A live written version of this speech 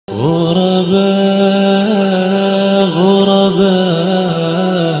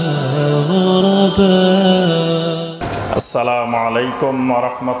আসসালামু আলাইকুম ওয়া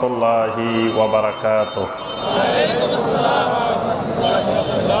রাহমাতুল্লাহি ওয়া বারাকাতুহু।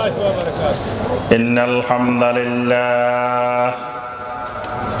 ইন্নাল হামদালিল্লাহ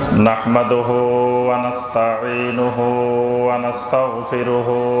নাহমাদুহু ওয়া নাস্তাঈনুহু ওয়া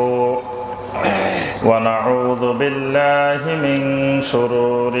নাস্তাগফিরুহু ওয়া নাউযু বিল্লাহি মিন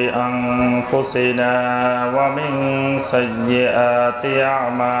শুরুরি আনফুসিনা ওয়া মিন সাইয়্যাতি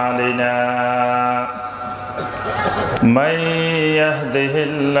আ'মালিনা। من يهده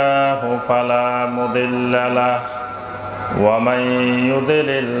الله فلا مضل له ومن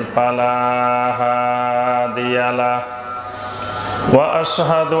يضلل فلا هادي له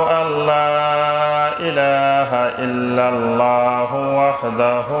وأشهد أن لا إله إلا الله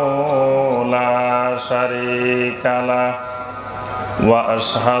وحده لا شريك له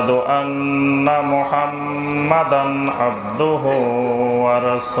وأشهد أن محمدا عبده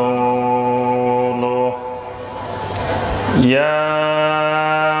ورسوله يا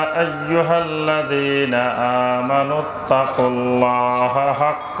أيها الذين آمنوا اتقوا الله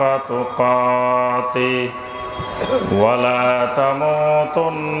حق تقاته ولا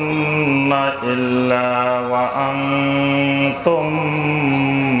تموتن إلا وأنتم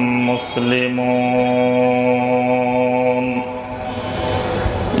مسلمون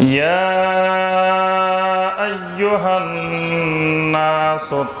يا أيها الناس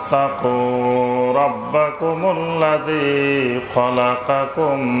اتقوا ربكم الذي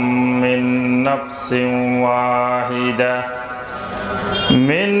خلقكم من نفس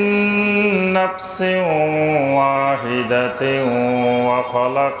واحدة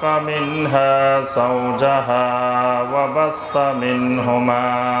وخلق منها زوجها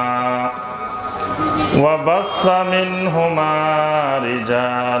وبث منهما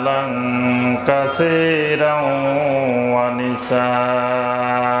رجالا كثيرا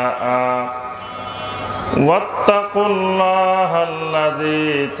ونساء واتقوا الله الذي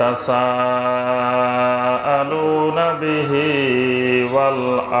تساءلون به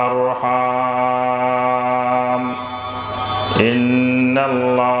والأرحام إن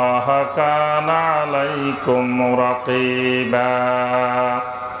الله كان عليكم رقيبا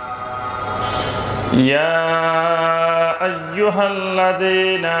يا أيها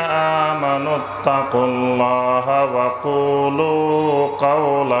الذين آمنوا اتقوا الله وقولوا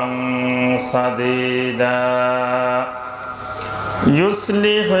قولا سديدا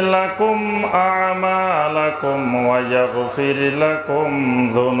يصلح لكم أعمالكم ويغفر لكم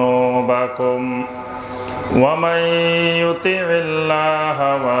ذنوبكم ومن يطع الله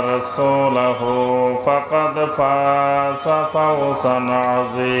ورسوله فقد فاز فوزا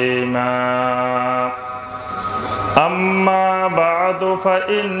عظيما أما بعد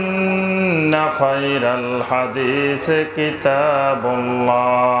فإن خير الحديث كتاب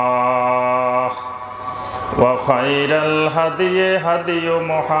الله وخير الهدي هدي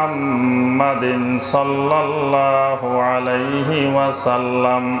محمد صلى الله عليه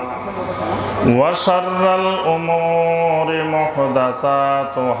وسلم وشر الأمور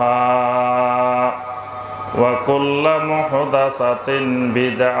محدثاتها وكل محدثة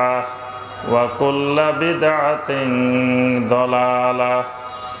بدعة وكل بدعة ضلالة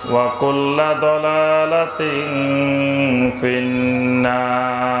وكل ضلالة في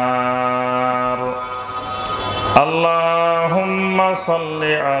النار اللهم صل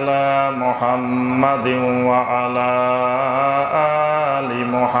على محمد وعلى آل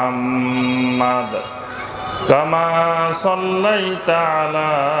محمد كما صليت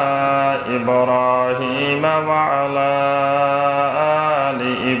على إبراهيم وعلى آل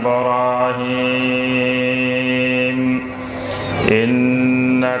إبراهيم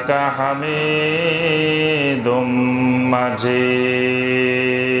إنك حميد مجيد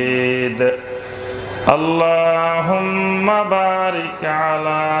اللهم بارك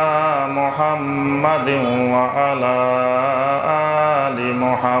على محمد وعلى آل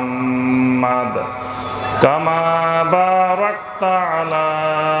محمد كما باركت على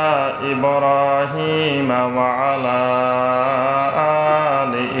إبراهيم وعلى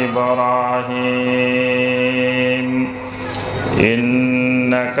آل إبراهيم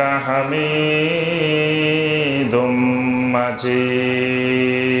إنك حميد مجيد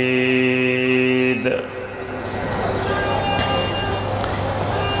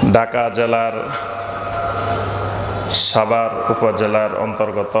ঢাকা জেলার সাভার উপজেলার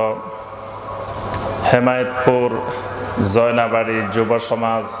অন্তর্গত হেমায়েতপুর জয়নাবাড়ির যুব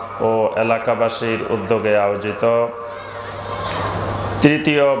সমাজ ও এলাকাবাসীর উদ্যোগে আয়োজিত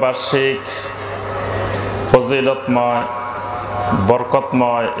তৃতীয় বার্ষিক ফজিলতময়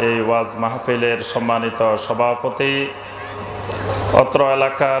বরকতময় এই ওয়াজ মাহফিলের সম্মানিত সভাপতি, অত্র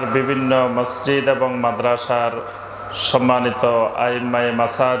এলাকার বিভিন্ন মসজিদ এবং মাদ্রাসার সম্মানিত আইম্মায়ে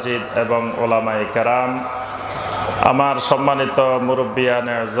মাসাজিদ এবং ওলামায়ে কেরাম, আমার সম্মানিত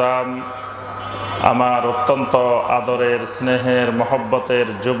মুরব্বিয়ানে আযম, আমার অত্যন্ত আদরের, স্নেহের, মহব্বতের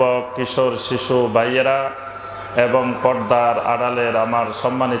যুবক, কিশোর, শিশু ভাইয়েরা এবং পর্দার আড়ালের আমার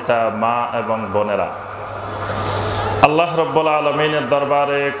সম্মানিতা মা এবং বোনেরা, আল্লাহ রব্বুল আলমিনের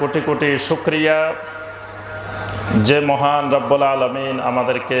দরবারে কোটি কোটি শুকরিয়া যে মহান রব্বুল আলমিন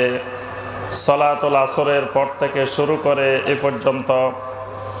আমাদেরকে সালাতুল আসরের পর থেকে শুরু করে এ পর্যন্ত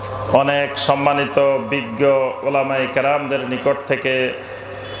অনেক সম্মানিত বিজ্ঞ ওলামায়ে কেরামদের নিকট থেকে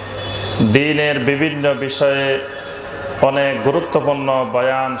দ্বীনের বিভিন্ন বিষয়ে অনেক গুরুত্বপূর্ণ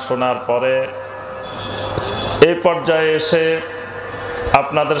বয়ান শোনার পরে এই পর্যায়ে এসে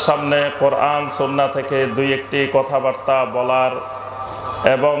আপনাদের সামনে কোরআন সুন্নাহ থেকে দুই একটি কথাবার্তা বলার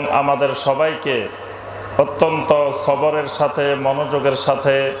এবং আমাদের সবাইকে অত্যন্ত সবরের সাথে, মনোযোগের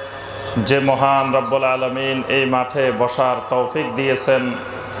সাথে যে মহান রব্বুল আলমিন এই মাঠে বসার তৌফিক দিয়েছেন,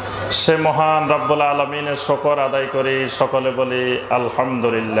 সে মহান রব্বুল আলমিনের শুকর আদায় করি, সকলে বলি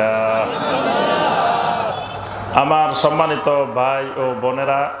আলহামদুলিল্লাহ। আমার সম্মানিত ভাই ও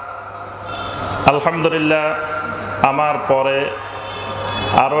বোনেরা, আলহামদুলিল্লাহ, আমার পরে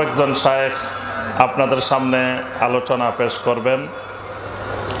আরও একজন শায়েখ আপনাদের সামনে আলোচনা পেশ করবেন।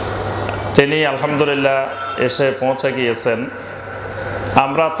 তিনি আলহামদুলিল্লাহ এসে পৌঁছে গিয়েছেন।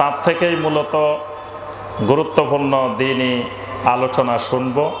 আমরা তার থেকেই মূলত গুরুত্বপূর্ণ দ্বীনি আলোচনা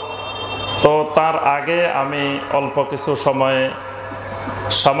শুনব। তো তার আগে আমি অল্প কিছু সময়ে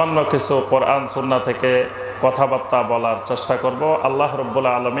সামান্য কিছু কোরআন সুন্নাহ থেকে কথাবার্তা বলার চেষ্টা করব। আল্লাহ রব্বুল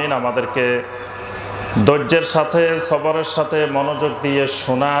আলমিন আমাদেরকে ধৈর্যের সাথে, সবরের সাথে মনোযোগ দিয়ে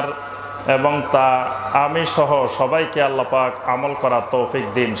শোনার এবং তা আমি সহ সবাইকে আল্লাহ পাক আমল করার তৌফিক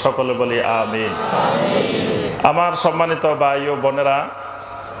দিন, সকলে বলি আমিন। আমার সম্মানিত ভাই ও বোনেরা,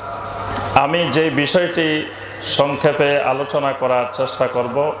 আমি যে বিষয়টি সংক্ষেপে আলোচনা করার চেষ্টা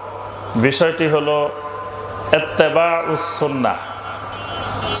করব, বিষয়টি হলো ইত্তেবাউস সুন্নাহ,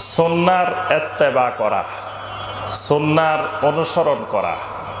 সুন্নাহর ইত্তেবা করা, সুন্নাহর অনুসরণ করা।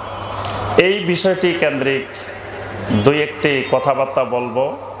 এই বিষয়টি কেন্দ্রিক দুই একটি কথাবার্তা বলবো।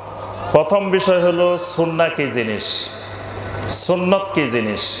 প্রথম বিষয় হলো সুন্নাহ কি জিনিস, সুন্নত কি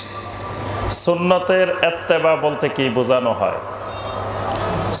জিনিস, সুন্নতের ইত্তেবা বলতে কি বোঝানো হয়,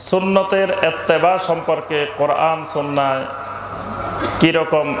 সুন্নতের ইত্তেবা সম্পর্কে কোরআন সুন্নাহয়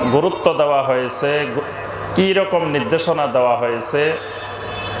কীরকম গুরুত্ব দেওয়া হয়েছে, কীরকম নির্দেশনা দেওয়া হয়েছে,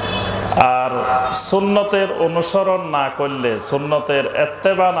 আর সুন্নতের অনুসরণ না করলে, সুন্নতের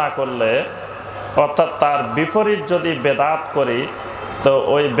ইত্তেবা না করলে, অর্থাৎ তার বিপরীত যদি বেদাত করি তো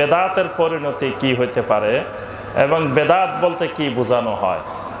ওই বেদাতের পরিণতি কি হইতে পারে এবং বেদাত বলতে কি বোঝানো হয়,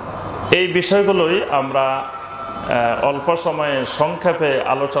 এই বিষয়গুলোই আমরা অল্প সময়ে সংক্ষেপে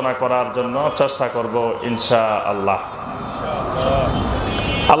আলোচনা করার জন্য চেষ্টা করব ইনশাআল্লাহ।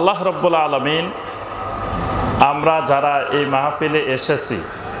 আল্লাহ রব্বুল আলমিন আমরা যারা এই মাহফিলে এসেছি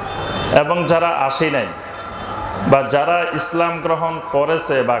এবং যারা আসি নাই বা যারা ইসলাম গ্রহণ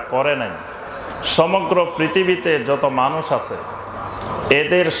করেছে বা করে নাই, সমগ্র পৃথিবীতে যত মানুষ আছে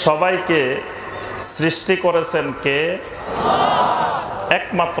এদের সবাইকে সৃষ্টি করেছেন কে?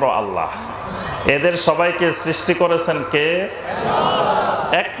 একমাত্র আল্লাহ। এদের সবাইকে সৃষ্টি করেছেন কে?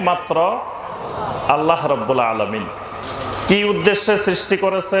 একমাত্র আল্লাহ রব্বুল আলামিন। কি উদ্দেশ্যে সৃষ্টি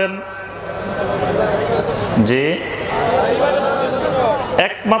করেছেন? জি,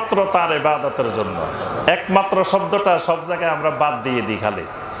 একমাত্র তার ইবাদতের জন্য। একমাত্র শব্দটা সব জায়গায় আমরা বাদ দিয়ে দিই খালি,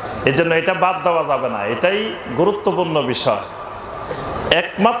 এই জন্য এটা বাদ দেওয়া যাবে না, এটাই গুরুত্বপূর্ণ বিষয়।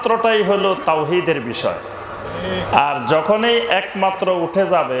 একমাত্রটাই হলো তাওহীদের বিষয়। আর যখনই একমাত্র উঠে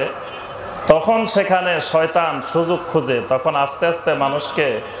যাবে তখন সেখানে শয়তান সুযোগ খুঁজে, তখন আস্তে আস্তে মানুষকে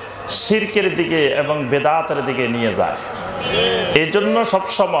শিরকের দিকে এবং বেদাতের দিকে নিয়ে যায়। এই জন্য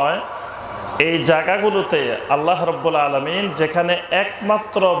সবসময় এই জায়গাগুলোতে আল্লাহ রব্বুল আলামিন যেখানে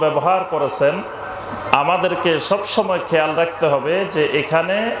একমাত্র ব্যবহার করেছেন, আমাদেরকে সবসময় খেয়াল রাখতে হবে যে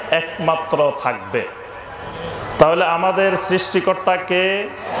এখানে একমাত্র থাকবে। তাহলে আমাদের সৃষ্টিকর্তা কে?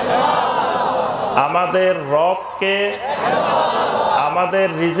 আমাদের রব কে? আমাদের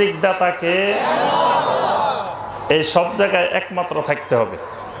রিজিক দাতা কে? এই সব জায়গায় একমাত্র থাকতে হবে।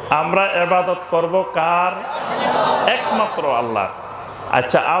 আমরা ইবাদত করব কার? একমাত্র আল্লাহ।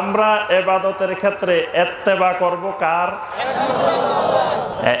 আচ্ছা, আমরা ইবাদতের ক্ষেত্রে ইত্তেবা করব কার?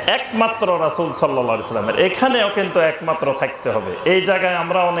 একমাত্র রাসূল সাল্লাল্লাহু আলাইহি ওয়াসাল্লামের। এখানেও কিন্তু একমাত্র থাকতে হবে। এই জায়গায়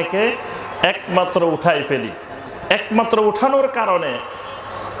আমরা অনেকে একমাত্র উঠাই ফেলি। একমাত্র উঠানোর কারণে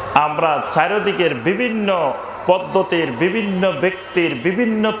আমরা চারিদিকের বিভিন্ন পদ্ধতির, বিভিন্ন ব্যক্তির,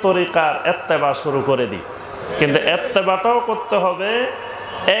 বিভিন্ন তরিকার ইত্তেবা শুরু করে দিই। কিন্তু ইত্তেবাটাও করতে হবে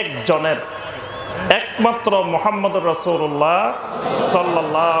একজনের। একমাত্র মুহাম্মদুর রাসূলুল্লাহ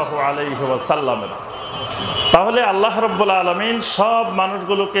সাল্লাল্লাহু আলাইহি ওয়াসাল্লামের। তাহলে আল্লাহ রাব্বুল আলামিন সব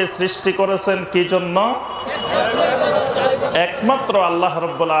মানুষগুলোকে সৃষ্টি করেছেন কি জন্য? একমাত্র আল্লাহ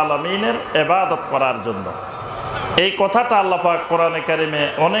রাব্বুল আলামিনের ইবাদত করার জন্য। এই কথাটা আল্লাহ পাক কোরআনে কারিমে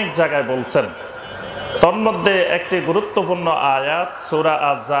অনেক জায়গায় বলছেন। তন্মধ্যে একটি গুরুত্বপূর্ণ আয়াত সূরা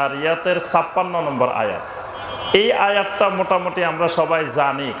আয-যারিয়াতের ৫৬ নম্বর আয়াত। এই আয়াতটা মোটামুটি আমরা সবাই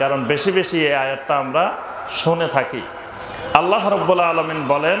জানি, কারণ বেশি বেশি এই আয়াতটা আমরা শুনে থাকি। আল্লাহ রাব্বুল আলামিন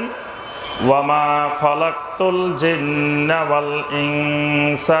বলেন, ওয়ামা খালাকতুল জিন্না ওয়াল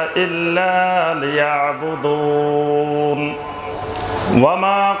ইনসা ইল্লা লিয়াবুদুন।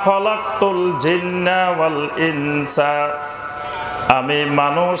 ওয়ামা খালাকতুল জিন্না ওয়াল ইনসা, আমি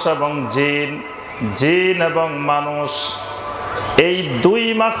মানুষ এবং জিন এবং মানুষ এই দুই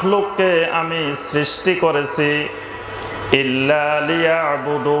মাখলুককে আমি সৃষ্টি করেছি ইল্লা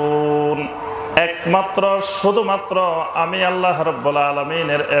লিয়াবুদুন, একমাত্র শুধুমাত্র আমি আল্লাহ রাব্বুল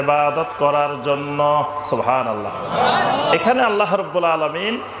আলামিনের ইবাদত করার জন্য। সুবহানাল্লাহ। এখানে আল্লাহ রাব্বুল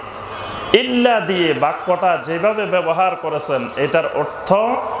আলামিন ইল্লা দিয়ে বাক্যটা যেভাবে ব্যবহার করেছেন, এটার অর্থ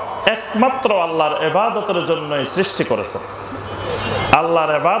একমাত্র আল্লাহর ইবাদতের জন্যই সৃষ্টি করেছেন।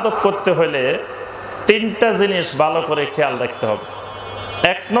 আল্লাহর ইবাদত করতে হলে তিনটা জিনিস ভালো করে খেয়াল রাখতে হবে।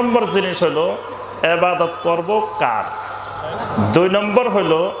 এক নম্বর জিনিস হলো ইবাদত করব কার। দুই নম্বর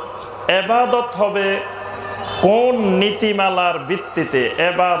হলো ইবাদত হবে কোন নীতিমালার ভিত্তিতে,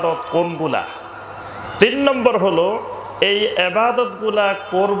 ইবাদত কোনগুলা। তিন নম্বর হলো এই ইবাদতগুলা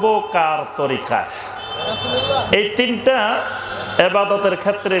করব কার তরিকায়। এই তিনটা ইবাদতের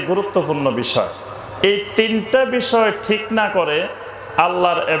ক্ষেত্রে গুরুত্বপূর্ণ বিষয়। এই তিনটা বিষয় ঠিক না করে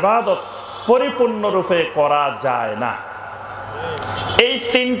আল্লাহর ইবাদত পরিপূর্ণরূপে করা যায় না। এই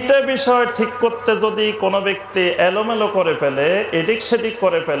তিনটা বিষয় ঠিক করতে যদি কোনো ব্যক্তি এলোমেলো করে ফেলে, এদিক সেদিক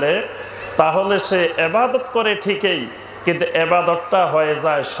করে ফেলে, তাহলে সে ইবাদত করে ঠিকই, কিন্তু ইবাদতটা হয়ে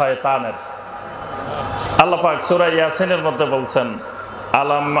যায় শয়তানের। আল্লাহ পাক সূরা ইয়াসিনের মধ্যে বলছেন,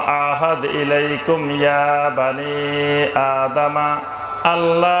 আলাম আহাদ ইলাইকুম ইয়া বানি আদামা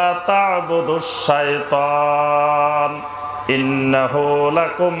আল্লা তা'বুদুশ শাইতান ইন্নাহু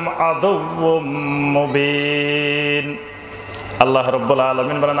লাকুম আদুউম মুবিন। আল্লাহ রাব্বুল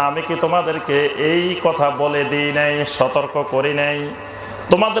আলামিন বলেন, আমি কি তোমাদেরকে এই কথা বলে দিই নাই, সতর্ক করি নাই?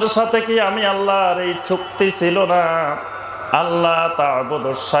 তোমাদের সাথে কি আমি আল্লাহর এই চুক্তি ছিল না? আল্লাহ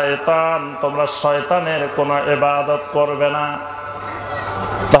তা'বুদুশ শাইতান, তোমরা শয়তানের কোনো ইবাদত করবে না।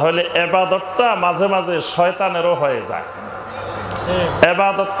 তাহলে ইবাদতটা মাঝে মাঝে শয়তানেরও হয়ে যায়।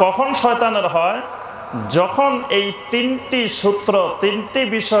 ইবাদত কখন শয়তানের হয়? যখন এই তিনটি সূত্র, তিনটি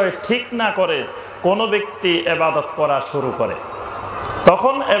বিষয় ঠিক না করে কোনো ব্যক্তি ইবাদত করা শুরু করে,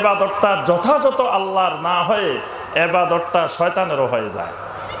 তখন ইবাদতটা যথাযথ আল্লাহর না হয়ে ইবাদতটা শয়তানেরও হয়ে যায়।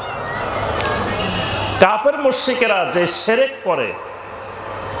 কাফের মুশরিকেরা যে শিরক করে,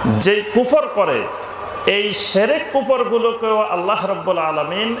 যে কুফর করে, এই শিরক কুফরগুলোকেও আল্লাহ রাব্বুল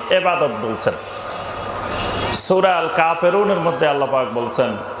আলামিন ইবাদত বলছেন। সূরা আল কাফিরুনের মধ্যে আল্লাহ পাক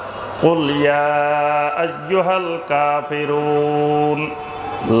বলছেন, কুল ইয়া আইয়ুহাল কাফিরুন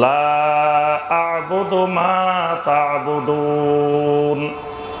লা আ'বুদু মা তা'বুদুন।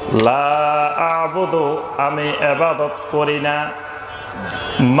 লা আ'বুদু, আমি ইবাদত করি না,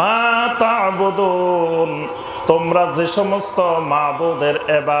 মা তা'বুদুন, তোমরা যে সমস্ত মাবুদের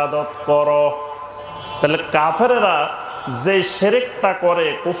ইবাদত করো। তাহলে কাফেররা যে শিরকটা করে,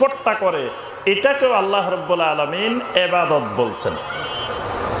 কুফরটা করে, এটাকেও আল্লাহ রাব্বুল আলামিন ইবাদত বলছেন।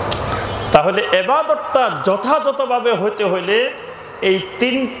 তাহলে ইবাদতটা যথাযথভাবে হইতে হইলে এই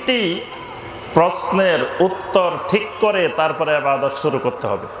তিনটি প্রশ্নের উত্তর ঠিক করে তারপরে ইবাদত শুরু করতে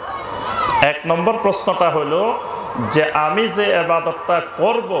হবে। এক নম্বর প্রশ্নটা হলো যে আমি যে ইবাদতটা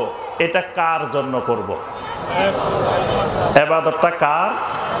করব, এটা কার জন্য করব? ইবাদতটা কার?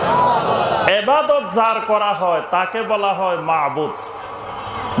 ইবাদত যার করা হয় তাকে বলা হয় মাবুদ।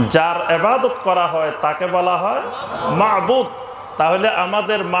 যার ইবাদত করা হয় তাকে বলা হয় মাবুদ। তাহলে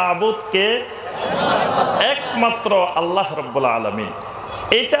আমাদের মাবুদ কে? একমাত্র আল্লাহ রাব্বুল আলামিন।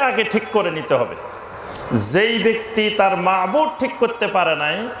 এটা আগে ঠিক করে নিতে হবে। যেই ব্যক্তি তার মাবুদ ঠিক করতে পারে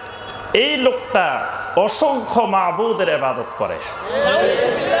নাই, এই লোকটা অসংখ্য মাবুদের ইবাদত করে,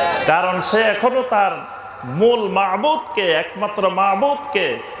 কারণ সে এখনো তার মূল মাবুদকে, একমাত্র মাবুদকে,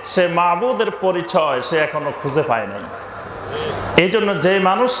 সে মাবুদের পরিচয় সে এখনো খুঁজে পায় নাই। এই জন্য যে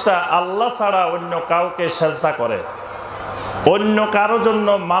মানুষটা আল্লাহ ছাড়া অন্য কাউকে সেজদা করে, অন্য কারো জন্য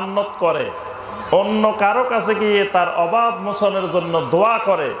মান্নত করে, অন্য কারো কাছে গিয়ে তার অভাব মোচনের জন্য দোয়া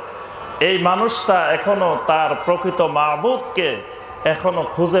করে, এই মানুষটা এখনো তার প্রকৃত মাবুদকে এখনো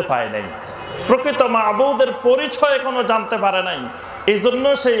খুঁজে পায় নাই, প্রকৃত মাবুদের পরিচয় এখনো জানতে পারে নাই। এই জন্য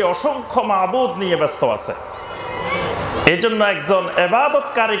সেই অসংখ্য মাবুদ নিয়ে ব্যস্ত আছে। এই জন্য একজন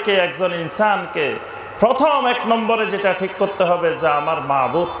ইবাদতকারীকে, একজন ইনসানকে প্রথম 1 নম্বরে যেটা ঠিক করতে হবে যে আমার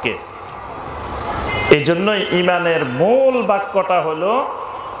মাবুদকে। এই জন্যই ইমানের মূল বাক্যটা হলো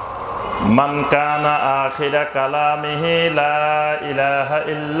মান কানা আখিরা কালামিহি লা ইলাহা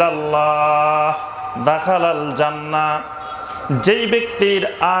ইল্লাল্লাহ দাখালাল জান্নাহ। যেই ব্যক্তির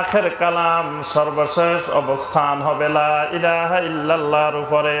আখের কালাম সর্বশেষ অবস্থান হবে লা ইলাহা ইল্লাল্লাহর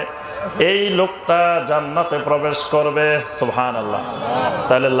উপরে, এই লোকটা জান্নাতে প্রবেশ করবে। সুবহানাল্লাহ।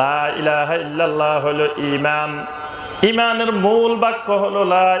 তাহলে লা ইলাহা ইল্লাল্লাহ হলো ঈমান। ঈমানের মূল বাক্য হলো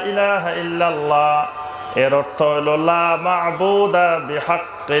লা ইলাহা ইল্লাল্লাহ। এর অর্থ হলো লা মা'বুদা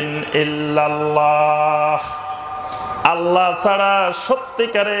বিহাক্কিন ইল্লাল্লাহ। আল্লাহ ছাড়া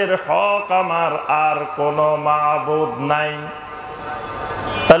সত্যিকারের হক আমার আর কোনো মাবুদ নাই।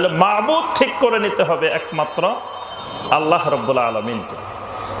 তাহলে মাবুদ ঠিক করে নিতে হবে একমাত্র আল্লাহ রাব্বুল আলামিনকে।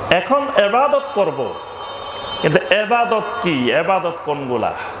 এখন ইবাদত করব, কিন্তু ইবাদত কি, ইবাদত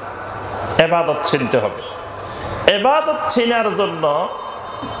কোনগুলা, ইবাদত চিনতে হবে। ইবাদত চিনার জন্য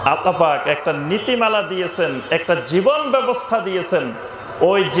আল্লাহ পাক একটা নীতিমালা দিয়েছেন, একটা জীবন ব্যবস্থা দিয়েছেন।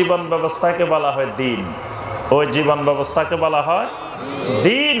 ওই জীবন ব্যবস্থাকে বলা হয় দ্বীন। ওই জীবন ব্যবস্থাকে বলা হয়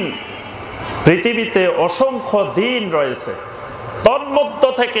দ্বীন। পৃথিবীতে অসংখ্য দ্বীন রয়েছে, তন্মধ্য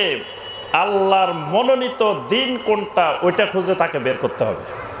থেকে আল্লাহর মনোনীত দ্বীন কোনটা ওইটা খুঁজে তাকে বের করতে হবে।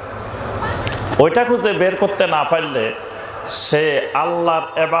 ওইটা খুঁজে বের করতে না পারলে সে আল্লাহর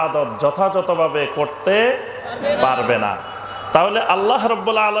ইবাদত যথাযথভাবে করতে পারবে না। তাহলে আল্লাহ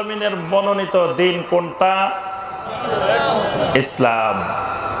রাব্বুল আলামিনের মনোনীত দ্বীন কোনটা? ইসলাম।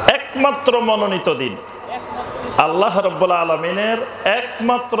 একমাত্র মনোনীত দ্বীন আল্লাহ রাব্বুল আলামিনের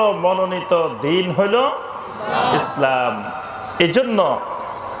একমাত্র মনোনীত দ্বীন হলো ইসলাম। এজন্য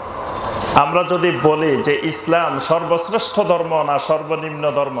আমরা যদি বলি যে ইসলাম সর্বশ্রেষ্ঠ ধর্ম না সর্বনিম্ন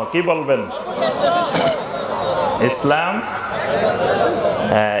ধর্ম, কি বলবেন? ইসলাম।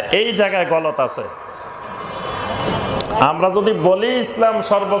 এই জায়গায় গলত আছে। আমরা যদি বলি ইসলাম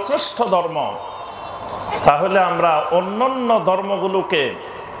সর্বশ্রেষ্ঠ ধর্ম, তাহলে আমরা অন্যান্য ধর্মগুলোকে,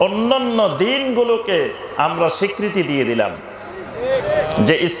 অন্যান্য দিনগুলোকে আমরা স্বীকৃতি দিয়ে দিলাম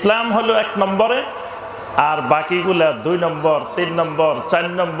যে ইসলাম হলো 1 নম্বরে, আর বাকিগুলা 2 নম্বর, 3 নম্বর, 4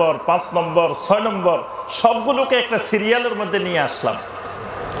 নম্বর, 5 নম্বর, 6 নম্বর সবগুলোকে একটা সিরিয়ালের মধ্যে নিয়ে আসলাম।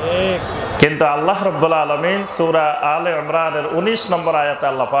 কিন্তু আল্লাহ রাব্বুল আলামিন সূরা আলে ইমরানের 19 নম্বর আয়াতে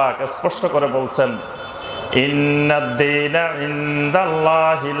আল্লাহ পাক স্পষ্ট করে বলছেন, ইন্নাদ-দীনা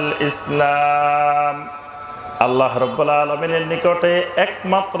ইনদাল্লাহিল ইসলাম। আল্লাহ রাব্বুল আলামিনের নিকটে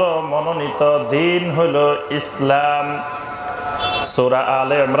একমাত্র মনোনীত দ্বীন হলো ইসলাম। সূরা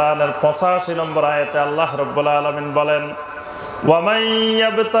আলে ইমরানের 85 নম্বর আয়াতে আল্লাহ রাব্বুল আলামিন বলেন, ওয়া মান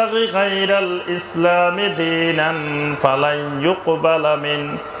ইয়াবতাগি গায়রাল ইসলামি দীনান ফালান ইউকবালা মিন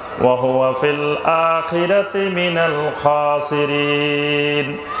ওয়া হুয়া ফিল আখিরাতি মিনাল খাসিরিন।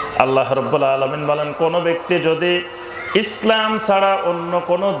 আল্লাহ রাব্বুল আলামিন বলেন, কোন ব্যক্তি যদি ইসলাম ছাড়া অন্য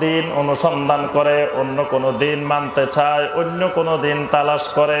কোনো দিন অনুসন্ধান করে, অন্য কোনো দিন মানতে চায়, অন্য কোনো দিন তালাশ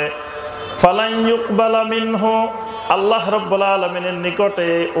করে, ফালান ইউকবালা মিনহু, আল্লাহ রাব্বুল আলামিনের নিকটে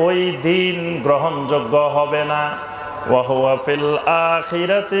ওই দিন গ্রহণযোগ্য হবে না। ওয়া হুয়া ফিল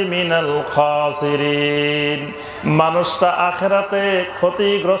আখিরাতি মিনাল খাসিরিন, মানুষটা আখিরাতে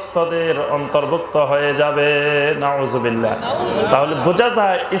ক্ষতিগ্রস্তদের অন্তর্ভুক্ত হয়ে যাবে। নাউযুবিল্লাহ। তাহলে বোঝা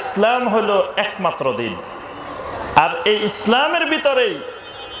যায় ইসলাম হলো একমাত্র দিন। আর এই ইসলামের ভিতরেই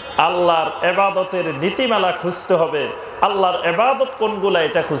আল্লাহর ইবাদতের নীতিমালা খুঁজতে হবে। আল্লাহর ইবাদত কোনগুলা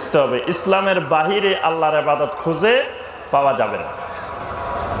এটা খুঁজতে হবে। ইসলামের বাহিরে আল্লাহর ইবাদত খুঁজে পাওয়া যাবে না।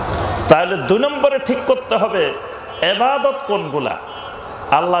 তাহলে 2 নম্বরে ঠিক করতে হবে ইবাদত কোনগুলা,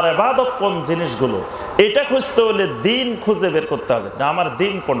 আল্লাহর ইবাদত কোন জিনিসগুলো, এটা খুঁজতে হলে দিন খুঁজে বের করতে হবে যে আমার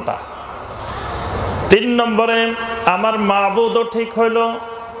দিন কোনটা। 3 নম্বরে আমার মাবুদও ঠিক হইলো,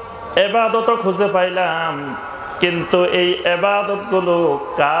 ইবাদতও খুঁজে পাইলাম, কিন্তু এই ইবাদতগুলো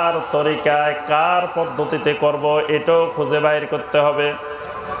কার তরিকায়, কার পদ্ধতিতে করব এটাও খুঁজে বাইর করতে হবে।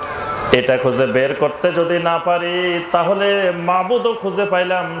 এটা খুঁজে বের করতে যদি না পারি, তাহলে মাবুদও খুঁজে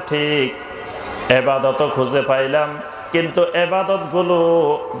পাইলাম ঠিক, ইবাদতও খুঁজে পাইলাম, কিন্তু ইবাদতগুলো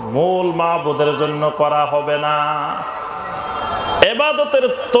মূল মাবুদের জন্য করা হবে না। ইবাদতের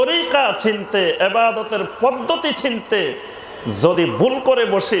তরিকা চিনতে, ইবাদতের পদ্ধতি চিনতে যদি ভুল করে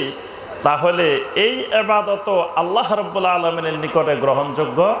বসি, তাহলে এই ইবাদত আল্লাহ রাব্বুল আলামিনের নিকটে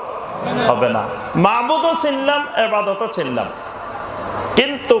গ্রহণযোগ্য হবে না। মাবুদও চিনলাম, ইবাদতও চিনলাম,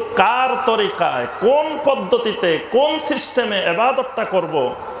 কিন্তু কার তরিকায়, কোন পদ্ধতিতে, কোন সিস্টেমে ইবাদতটা করব,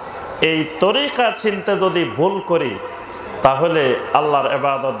 এই তরিকা চিনতে যদি ভুল করি, তাহলে আল্লাহর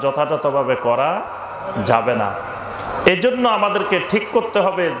ইবাদত যথাযথভাবে করা যাবে না। এজন্য আমাদেরকে ঠিক করতে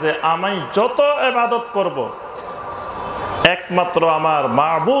হবে যে আমি যত ইবাদত করব একমাত্র আমার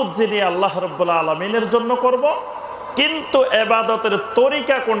মাবুদ যিনি আল্লাহ রাব্বুল আলামিনের জন্য করব, কিন্তু ইবাদতের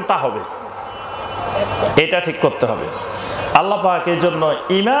তরিকা কোনটা হবে এটা ঠিক করতে হবে। আল্লাহ পাক এই জন্য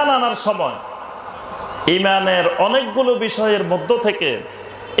ঈমান আনার সময় ঈমানের অনেকগুলো বিষয়ের মধ্য থেকে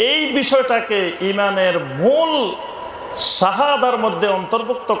এই বিষয়টাকে ঈমানের মূল শাহাদার মধ্যে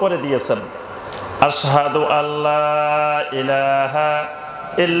অন্তর্ভুক্ত করে দিয়েছেন। আশহাদু আল্লা ইলাহা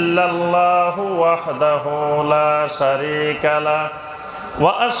ইল্লাল্লাহু ওয়াহদাহু লা শারীকা লাহু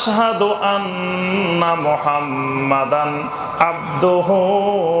ওয়া আশহাদু আন্না মুহাম্মাদান আবদুহু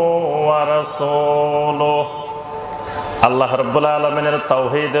ওয়া রাসূলুহু। আল্লাহ রাব্বুল আলামিনের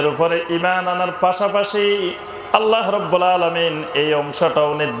তাওহীদের উপরে ঈমান আনার পাশাপাশি আল্লাহ রাব্বুল আলামিন এই অংশটাও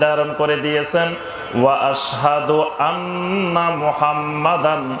নির্ধারণ করে দিয়েছেন, ওয়া আশহাদু আন্না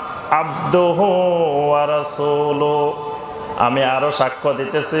মুহাম্মাদান আবদুহু ওয়া রাসূলুহু। আমি আরো সাক্ষ্য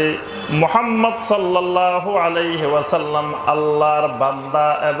দিতেছি মুহাম্মদ সাল্লাল্লাহু আলাইহি ওয়াসাল্লাম আল্লাহর বান্দা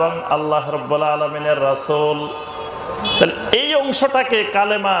এবং আল্লাহ রাব্বুল আলামিনের রাসূল। এই অংশটাকে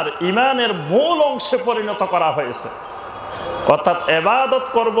কালেমার ঈমানের মূল অংশে পরিণত করা হয়েছে। অর্থাৎ ইবাদত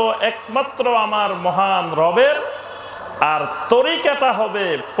করব একমাত্র আমার মহান রবের, আর তরিকাটা হবে,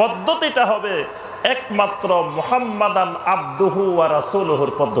 পদ্ধতিটা হবে একমাত্র মুহাম্মাদান আবদুহু ওয়া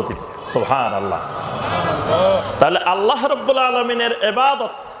রাসূলুহুর পদ্ধতিতে। সুবহানাল্লাহ। তাহলে আল্লাহ রাব্বুল আলামিনের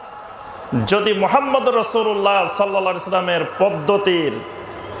ইবাদত যদি মুহাম্মদ রাসূলুল্লাহ সাল্লাল্লাহু আলাইহি সাল্লামের পদ্ধতির,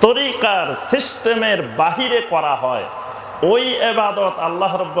 তরিকার, সিস্টেমের বাহিরে করা হয়, ওই ইবাদত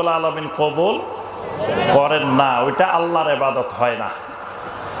আল্লাহ রাব্বুল আলামিন কবুল করেন না, ওইটা আল্লাহর ইবাদত হয় না।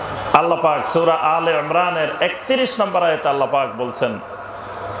 আল্লাহ পাক সূরা আলে ইমরানের 31 নম্বর আয়াতে আল্লাহ পাক বলছেন,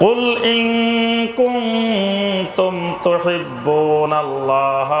 কুল ইন কুনতুম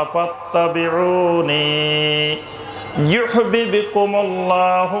তুহিব্বুনাল্লাহা ফাত্তাবিউনি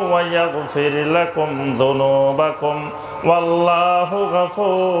ইউহিব্বুকুমুল্লাহু ওয়া ইয়াগফির লাকুম যুনুবাকুম ওয়াল্লাহু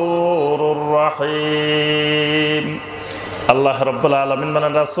গফুরুর রহিম। আল্লাহ রাব্বুল আলামিন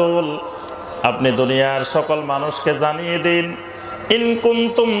বলেন, রাসূল আপনি দুনিয়ার সকল মানুষকে জানিয়ে দিন, ইন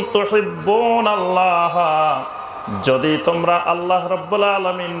কুনতুম তুহিব্বুনাল্লাহ, যদি তোমরা আল্লাহ রাব্বুল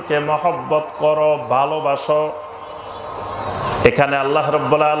আলামিনকে মহব্বত করো, ভালোবাসো। এখানে আল্লাহ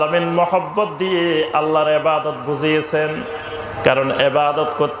রাব্বুল আলামিন মহব্বত দিয়ে আল্লাহর ইবাদত বুঝিয়েছেন, কারণ ইবাদত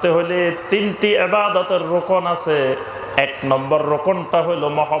করতে হলে তিনটি ইবাদতের রুকন আছে। এক নম্বর রুকনটা হলো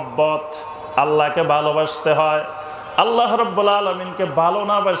মহব্বত, আল্লাহকে ভালোবাসতে হয়। আল্লাহ রাব্বুল আলামিনকে ভালো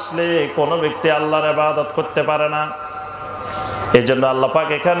না বাসলে কোনো ব্যক্তি আল্লাহর ইবাদত করতে পারে না। এই জন্য আল্লাহ পাক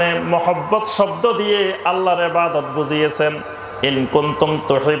এখানে মহব্বত শব্দ দিয়ে আল্লাহর ইবাদত বুঝিয়েছেন। ইন কুনতুম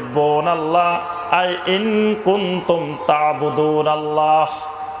তুহিব্বুনাল্লাহ আই ইন কুনতুম তা'বুদুনাল্লাহ,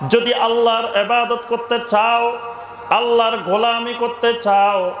 যদি আল্লাহর ইবাদত করতে চাও, আল্লাহর গোলামি করতে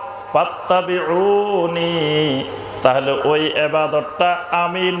চাও, ফাত্তাবিউনি, তাহলে ওই ইবাদতটা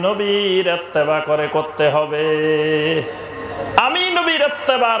আমি নবীর ইত্তেবা করে করতে হবে। আমি নবীর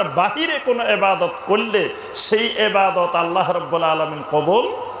ইত্তেবার বাহিরে কোনো ইবাদত করলে সেই ইবাদত আল্লাহ রাব্বুল আলামিন কবুল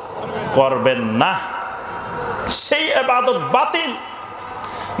করবেন না, সেই ইবাদত বাতিল।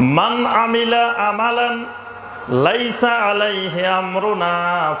 মান আমিলা আমালান লাইসা আলাইহি আমরুনা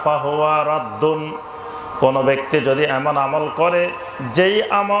ফাহুয়া রাদ্দুন, কোন ব্যক্তি যদি এমন আমল করে যেই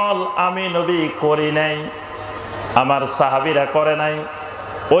আমল আমি নবী করি নাই, আমার সাহাবীরা করে নাই,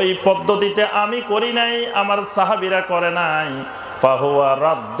 ওই পদ্ধতিতে আমি করি নাই, আমার সাহাবীরা করে নাই, ফাহুয়া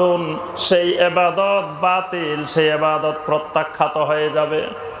রাদ্দুন, সেই ইবাদত বাতিল, সেই ইবাদত প্রত্যাখ্যাত হয়ে যাবে।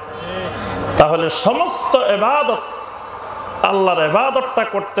 তাহলে সমস্ত ইবাদত, আল্লাহর ইবাদতটা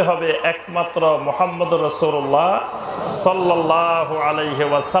করতে হবে একমাত্র মুহাম্মদুর রাসূলুল্লাহ সাল্লাল্লাহু আলাইহি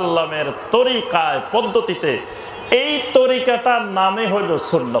ওয়াসাল্লামের তরিকায়, পদ্ধতিতে। এই তরিকাটার নামে হইল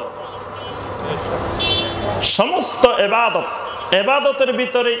সুন্নাত। সমস্ত ইবাদত, ইবাদতের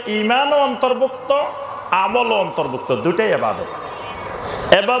ভিতরে ঈমানও অন্তর্ভুক্ত, আমলও অন্তর্ভুক্ত, দুটাই ইবাদত।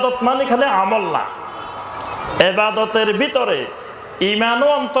 ইবাদত মানে খালি আমল না, ইবাদতের ভিতরে ঈমানও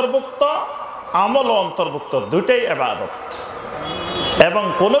অন্তর্ভুক্ত, আমলও অন্তর্ভুক্ত, দুটাই ইবাদত। এবং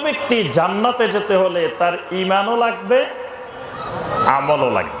কোন ব্যক্তি জান্নাতে যেতে হলে তার ঈমানও লাগবে, আমলও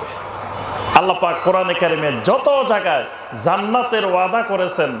লাগবে। আল্লাহ পাক কোরআনে কারিমে যত জায়গায় জান্নাতের ওয়াদা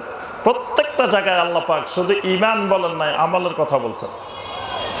করেছেন, প্রত্যেকটা জায়গায় আল্লাহ পাক শুধু ঈমান বলেন নাই, আমলের কথা বলছেন।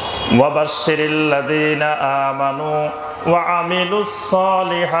 ওয়াবাশশিরিল্লাযীনা আমানু ওয়া আমিলুস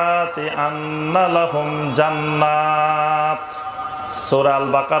সালিহাতি আন্না লাহুম জান্নাত। সূরা আল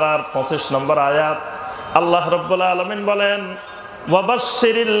বাকারার 25 নম্বর আয়াত আল্লাহ রাব্বুল আলামিন বলেন,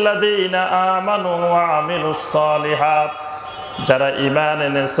 ওয়াবাশশিরিল্লাযীনা আমানু ওয়া আমিলুস সালিহাত, যারা ঈমান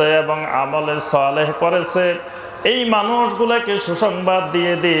এনেছে এবং আমলে সালেহ করেছে, এই মানুষগুলোকে সুসংবাদ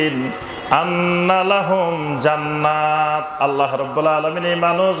দিয়ে দিন আন্না লাহুম জান্নাত। আল্লাহ রাব্বুল আলামিন এই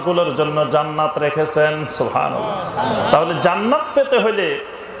মানুষগুলোর জন্য জান্নাত রেখেছেন। সুবহানাল্লাহ। তাহলে জান্নাত পেতে হলে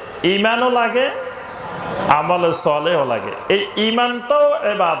ঈমানও লাগে, আমলে সালেহও লাগে। এই ঈমানটাও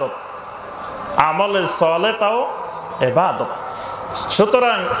ইবাদত, আমলে সালেহটাও ইবাদত।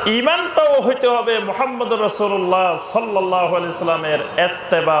 সুতরাং ঈমানটাও হইতে হবে মুহাম্মদুর রাসূলুল্লাহ সাল্লাল্লাহু আলাইহি সাল্লামের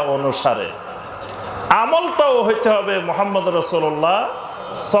ইত্তেবা অনুসারে, আমলটাও হইতে হবে মুহাম্মদুর রাসূলুল্লাহ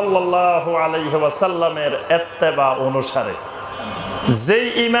সাল্লাল্লাহু আলাইহি ওয়াসাল্লামের ইত্তেবা অনুসারে। যেই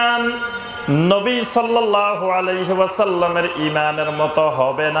ঈমান নবী সাল্লাল্লাহু আলাইহি ওয়াসাল্লামের ঈমানের মতো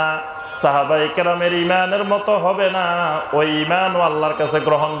হবে না, সাহাবায়ে কেরামের ঈমানের মতো হবে না, ওই ঈমানও আল্লাহর কাছে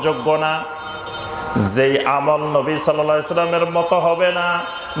গ্রহণযোগ্য না। যেই আমল নবী সাল্লাল্লাহু আলাইহি ওয়াসাল্লামের মতো হবে না,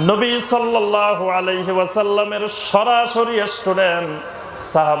 নবী সাল্লাল্লাহু আলাইহি ওয়াসাল্লামের সরাসরি স্টুডেন্ট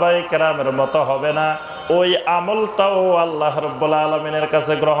সাহাবায়ে কেরামের মতো হবে না, ওই আমলটাও আল্লাহ রাব্বুল আলামিনের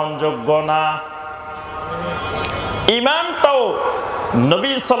কাছে গ্রহণযোগ্য না। ঈমানটাও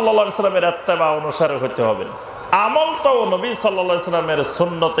নবী সাল্লাল্লাহু আলাইহি ওয়াসাল্লামের ইত্তেবা অনুসারে হতে হবে, আমলটাও নবী সাল্লাল্লাহু আলাইহি ওয়াসাল্লামের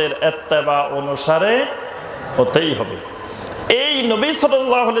সুন্নতের ইত্তেবা অনুসারে হতেই হবে। এই নবী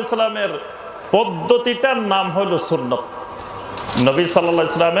সাল্লাল্লাহু আলাইহি ওয়াসাল্লামের পদ্ধতিটার নাম হলো সুন্নত। নবী সাল্লাল্লাহু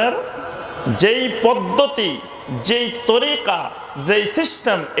আলাইহি ওয়াসাল্লামের যেই পদ্ধতি, যেই তরিকা, যেই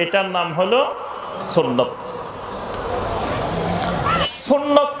সিস্টেম, এটার নাম হলো সুন্নত।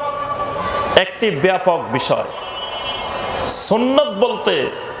 সুন্নত একটি ব্যাপক বিষয়। সুন্নত বলতে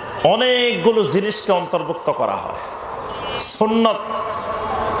অনেকগুলো জিনিসকে অন্তর্ভুক্ত করা হয়। সুন্নত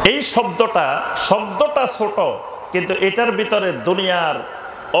এই শব্দটা ছোট, কিন্তু এটার ভিতরে দুনিয়ার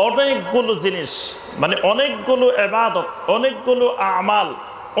অনেকগুলো জিনিস, মানে অনেকগুলো ইবাদত, অনেকগুলো আমাল,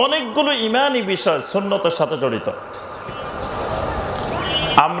 অনেকগুলো ঈমানি বিষয় সুন্নতের সাথে জড়িত।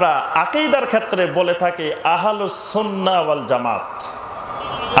 আমরা আকীদার ক্ষেত্রে বলে থাকি আহলুস সুন্নাহ ওয়াল জামাত।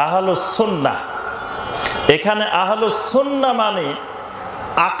 আহলুস সুন্নাহ, এখানে আহলুস সুন্নাহ মানে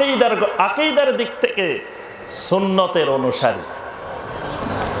আকীদার দিক থেকে সুন্নতের অনুসারী,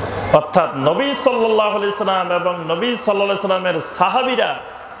 অর্থাৎ নবী সাল্লাল্লাহু আলাইহি সাল্লাম এবং নবী সাল্লাল্লাহু আলাইহি সাল্লামের সাহাবীরা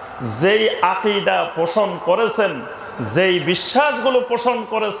যেই আকীদা পোষণ করেছেন, যেই বিশ্বাসগুলো পোষণ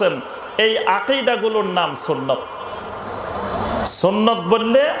করেছেন, এই আকীদাগুলোর নাম সুন্নত। সুন্নত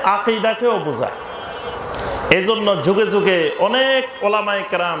বললে আকীদাকেও বোঝায়। এজন্য যুগে যুগে অনেক ওলামায়ে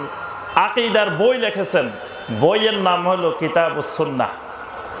কেরাম আকীদার বই লিখেছেন। বইয়ের নাম হলো কিতাবুস সুন্নাহ,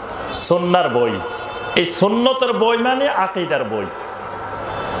 সুন্নাহর বই। এই সুন্নতের বই মানে আকীদার বই।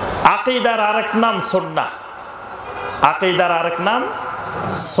 আকীদার আরেক নাম সুন্নাহ, আকীদার আরেক নাম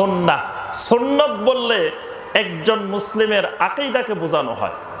সুন্নাহ। সুন্নত বললে একজন মুসলিমের আকীদাকে বোঝানো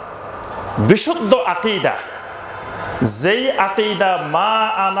হয়, বিশুদ্ধ আকীদা। যেই আকীদা মা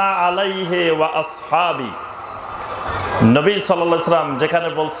আনা আলাইহি ওয়া আসহাবি, নবী সাল্লাল্লাহু আলাইহি সাল্লাম যেখানে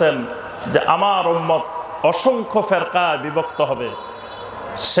বলছেন যে আমার উম্মত অসংখ্য ফেরকায় বিভক্ত হবে,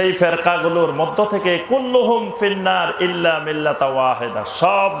 সেই ফেরকাগুলোর মধ্য থেকে কুল্লুহুম ফিন্নার ইল্লা মিল্লাতা ওয়াহিদা,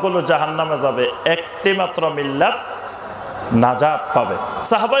 সবগুলো জাহান্নামে যাবে, একটি মাত্র মিল্লাত নাজাত পাবে।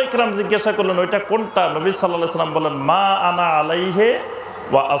 সাহাবায়ে কেরাম জিজ্ঞাসা করলেন ওইটা কোনটা? নবী সাল্লাল্লাহু আলাইহি সাল্লাম বলেন মা আনা আলাইহি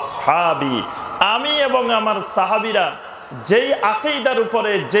ওয়া আসহাবি, আমি এবং আমার সাহাবীরা যেই আকীদার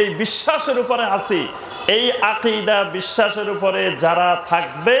উপরে, যেই বিশ্বাসের উপরে আছি, এই আকীদা বিশ্বাসের উপরে যারা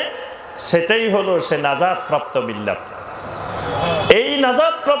থাকবে সেটাই হলো সে নাজাত প্রাপ্ত মিল্লাত। এই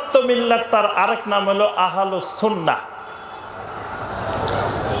নাজাত প্রাপ্ত মিল্লাতটার আরেক নাম হলো আহলুস সুন্নাহ।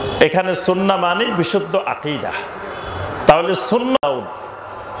 এখানে সুন্নাহ মানে বিশুদ্ধ আকীদা। তাহলে সুন্নাহ,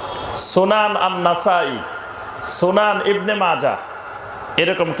 সুনান আন-নাসাই, সুনান ইবনে মাজাহ,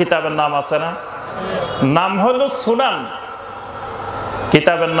 এরকম কিতাবের নাম আছে না? নাম হলো সুনান,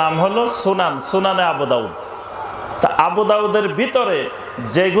 কিতাবের নাম হলো সুনান, সুনানে আবু দাউদ। তা আবু দাউদের ভিতরে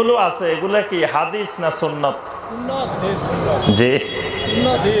যেগুলো আছে এগুলো কি হাদিস না সুন্নত? জি,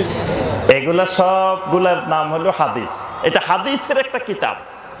 এগুলা সবগুলার নাম হলো হাদিস। এটা হাদিসের একটা কিতাব,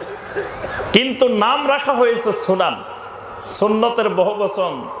 কিন্তু নাম রাখা হয়েছে সুনান। সুন্নতের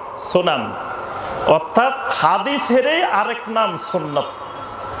বহুবচন সুনান, অর্থাৎ হাদিসেরই আরেক নাম সুন্নত।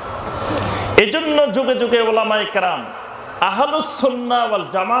 এজন্য যুগে যুগে ওলামায়ে কেরাম আহলুস সুন্নাহ ওয়াল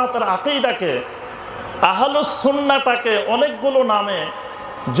জামাতের আকীদাকে, আহলুস সুন্নাহটাকে অনেকগুলো নামে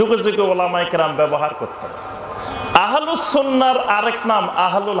যুগে যুগে ওলামায়ে কেরাম ব্যবহার করতেন। আহলুস সুন্নাহর আরেক নাম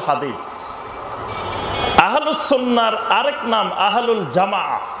আহলুল হাদিস, আহলুস সুন্নাহর আরেক নাম আহলুল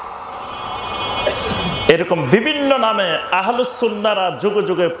জামাআ। এরকম বিভিন্ন নামে আহলুস সুন্নাহরা যুগে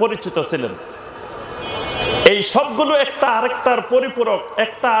যুগে পরিচিত ছিলেন। এই সবগুলো একটা আরেকটার পরিপূরক,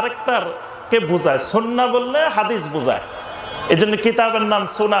 একটা আরেকটার কে বোঝায়। সুন্নাহ বললে হাদিস বোঝায়। এজন্য কিতাবের নাম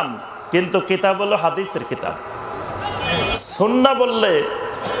সুনান, কিন্তু কিতাব হলো হাদিসের কিতাব। সুন্নাহ বললে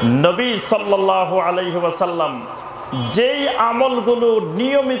নবী সাল্লাল্লাহু আলাইহি ওয়াসাল্লাম যেই আমলগুলো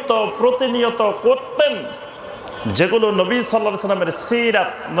নিয়মিত প্রতিনিয়ত করতেন, যেগুলো নবী সাল্লাল্লাহু আলাইহি ওয়াসাল্লামের সিরাত,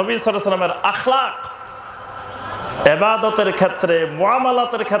 নবী সাল্লাল্লাহু আলাইহি ওয়াসাল্লামের আখলাক, ইবাদতের ক্ষেত্রে,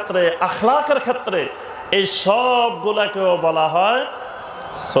 মুআমালাতের ক্ষেত্রে, আখলাকের ক্ষেত্রে, এই সবগুলাকেও বলা হয়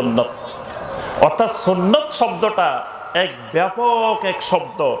সুন্নত। অর্থাৎ সুন্নত শব্দটা এক ব্যাপক এক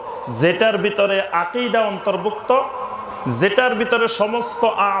শব্দ, যেটার ভিতরে আকীদা অন্তর্ভুক্ত, যেটার ভিতরে সমস্ত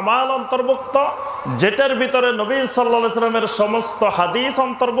আমাল অন্তর্ভুক্ত, যেটার ভিতরে নবী সাল্লাল্লাহু আলাইহি ওয়াসাল্লামের সমস্ত হাদিস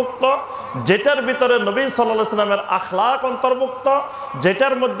অন্তর্ভুক্ত, যেটার ভিতরে নবী সাল্লাল্লাহু আলাইহি ওয়াসাল্লামের আখলাক অন্তর্ভুক্ত,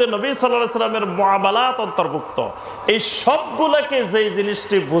 যেটার মধ্যে নবী সাল্লাল্লাহু আলাইহি ওয়াসাল্লামের মুআমালাত অন্তর্ভুক্ত। এই সবগুলোকে যেই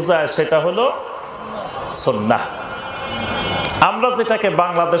জিনিসটি বোঝায় সেটা হলো সুন্নাহ। আমরা যেটাকে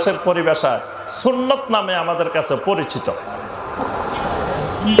বাংলাদেশের পরিভাষায় সুন্নত নামে আমাদের কাছে পরিচিত,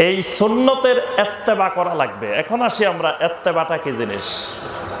 এই সুন্নতের ইত্তেবা করা লাগবে। এখন আসি আমরা, ইত্তেবাটা কি জিনিস?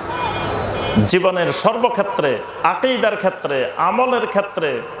 জীবনের সর্বক্ষেত্রে, আকীদার ক্ষেত্রে, আমলের ক্ষেত্রে,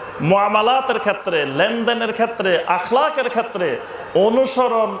 মুআমালাতের ক্ষেত্রে, লেনদেনের ক্ষেত্রে, আখলাকের ক্ষেত্রে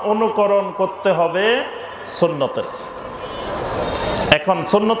অনুকরণ করতে হবে সুন্নতের। এখন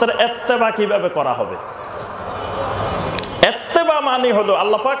সুন্নতের ইত্তেবা কিভাবে করা হবে? ইত্তেবা মানে হলো,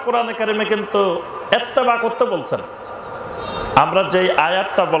 আল্লাহ পাক কোরআনে কারিমে কিন্তু ইত্তেবা করতে বলছেন। আমরা যেই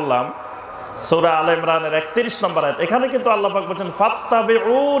আয়াতটা বললাম সূরা আলে ইমরানের 31 নম্বর আয়াত, এখানে কিন্তু আল্লাহ পাক বলেন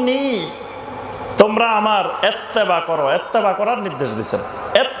ফাত্তাবিউনি, তোমরা আমার ইত্তেবা করো। ইত্তেবা করার নির্দেশ দিয়েছেন।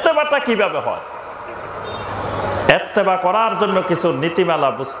 ইত্তেবাটা কিভাবে হয়? ইত্তেবা করার জন্য কিছু নীতিমালা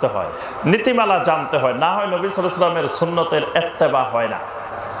বুঝতে হয়, নীতিমালা জানতে হয়, না হয় নবী সাল্লাল্লাহু আলাইহি ওয়াসাল্লামের সুন্নতের ইত্তেবা হয় না।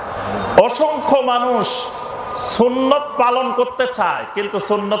 অসংখ্য মানুষ সুন্নত পালন করতে চায়, কিন্তু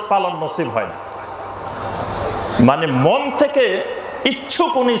সুন্নত পালন নসিব হয় না। মানে মন থেকে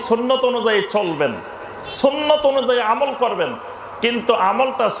ইচ্ছুক, উনি সুন্নত অনুযায়ী চলবেন, সুন্নত অনুযায়ী আমল করবেন, কিন্তু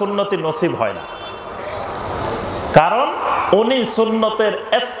আমলটা সুন্নতি নসিব হয় না, কারণ উনি সুন্নতের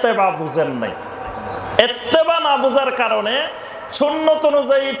ইত্তেবা বুঝেন নাই। ইত্তেবা না বুঝার কারণে সুন্নত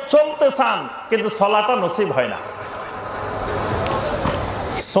অনুযায়ী চলতে চান, কিন্তু চলাটা নসিব হয় না।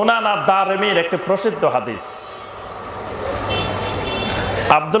 সুনান আদ-দারিমির একটি প্রসিদ্ধ হাদিস,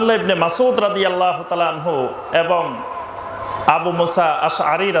 আব্দুল্লাহ ইবনে মাসউদ রাদিয়াল্লাহু তাআলা আনহু এবং আবু মুসা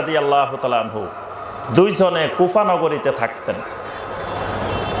আশআরী রাদিয়াল্লাহু তাআলা আনহু দুইজনে কুফা নগরীতে থাকতেন।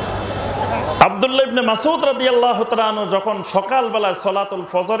 আব্দুল্লাহ ইবনে মাসউদ রাদিয়াল্লাহু তাআলা আনহু যখন সকালবেলায় সালাতুল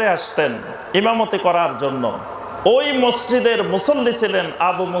ফজরে আসতেন ইমামতি করার জন্য, ওই মসজিদের মুসল্লি ছিলেন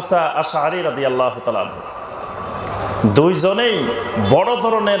আবু মুসা আশআরী রাদিয়াল্লাহু তাআলা আনহু। দুইজনেই বড়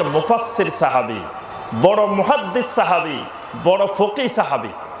ধরনের মুফাসসির সাহাবী, বড় মুহাদ্দিস সাহাবী, বড় ফকিহ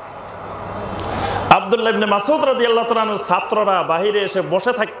সাহাবী। আব্দুল্লাহ ইবনে মাসউদ রাদিয়াল্লাহু তাআলা আনহুর ছাত্ররা বাহিরে এসে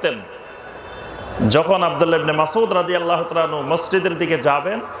বসে থাকতেন। যখন আব্দুল্লাহ ইবনে মাসউদ রাদিয়াল্লাহু তাআলা আনহু মসজিদের দিকে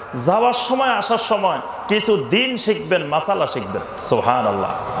যাবেন, যাওয়ার সময় আসার সময় কিছু দিন শিখবেন, মাসালা শিখবেন।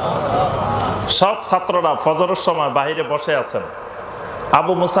 সুবহানাল্লাহ। সব ছাত্ররা ফজরের সময় বাহিরে বসে আছেন।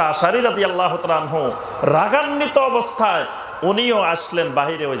 আবু মুসা আশআরী রাদিয়াল্লাহু তাআলা আনহু রাগান্বিত অবস্থায় উনিও আসলেন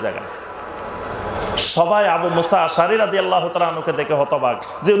বাহিরে ওই জায়গায়। সবাই আবু মুসা আশআরী রাদিয়াল্লাহু তাআলা আনহুকে দেখে হতবাক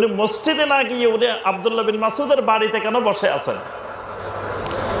যে উনি মসজিদে না গিয়ে উনি আব্দুল্লাহ বিন মাসউদের বাড়িতে কেন বসে আছেন।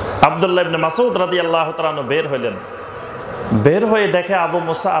 আব্দুল্লাহ ইবনে মাসউদ রাদিয়াল্লাহু তাআলা আনহু বের হইলেন। বের হয়ে দেখে আবু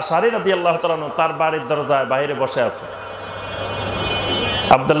মুসা আশআরী রাদিয়াল্লাহু তাআলা আনহু তার বাড়ির দরজায় বাইরে বসে আছে।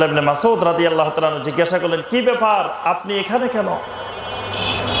 আব্দুল্লাহ ইবনে মাসউদ রাদিয়াল্লাহু তাআলা আনহু জিজ্ঞাসা করলেন, কি ব্যাপার, আপনি এখানে কেন?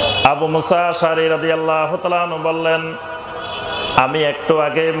 আবু মুসা আশআরী রাদিয়াল্লাহু তাআলা আনহু বললেন, আমি একটু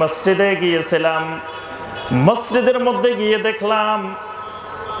আগে মসজিদে গিয়েছিলাম, মসজিদের মধ্যে গিয়ে দেখলাম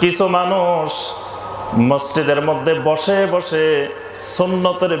কিছু মানুষ মসজিদের মধ্যে বসে বসে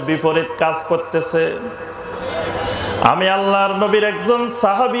সুন্নতের বিপরীত কাজ করতেছে। আমি আল্লাহর নবীর একজন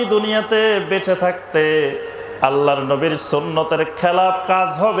সাহাবী, দুনিয়াতে বেঁচে থাকতে আল্লাহর নবীর সুন্নতের খেলাফ কাজ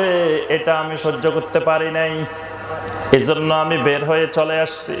হবে এটা আমি সহ্য করতে পারি নাই, এজন্য আমি বের হয়ে চলে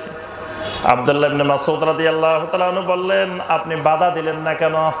আসছি। আব্দুল্লাহ ইবনে মাসউদ রাদিয়াল্লাহু তাআলা আনহু বললেন, আপনি বাধা দিলেন না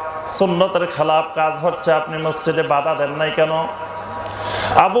কেন? সুন্নতের খেলাফ কাজ হচ্ছে, আপনি মসজিদে বাধা দেন নাই কেন?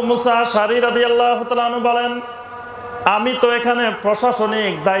 আবু মুসা আশআরী রাদিয়াল্লাহু তাআলা আনহু বলেন, আমি তো এখানে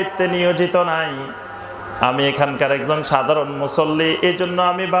প্রশাসনিক দায়িত্বে নিয়োজিত নাই, আমি এখানকার একজন সাধারণ মুসল্লি, এই জন্য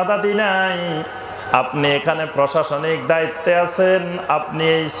আমি বাধা দিই নাই। আপনি এখানে প্রশাসনিক দায়িত্বে আছেন, আপনি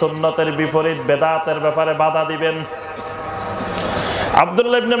এই সুন্নতের বিপরীত বেদাতের ব্যাপারে বাধা দিবেন।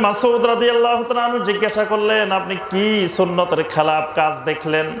 আব্দুল্লাহ ইবনে মাসউদ রাদিয়াল্লাহু তাআলা আনহু জিজ্ঞাসা করলেন, আপনি কি সুন্নতের খেলাফ কাজ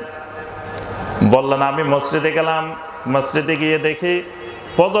দেখলেন? বললেন, আমি মসজিদে গেলাম, মসজিদে গিয়ে দেখি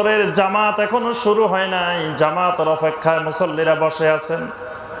ফজরের জামাত এখনো শুরু হয় নাই, জামাতের অপেক্ষায় মুসল্লিরা বসে আছেন।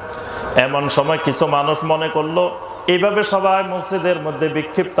 এমন সময় কিছু মানুষ মনে করলো এইভাবে সবাই মসজিদের মধ্যে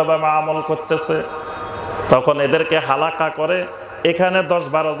বিক্ষিপ্তভাবে আমল করতেছে, তখন এদেরকে হালাকা করে এখানে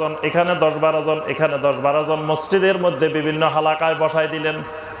 10-12 জন, এখানে 10-12 জন, এখানে 10-12 জন মসজিদের মধ্যে বিভিন্ন হালাকায় বসাই দিলেন।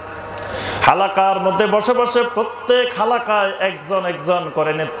 হালাকার মধ্যে বসে বসে প্রত্যেক হালাকায় একজন একজন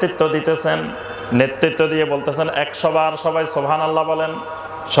করে নেতৃত্ব দিতেছেন। নেতৃত্ব দিয়ে বলতেছেন 100 বার সবাই সুবহানাল্লাহ বলেন।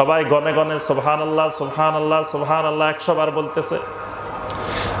 সবাই গনে গনে সুবহানাল্লাহ সুবহানাল্লাহ সুবহানাল্লাহ 100 বার বলতেছে।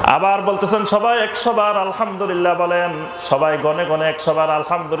 আবার বলতেছেন সবাই 100 বার আলহামদুলিল্লাহ বলেন। সবাই গনে গনে 100 বার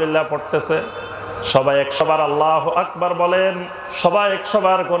আলহামদুলিল্লাহ পড়তেছে। সবাই 100 বার আল্লাহু আকবার বলেন। সবাই 100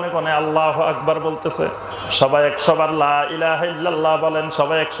 বার গনে গনে আল্লাহু আকবার বলতেছে। সবাই 100 বার লা ইলাহা ইল্লাল্লাহ বলেন।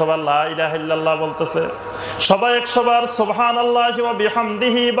 সবাই 100 বার লা ইলাহা ইল্লাল্লাহ বলতেছে। সবাই 100 বার সুবহানাল্লাহি ওয়া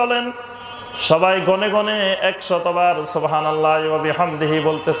বিহামদিহি বলেন। সবাই গনে গনে 100 বার সুবহানাল্লাহি ওয়া বিহামদিহি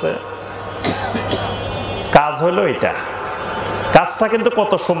বলতেছে। কাজ হলো এটা। কাজটা কিন্তু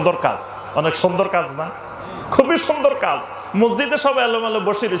কত সুন্দর কাজ, অনেক সুন্দর কাজ না? খুবই সুন্দর কাজ। মসজিদে সব এলোমেলো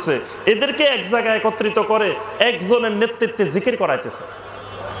বসে রয়েছে, এদেরকে এক জায়গায় একত্রিত করে একজনের নেতৃত্বে জিকির করাইতেছে।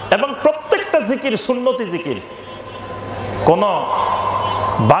 এবং প্রত্যেকটা জিকির সুন্নতি জিকির, কোন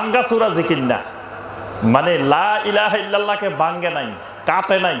বাঙ্গাসুরা জিকির না। মানে লা ইলাহা ইল্লাল্লাহকে বাঙ্গে নাই,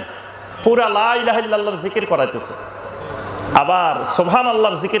 কাটে নাই, পুরা লা ইলাহা ইল্লাল্লাহর জিকির করাইতেছে। আবার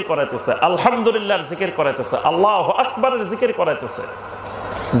সুবহানাল্লাহর জিকির করাইতেছে, আলহামদুলিল্লাহর জিকির করাইতেছে, আল্লাহু আকবারের জিকির করাইতেছে।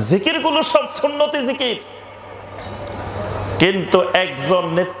 জিকিরগুলো সব সুন্নতি জিকির, কিন্তু একজন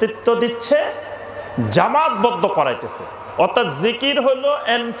নেতৃত্ব দিচ্ছে, জামাতবদ্ধ করাইতেছে। অর্থাৎ জিকির হলো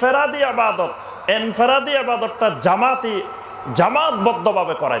ইনফিরাদি ইবাদত, ইনফিরাদি ইবাদতটা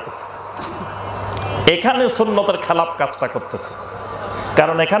জামাতবদ্ধভাবে করাইতেছে। এখানে সুন্নতের খেলাফ কাজটা করতেছে,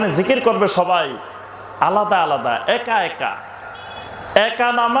 কারণ এখানে জিকির করবে সবাই আলাদা আলাদা, একা একা। একা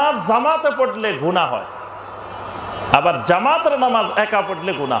নামাজ জামাতে পড়লে গুনাহ হয়, আবার জামাতের নামাজ একা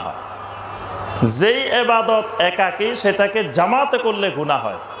পড়লে গুনাহ হয়। যেই ইবাদত একাকী সেটাকে জামাতে করলে গুনাহ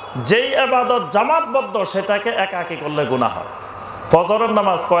হয়, যেই ইবাদত জামাতবদ্ধ সেটাকে একাকী করলে গুনাহ হয়। ফজরের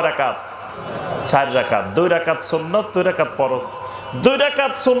নামাজ কয় রাকাত? 4 রাকাত। 2 রাকাত সুন্নত, 2 রাকাত ফরজ। 2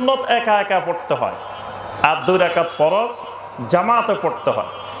 রাকাত সুন্নত একা একা পড়তে হয়, আর 2 রাকাত ফরজ জামাতে পড়তে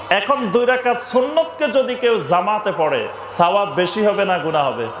হয়। এখন 2 রাকাত সুন্নতকে যদি কেউ জামাতে পড়ে, সওয়াব বেশি হবে না গুনাহ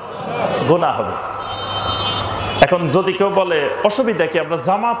হবে? গুনাহ হবে। এখন যদি কেউ বলে অসুবিধা কি, আমরা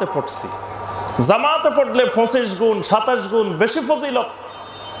জামাতে পড়ছি, জামাতে পড়লে 25 গুণ 27 গুণ বেশি ফজিলত,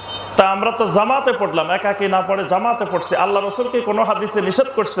 তা আমরা তো জামাতে পড়লাম, একাকী না পড়ে জামাতে পড়ছি। আল্লাহ রাসূল কি কোনো হাদিসে নিষেধ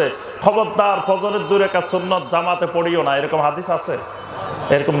করছে খবরদার ফজরের 2 রাকাত সুন্নত জামাতে পড়িও না, এরকম হাদিস আছে?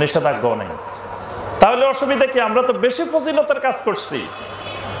 এরকম নিষেধাজ্ঞা নেই। তাহলে অসুবিধা কি, আমরা তো বেশি ফজিলতের কাজ করছি।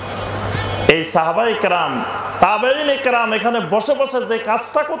 এই সাহাবায়ে কেরাম, তাবেঈনে কেরাম এখানে বসে বসে যে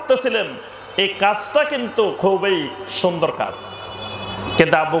কাজটা করতেছিলেন, এই কাজটা কিন্তু খুবই সুন্দর কাজ।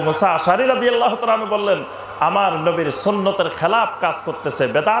 কিন্তু আবু মুসা আশআরী রাদিয়াল্লাহু তাআলা আনহু বললেন, আমার নবীর সুন্নতের খেলাফ কাজ করতেছে,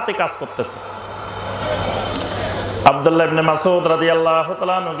 বেদাতি কাজ করতেছে। আব্দুল্লাহ ইবনে মাসউদ রাদিয়াল্লাহু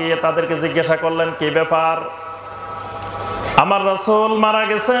তাআলা আনহু গিয়ে তাদেরকে জিজ্ঞাসা করলেন, কি ব্যাপার? আমার রাসূল মারা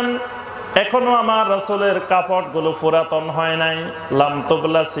গেছেন, এখনো আমার রাসূলের কাপড়গুলো পুরাতন হয় নাই। লাম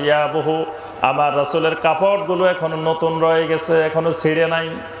তুবলা সিয়াবুহু, আমার রাসূলের কাপড়গুলো এখনো নতুন রয়ে গেছে, এখনো ছিঁড়ে নাই।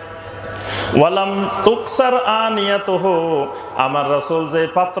 ওয়ালাম তুকসার আনিয়াতুহু, আমার রাসূল যে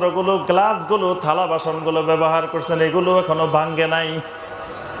পাত্রগুলো, গ্লাসগুলো, থালা বাসনগুলো ব্যবহার করছেন, এগুলো এখনো ভাঙ্গে নাই।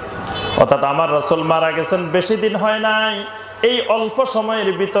 অর্থাৎ আমার রাসূল মারা গেছেন বেশি দিন হয় নাই, এই অল্প সময়ের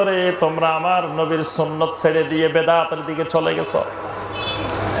ভিতরে তোমরা আমার নবীর সুন্নত ছেড়ে দিয়ে বেদাতের দিকে চলে গেছো।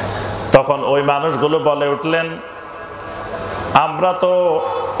 তখন ওই মানুষগুলো বলে উঠলেন, আমরা তো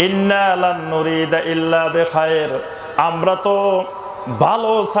ইন্না লান নুরিদা ইল্লা বিখায়র, আমরা তো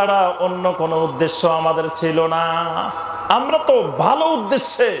ভালো ছাড়া অন্য কোনো উদ্দেশ্য আমাদের ছিল না। আমরা তো ভালো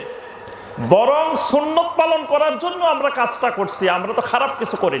উদ্দেশ্যে, বরং সুন্নত পালন করার জন্য আমরা কাজটা করছি, আমরা তো খারাপ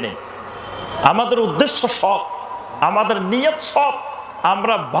কিছু করিনি। আমাদের উদ্দেশ্য সৎ, আমাদের নিয়ত সৎ,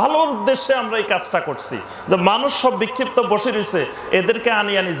 আমরা ভালো উদ্দেশ্যে আমরা এই কাজটা করছি। যে মানুষ সব বিক্ষিপ্ত বসে রয়েছে, এদেরকে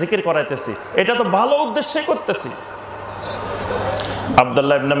আনি জিকির করাইতেছি, এটা তো ভালো উদ্দেশ্যে করতেছি।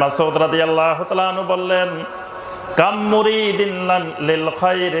 আব্দুল্লাহ ইবনে মাসউদ রাদিয়াল্লাহু তাআলা আনহু বললেন, কাম মুরিদিন লিল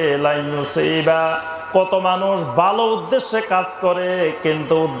খায়রি লা ইউসিবা, কত মানুষ ভালো উদ্দেশ্যে কাজ করে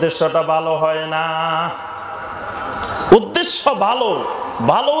কিন্তু উদ্দেশ্যটা ভালো হয় না। উদ্দেশ্য ভালো,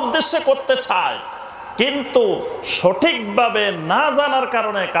 ভালো উদ্দেশ্যে করতে চায়, কিন্তু সঠিকভাবে না জানার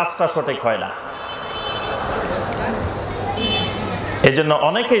কারণে কাজটা সঠিক হয় না। এই জন্য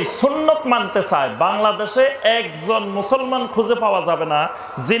অনেকেই সুন্নত মানতে চায়। বাংলাদেশে একজন মুসলমান খুঁজে পাওয়া যাবে না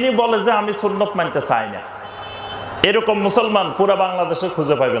যিনি বলে যে আমি সুন্নত মানতে চাই না। এরকম মুসলমান পুরা বাংলাদেশে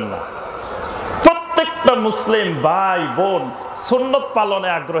খুঁজে পাবেন না। প্রত্যেকটা মুসলিম ভাই বোন সুন্নত পালনে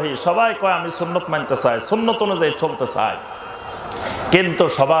আগ্রহী, সবাই কয় আমি সুন্নত মানতে চাই, সুন্নত অনুযায়ী চলতে চাই, কিন্তু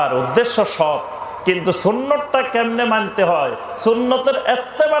সবার উদ্দেশ্য সৎ, কিন্তু সুন্নতটা কেমনে মানতে হয়, সুন্নতের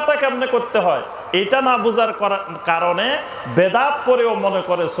ইত্তেবাটা কেমনে করতে হয়, এটা না বুঝার কারণে বেদাত করেও মনে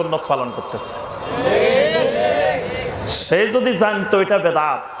করে সুন্নত পালন করতেছে। সে যদি জানতো এটা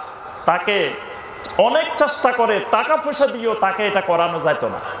বেদাত, তাকে অনেক চেষ্টা করে টাকা পয়সা দিয়েও তাকে এটা করানো যাইতো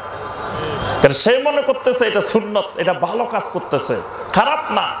না। সে মনে করতেছে এটা সুন্নত, এটা ভালো কাজ করতেছে, খারাপ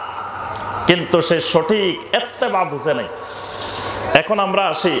না, কিন্তু সে সঠিক ইত্তেবা বুঝে নাই। এখন আমরা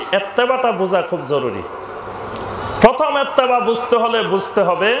আসি, ইত্তেবাটা বোঝা খুব জরুরি। প্রথম ইত্তেবা বুঝতে হলে বুঝতে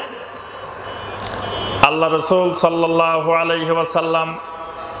হবে আল্লাহ রাসূল সাল্লাল্লাহু আলাইহি ওয়াসাল্লাম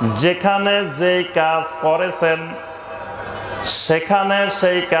যেখানে যেই কাজ করেছেন সেখানে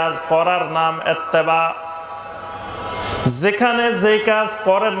সেই কাজ করার নাম ইত্তেবা, যেখানে যেই কাজ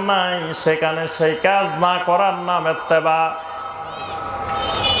করেন নাই সেখানে সেই কাজ না করার নাম ইত্তেবা।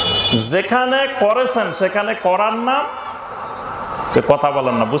 যেখানে করেছেন সেখানে করার নাম, কথা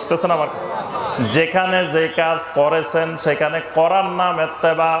বলেন না, বুঝতেছেন আমার? যেখানে যে কাজ করেছেন সেখানে করার নাম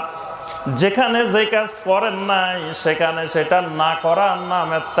ইত্তেবা, যেখানে যে কাজ করেন নাই সেখানে সেটা না করার নাম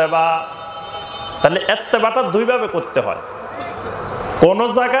ইত্তেবা। তাহলে ইত্তেবাটা দুই ভাবে করতে হয়। কোন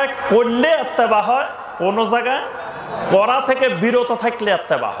জায়গায় করলে ইত্তেবা হয়, কোন জায়গায় করা থেকে বিরত থাকলে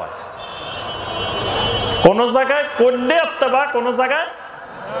ইত্তেবা হয়। কোন জায়গায় করলে ইত্তেবা, কোন জায়গায়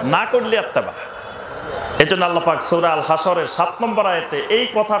না করলে ইত্তেবা। এই জন্য আল্লাহ পাক সূরা আল হাসরের 7 নম্বর আয়াতে এই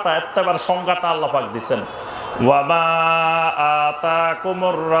কথাটা, ইত্তেবার সংজ্ঞাটা আল্লাহ পাক দিয়েছেন, ওয়া মা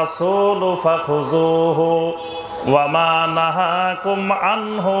আতাকুমুর রাসূলু ফাখুযুহু ওয়া মা নাহাকুম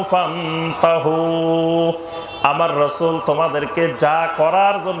আনহু ফান্তাহু। আমার রাসূল তোমাদেরকে যা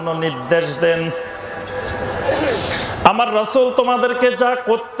করার জন্য নির্দেশ দেন, আমার রাসূল তোমাদেরকে যা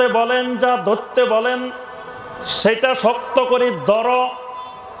করতে বলেন, যা ধরতে বলেন সেটা শক্ত করে ধরো।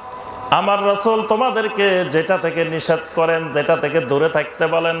 আমার রাসূল তোমাদেরকে যেটা থেকে নিষেধ করেন, যেটা থেকে দূরে থাকতে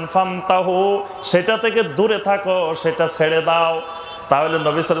বলেন, ফান্তাহু, সেটা থেকে দূরে থাকো, সেটা ছেড়ে দাও। তাহলে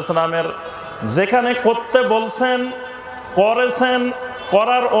নবী সাল্লাল্লাহু আলাইহি ওয়াসাল্লামের যেখানে করতে বলছেন, করেছেন,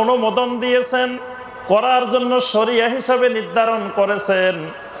 করার অনুমোদন দিয়েছেন, করার জন্য শরিয়া হিসাবে নির্ধারণ করেছেন,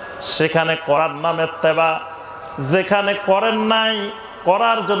 সেখানে করার নাম ইত্তেবা। যেখানে করেন নাই,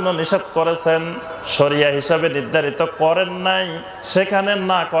 করার জন্য নিষেধ করেছেন, শরিয়া হিসাবে নির্ধারিত করেন নাই, সেখানে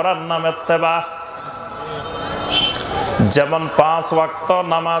না করার নাম ইত্তেবা। যেমন 5 ওয়াক্ত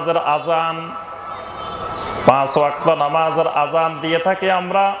নামাজের আজান, 5 ওয়াক্ত নামাজের আজান দিয়ে থাকি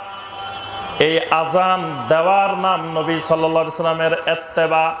আমরা, এই আজান দেওয়ার নাম নবী সাল্লাল্লাহু আলাইহি ওয়াসাল্লামের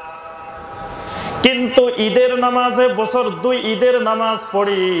ইত্তেবা। কিন্তু ঈদের নামাজে, বছর 2 ঈদের নামাজ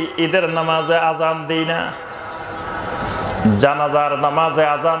পড়ি, ঈদের নামাজে আজান দিই না, জানাজার নামাজে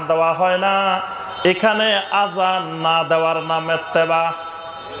আজান দেওয়া হয় না, এখানে আজান না দেওয়ার নাম ইত্তেবা।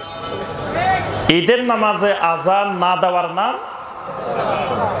 ঈদের নামাজে আজান না দেওয়ার নাম,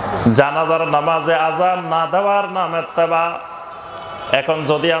 জানাজার নামাজে আজান না দেওয়ার নাম ইত্তেবা। এখন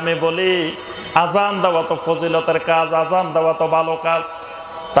যদি আমি বলি আজান দেওয়া তো ফজিলতের কাজ, আজান দেওয়া তো ভালো কাজ,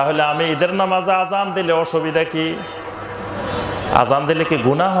 তাহলে আমি ঈদের নামাজে আজান দিলে অসুবিধা কি? আজান দিলে কি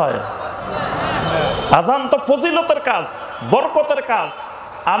গুনাহ হয়? আজান তো ফজিলতের কাজ, বরকতের কাজ,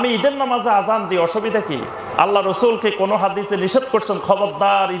 আমি ঈদের নামাজে আজান দিই, অসুবিধা কি? আল্লাহ রাসূলকে কোনো হাদিসে নিষেধ করছেন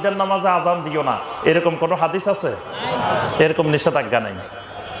খবরদার ঈদের নামাজে আজান দিও না, এরকম কোনো হাদিস আছে? এরকম নিষেধাজ্ঞা নাই।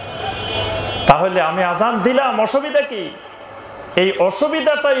 তাহলে আমি আজান দিলাম, অসুবিধা কি? এই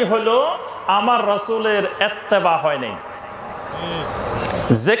অসুবিধাটাই হলো আমার রাসূলের ইত্তেবা হয় নাই।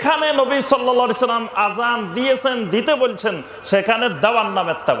 যেখানে নবী সাল্লাল্লাহু আলাইহি ওয়াসাল্লাম আজান দিয়েছেন, দিতে বলছেন, সেখানে দেওয়ার নাম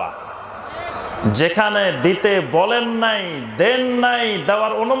ইত্তেবা। যেখানে দিতে বলেন নাই, দেন নাই,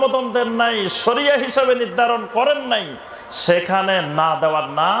 দেওয়ার অনুমোদন দেন নাই, শরিয়া হিসাবে নির্ধারণ করেন নাই, সেখানে না দেওয়ার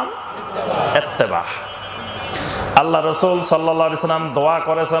নাম ইত্তেবা। আল্লাহ রাসূল সাল্লাল্লাহু আলাইহি ওয়াসাল্লাম দোয়া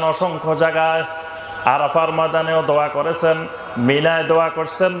করেছেন অসংখ্য জায়গায়, আরাফার ময়দানেও দোয়া করেছেন, মিনায় দোয়া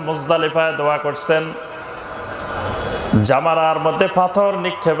করছেন, মুজদালিফায় দোয়া করছেন, জামারার মধ্যে পাথর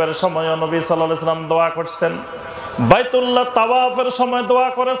নিক্ষেপের সময় নবী সাল্লাল্লাহু আলাইহি ওয়াসাল্লাম দোয়া করছেন, বাইতুল্লাহ তাওয়াফের সময় দোয়া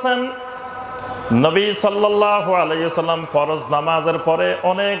করেছেন। নবী সাল্লাল্লাহু আলাইহি ওয়াসাল্লাম ফরজ নামাজের পরে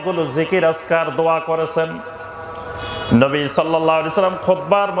অনেকগুলো জিকির আজকার দোয়া করেছেন। নবী সাল্লাল্লাহু আলাইহি ওয়াসাল্লাম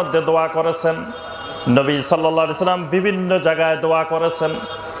খুতবার মধ্যে দোয়া করেছেন। নবী সাল্লাল্লাহু আলাইহি ওয়াসাল্লাম বিভিন্ন জায়গায় দোয়া করেছেন।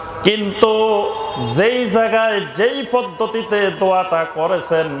 কিন্তু যেই জায়গায় যেই পদ্ধতিতে দোয়াটা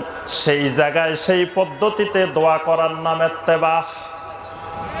করেছেন, সেই জায়গায় সেই পদ্ধতিতে দোয়া করার নাম ইত্তেবা।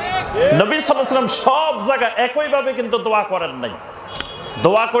 নবী সাল্লাল্লাহু আলাইহি ওয়াসাল্লাম সব জায়গায় একইভাবে কিন্তু দোয়া করেন নাই,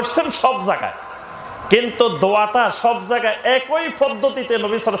 দোয়া করছেন সব জায়গায়, কিন্তু দোয়াটা সব জায়গায় একই পদ্ধতিতে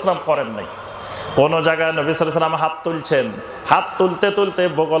নবী সাল্লাল্লাহু আলাইহি ওয়াসাল্লাম করেন নাই। কোন জায়গায় নবী সাল্লাল্লাহু আলাইহি ওয়াসাল্লাম হাত তুলছেন, হাত তুলতে তুলতে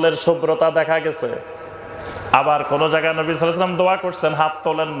বগলের শুভ্রতা দেখা গেছে। আবার কোন জায়গায় নবী সাল্লাল্লাহু আলাইহি ওয়াসাল্লাম দোয়া করছেন, হাত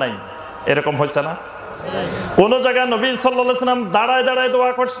তোলেন নাই, এরকম হয়েছে না? কোন জায়গায় নবী সাল্লাল্লাহু আলাইহি ওয়াসাল্লাম দাঁড়ায় দাঁড়ায়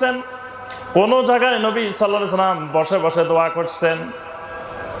দোয়া করছেন, কোন জায়গায় নবী সাল্লাল্লাহু আলাইহি ওয়াসাল্লাম বসে বসে দোয়া করছেন।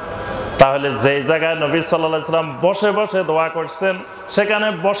 তাহলে যেই জায়গায় নবী সাল্লাল্লাহু আলাইহি ওয়াসাল্লাম বসে বসে দোয়া করছেন সেখানে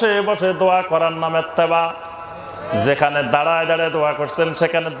বসে বসে দোয়া করার নাম ইত্তেবা, যেখানে দাঁড়ায় দাঁড়ায় দোয়া করছেন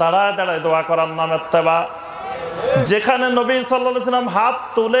সেখানে দাঁড়ায় দাঁড়ায় দোয়া করার নাম ইত্তেবা, যেখানে নবী সাল্লাল্লাহু আলাইহি ওয়াসাল্লাম হাত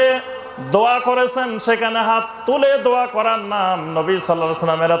তুলে দোয়া করেছেন সেখানে হাত তুলে দোয়া করার নাম নবী সাল্লাল্লাহু আলাইহি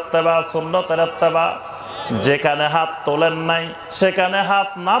ওয়াসাল্লামের ইত্তেবা, সুন্নতের ইত্তেবা। যেখানে হাত তোলেন নাই সেখানে হাত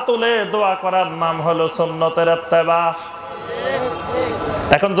না তুলে দোয়া করার নাম হলো সুন্নতের ইত্তেবা।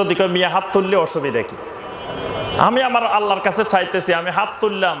 এখন যদি কেউ মিয়া হাত তুললে অসুবিধা কি? আমি আমার আল্লাহর কাছে চাইতেছি, আমি হাত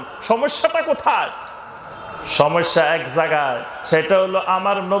তুললাম, সমস্যাটা কোথায়? সমস্যা এক জায়গায়, সেটা হলো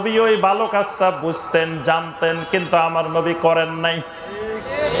আমার নবী ওই ভালো কাজটা বুঝতেন, জানতেন, কিন্তু আমার নবী করেন নাই।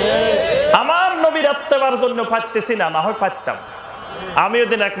 আমার নবীর ইত্তেবার জন্য পারতেছি না, না হয় পারতাম। আমি ওই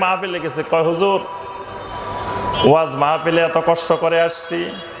দিন এক মাহফিলে গেছি, কয় হুজুর ওয়াজ মাহফিলে এত কষ্ট করে আসছি,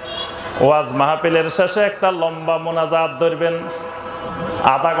 ওয়াজ মাহফিলের শেষে একটা লম্বা মোনাজাত ধরবেন,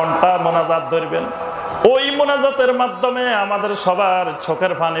 আধা ঘন্টা মোনাজাত ধরবেন, ওই মোনাজাতের মাধ্যমে আমাদের সবার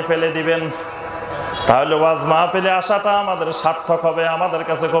চোখের পানি ফেলে দিবেন, তাহলে ওয়াজ মাহফিলে আসাটা আমাদের সার্থক হবে, আমাদের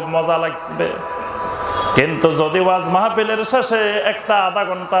কাছে খুব মজা লাগবে। কিন্তু যদি ওয়াজ মাহফিলের শেষে একটা আধা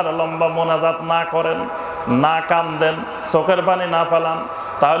ঘন্টার লম্বা মোনাজাত না করেন, না কান্দেন, চোখের পানি না ফেলান,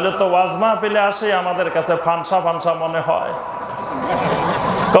 তাহলে তো ওয়াজ মাহফিলে আসে আমাদের কাছে ফানসা ফানসা মনে হয়।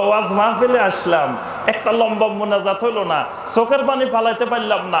 ওয়াজ মাহফিলে আসলাম, একটা লম্বা মোনাজাত হইলো না, চোখের পানি ফালাইতে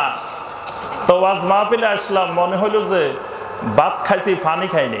পারলাম না, তো ওয়াজ মাহফিলে আসলাম, মনে হইল যে ভাত খাইছি পানি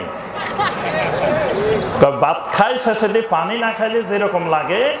খাইনি। ভাত খাই শেষে দিয়ে পানি না খাইলে যেরকম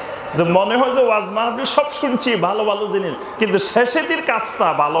লাগে, যে মনে হয় যে ওয়াজ মাহফিল সব শুনছি ভালো ভালো জিনিস, কিন্তু শেষে দিন কাজটা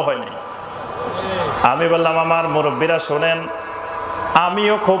ভালো হয়নি। আমি বললাম আমার মুরব্বীরা শোনেন,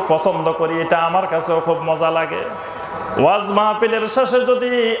 আমিও খুব পছন্দ করি, এটা আমার কাছেও খুব মজা লাগে। ওয়াজ মাহফিলের শেষে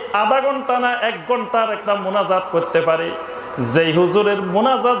যদি আধা ঘন্টা না 1 ঘন্টার একটা মোনাজাত করতে পারি, যেই হুজুরের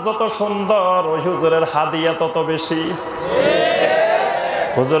মোনাজাত যত সুন্দর ওই হুজুরের হাদিয়া তত বেশি।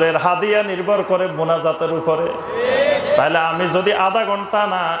 হুজুরের হাদিয়া নির্ভর করে মোনাজাতের উপরে। তাহলে আমি যদি আধা ঘন্টা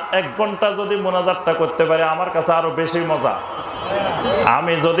না 1 ঘন্টা যদি মোনাজাতটা করতে পারি, আমার কাছে আরো বেশি মজা।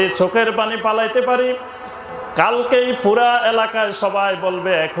 আমি যদি চোখের পানি পালাইতে পারি, কালকেই পুরা এলাকায় সবাই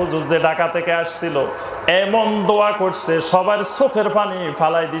বলবে এক হুজুর যে ঢাকা থেকে আসছিল এমন দোয়া করছে, সবার চোখের পানি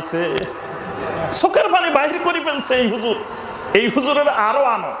ফালাই দিছে, চোখের পানি বাহির করে ফেলছে এই হুজুর, এই হুজুরের আরো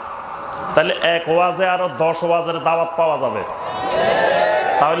আনো। তাহলে এক ওয়াজে আরো 10 ওয়াজের দাওয়াত পাওয়া যাবে।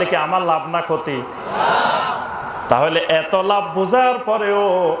 তাহলে কি আমার লাভ না ক্ষতি? তাহলে এত লাভ বোঝার পরেও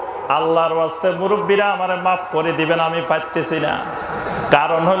আল্লাহর ওয়াস্তে মুরব্বীরা আমারে মাফ করে দিবেন, আমি পারতেছি না।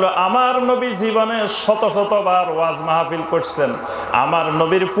 কারণ হলো আমার নবী জীবনে শত শতবার ওয়াজ মাহফিল করছেন, আমার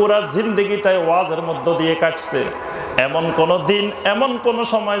নবীর পুরা জিন্দেগিটাই ওয়াজের মধ্য দিয়ে কাটছে। এমন কোন দিন, এমন কোন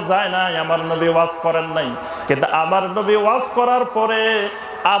সময় যায় নাই আমার নবী ওয়াজ করেন নাই। কিন্তু আমার নবী ওয়াজ করার পরে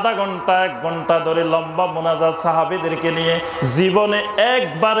আধা ঘন্টা 1 ঘন্টা ধরে লম্বা মোনাজাত সাহাবীদেরকে নিয়ে জীবনে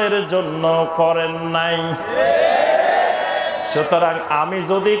একবারের জন্য করেন নাই। সুতরাং আমি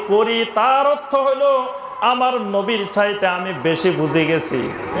যদি করি, তার অর্থ হলো আমার নবীর চাইতে আমি বেশি বুঝে গেছি।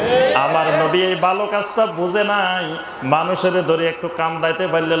 আমার নবী এই ভালো কাজটা বুঝে নাই, মানুষের ধরে একটু কান্দাইতে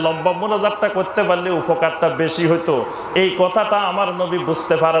পারলে, লম্বা মোনাজাতটা করতে পারলে উপকারটা বেশি হইতো, এই কথাটা আমার নবী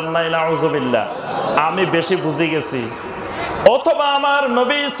বুঝতে পারেন নাই। নাউজুবিল্লাহ, আমি বেশি বুঝে গেছি। অথবা আমার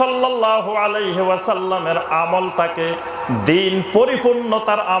নবী সাল্লাল্লাহু আলাইহি ওয়াসাল্লামের আমলটাকে দিন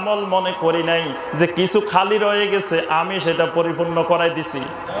পরিপূর্ণতার আমল মনে করি নাই, যে কিছু খালি রয়ে গেছে আমি সেটা পরিপূর্ণ করাই দিছি।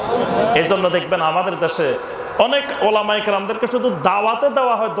 এই জন্য দেখবেন আমাদের দেশে অনেক ওলামায়ে কেরামদেরকে শুধু দাওয়াতে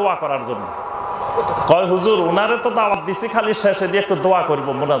দেওয়া হয় দোয়া করার জন্য। কয় হুজুর উনারে তো দাওয়াত দিছি, খালি শেষে দিয়ে একটু দোয়া করব,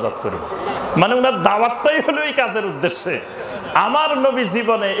 মোনাজাত করব, মানে উনার দাওয়াতটাই হলো এই কাজের উদ্দেশ্যে। আমার নবী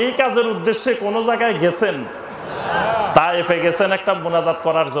জীবনে এই কাজের উদ্দেশ্যে কোন জায়গায় গেছেন? তায়েফে গেছেন একটা মোনাজাত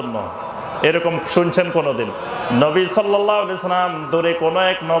করার জন্য, এরকম শুনছেন কোনোদিন? নবী সাল্লাল্লাহু আলাইহি সাল্লাম দূরে কোনো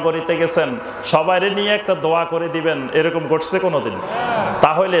এক নগরীতে গেছেন, সবাইরে নিয়ে একটা দোয়া করে দিবেন, এরকম ঘটছে কোনোদিন?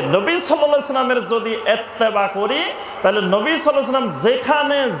 তাহলে নবী সাল্লাল্লাহু আলাইহি সাল্লামের যদি ইত্তেবা করি, তাহলে নবী সাল্লাল্লাহু আলাইহি সাল্লাম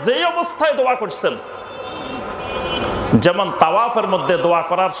যেখানে যেই অবস্থায় দোয়া করছেন, যেমন তাওয়াফের মধ্যে দোয়া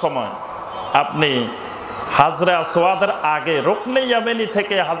করার সময় আপনি হাজরে আসওয়াদের আগে রুকনে ইয়ামানি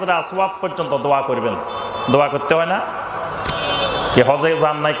থেকে হাজরে আসওয়াদ পর্যন্ত দোয়া করবেন। দোয়া করতে হয় না? কি হজে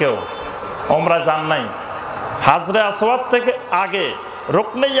যান নাই কেউ, ওমরায় যান নাই? হাজরে আসওয়াদ থেকে আগে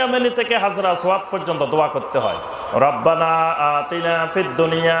রুকনে ইয়ামানি থেকে হাজরা আসওয়াদ পর্যন্ত দোয়া করতে হয়। রব্বানা আতিনা ফিদ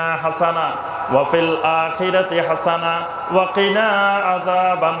দুনিয়া হাসানা ওয়া ফিল আখিরাতি হাসানা ওয়া কিনা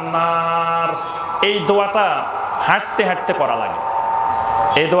আযাবান নার। এই দোয়াটা হাঁটতে হাঁটতে করা লাগে।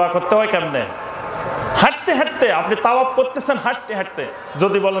 এই দোয়া করতে হয় কেমনে? হাঁটতে হাঁটতে। আপনি তাওয়াফ করতেছেন হাঁটতে হাঁটতে।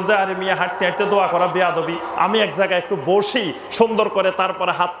 যদি বলেন যে আরে মিয়া হাঁটতে হাঁটতে দোয়া করা বেয়াদবি, আমি এক জায়গায় একটু বসি সুন্দর করে,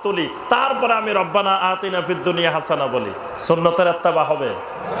 তারপরে হাত তুলি, তারপরে আমি রব্বানা আতিনা ফিদ দুনিয়া হাসানা বলি, সুন্নতের ইত্তেবা হবে?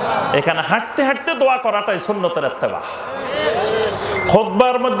 এখানে হাঁটতে হাঁটতে দোয়া করাটাই সুন্নতের ইত্তেবা।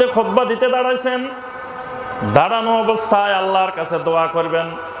 খুতবার মধ্যে খুতবা দিতে দাঁড়াইছেন, দাঁড়ানো অবস্থায় আল্লাহর কাছে দোয়া করবেন।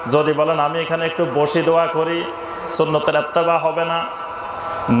 যদি বলেন আমি এখানে একটু বসি দোয়া করি, সুন্নতের ইত্তেবা হবে না।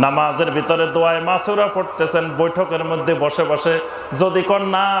 নামাজের ভিতরে দোয়ায় মাসুরা পড়তেছেন বৈঠকের মধ্যে বসে বসে, যদি কোন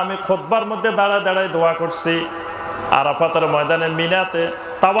না আমি খুতবার মধ্যে দাঁড়ায় দাঁড়ায় দোয়া করছি, আরাফাতের ময়দানে মিনাতে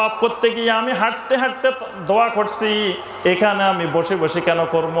তাওয়াফ করতে গিয়ে আমি হাঁটতে হাঁটতে দোয়া করছি, এখানে আমি বসে বসে কেন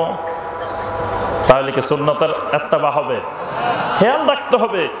করব? তাহলে কি সুন্নতের ইত্তেবা হবে? খেয়াল রাখতে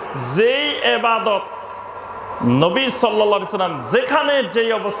হবে, যেই ইবাদত নবী সাল্লাল্লাহু আলাইহি সাল্লাম যেখানে যেই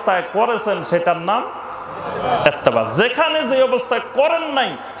অবস্থায় করেছেন সেটার নাম ইত্তেবা, যেখানে যে অবস্থায় করেন নাই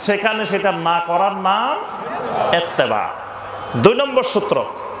সেখানে সেটা না করার নাম ইত্তেবা। 2 নম্বর সূত্র,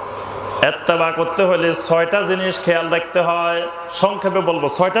 ইত্তেবা করতে হলে 6টা জিনিস খেয়াল রাখতে হয়। সংক্ষেপে বলবো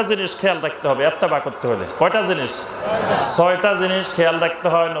 6টা জিনিস খেয়াল রাখতে হবে ইত্তেবা করতে হলে। কয়টা জিনিস? 6টা জিনিস খেয়াল রাখতে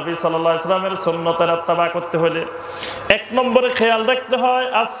হয় নবী সাল্লাল্লাহু আলাইহি সাল্লামের সুন্নতের ইত্তেবা করতে হলে। 1 নম্বরে খেয়াল রাখতে হয়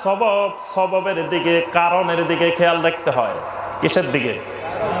আর সববের দিকে, কারণের দিকে খেয়াল রাখতে হয়। কিসের দিকে?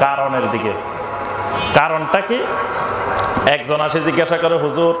 কারণের দিকে। কারণটা কি? একজন আসে জিজ্ঞাসা করে,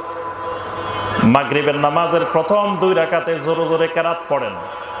 হুজুর মাগরিবের নামাজের প্রথম 2 রাকাতে জোরে জোরে কেরাত পড়েন,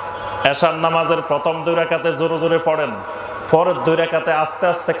 এশার নামাজের প্রথম 2 রাকাতে জোরে জোরে পড়েন, পরের 2 রাকাতে আস্তে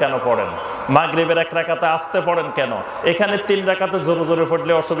আস্তে কেন পড়েন? মাগরিবের 1 রাকাতে আস্তে পড়েন কেন? এখানে 3 রাকাতে জোরে জোরে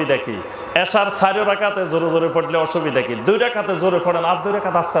পড়লে অসুবিধা কি? এশার 4 রাকাতে জোরে জোরে পড়লে অসুবিধা কি? 2 রাকাতে জোরে পড়েন আর 2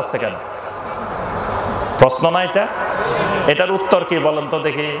 রাকাতে আস্তে আস্তে কেন? প্রশ্ন না এটা? এটার উত্তর কি বলেন তো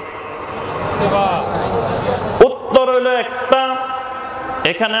দেখি? উত্তর হইল একটা,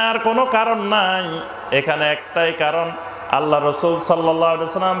 এখানে আর কোনো কারণ নাই, এখানে একটাই কারণ। আল্লাহ রাসূল সাল্লাল্লাহু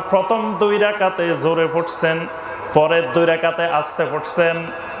আলাইহি সাল্লাম প্রথম 2 রাকাতে জোরে পড়ছেন, পরের 2 রাকাতে আস্তে পড়ছেন।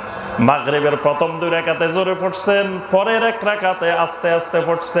 মাগরিবের প্রথম 2 রাকাতে জোরে পড়ছেন, পরের 1 রাকাতে আস্তে আস্তে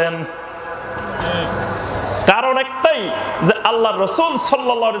পড়ছেন। কারণ একটাই, যে আল্লাহ রাসূল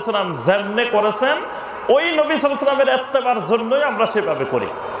সাল্লাল্লাহু আলাইহি সাল্লাম যেমনে করেছেন ওই নবী সাল্লাল্লাহু আলাইহি সাল্লামের ইত্তেবার জন্যই আমরা সেভাবে করি,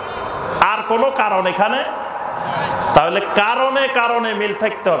 আর কোনো কারণ এখানে। তাহলে কারণে কারণে মিল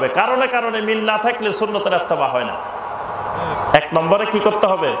থাকতে হবে। কারণে কারণে মিল না থাকলে সুন্নতের ইত্তেবা হয় না। 1 নম্বরে কি করতে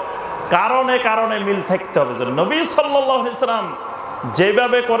হবে? কারণে কারণে মিল থাকতে হবে, যে নবী সাল্লাল্লাহু আলাইহি সাল্লাম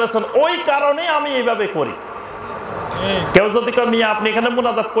যেভাবে করেছেন ওই কারণে আমি এইভাবে করি। কেউ যদি কয় মিয়া আপনি এখানে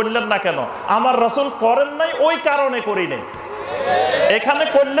মুনাজাত করলেন না কেন? আমার রাসূল করেন নাই ওই কারণে করি নাই। এখানে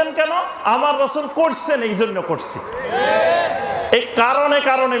করলেন কেন? আমার রাসূল করছেন এই জন্য করছি। এই কারণে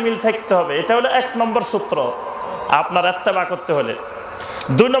কারণে মিল থাকতে হবে। এটা হলো 1 নম্বর সূত্র আপনার ইত্তেবা করতে হলে।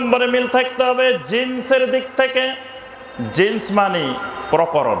 2 নম্বরে মিল থাকতে হবে জিন্সের দিক থেকে। জিন্স মানে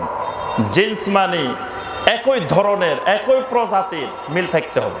প্রকরণ, জিন্স মানে একই ধরনের একই প্রজাতির মিল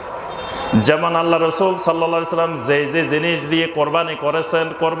থাকতে হবে। যেমন আল্লাহ রাসূল সাল্লাল্লাহু আলাইহি সাল্লাম যে যে জিনিস দিয়ে কোরবানি করেছেন,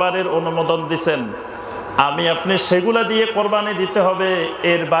 কোরবানির অনুমোদন দিয়েছেন, আমি আপনি সেগুলা দিয়ে কোরবানি দিতে হবে,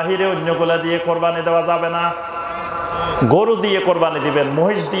 এর বাহিরে অন্যগুলা দিয়ে কোরবানি দেওয়া যাবে না। গরু দিয়ে কোরবানি দিবেন,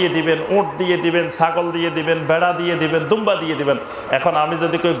 মহিষ দিয়ে দিবেন, উট দিয়ে দিবেন, ছাগল দিয়ে দিবেন, ভেড়া দিয়ে দিবেন, দুম্বা দিয়ে দিবেন। এখন আমি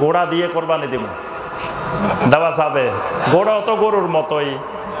যদি কই ঘোড়া দিয়ে কোরবানি দিব, দেওয়া যাবে? ঘোড়াও তো গরুর মতোই,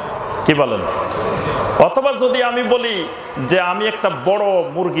 কি বলেন? অথবা যদি আমি বলি যে আমি একটা বড়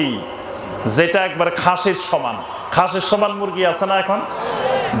মুরগি, যেটা একবার খাসির সমান, খাসির সমান মুরগি আছে না এখন,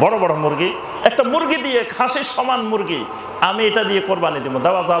 বড় বড় মুরগি, একটা মুরগি দিয়ে খাসির সমান মুরগি আমি এটা দিয়ে কোরবানি দিব,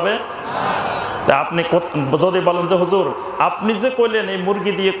 দেওয়া যাবে? আপনি যদি বলেন যে হুজুর আপনি যে কইলেন এই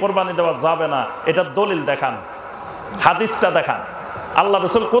মুরগি দিয়ে কোরবানি দেওয়া যাবে না, এটা দলিল দেখান, হাদিসটা দেখান। আল্লাহ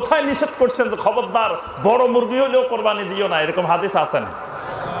রাসূল কোথায় নিষেধ করছেন যে খবরদার বড় মুরগি হলেও কোরবানি দিও না? এরকম হাদিস আছেন?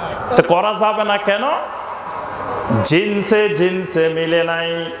 তো করা যাবে না কেন? জিনসে জিনসে মিলে নাই।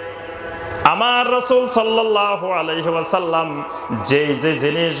 আমার রাসূল সাল্লাল্লাহু আলাইহি ওয়াসাল্লাম যে যে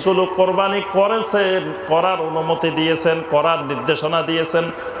জিনিসগুলো কোরবানি করেছেন, করার অনুমতি দিয়েছেন, করার নির্দেশনা দিয়েছেন,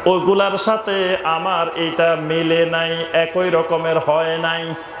 ওইগুলার সাথে আমার এটা মিলে নাই, একই রকমের হয় নাই,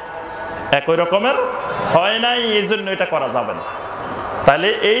 একই রকমের হয় নাই, এই জন্য এটা করা যাবে না। তাহলে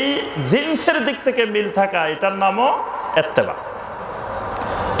এই জিনসের দিক থেকে মিল থাকা, এটার নামও ইত্তেবা।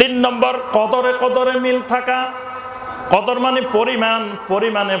 3 নম্বর কদরে কদরে মিল থাকা। কদর মানে পরিমাণ,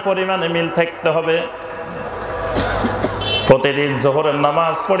 পরিমাণে পরিমাণে মিল থাকতে হবে। প্রতিদিন জোহরের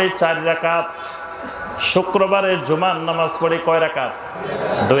নামাজ পড়ি 4 রাকাত, শুক্রবারে জুমার নামাজ পড়ি কয় রাকাত?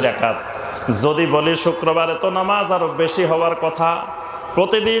 2 রাকাত। যদি বলি শুক্রবারে তো নামাজ আরো বেশি হওয়ার কথা,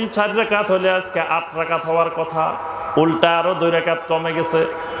 প্রতিদিন 4 রাকাত হলে আজকে 8 রাকাত হওয়ার কথা, উল্টা আরো 2 রাকাত কমে গেছে।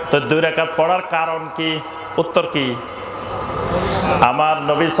 তো 2 রাকাত পড়ার কারণ কি? উত্তর কি? আমার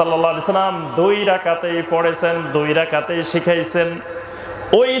নবী সাল্লাল্লাহু আলাইহি সাল্লাম 2 রাকাতেই পড়েছেন, 2 রাকাতেই শিখাইছেন।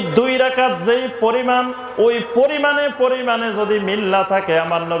 ওই 2 রাকাত যেই পরিমাণ, ওই পরিমাণে যদি মিল না থাকে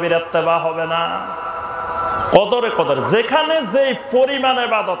আমার নবীর ইত্তেবা হবে না। কদরে যেখানে যেই পরিমাণ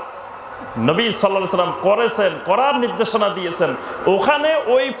ইবাদত নবী সাল্লাল্লাহু আলাইহি সাল্লাম করেছেন, করার নির্দেশনা দিয়েছেন, ওখানে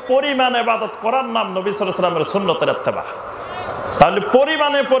ওই পরিমাণ ইবাদত করার নাম নবী সাল্লাল্লাহু আলাইহি সাল্লামের সুন্নতের ইত্তেবা। তাহলে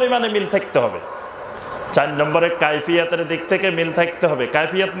পরিমাণে মিল থাকতে হবে। 4 নম্বরে কাইফিয়াতের দিক থেকে মিল থাকতে হবে।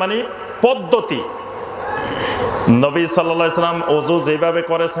 কাইফিয়াত মানে পদ্ধতি। নবী সাল্লাল্লাহু আলাইহি সাল্লাম ওযু যেভাবে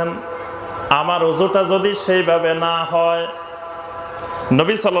করেছেন, আমার ওযুটা যদি সেইভাবে না হয়,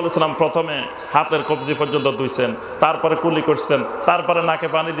 নবী সাল্লাল্লাহু আলাইহি সাল্লাম প্রথমে হাতের কবজি পর্যন্ত ধুইছেন, তারপরে কুলি করছেন, তারপরে নাকে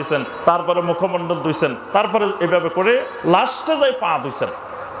পানি দিছেন, তারপরে মুখমণ্ডল ধুইছেন, তারপরে এভাবে করে লাস্টে যাই পা ধুইছেন।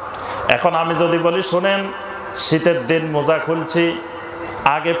 এখন আমি যদি বলি শোনেন, শীতের দিন মোজা খুলছি,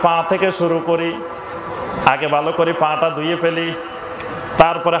 আগে পা থেকে শুরু করি, আগে ভালো করে পাটা ধুয়ে ফেলি,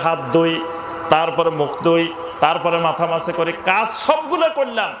 তারপরে হাত ধুই, তারপরে মুখ ধুই, তারপরে মাথা মাসে করি, কাজ সবগুলো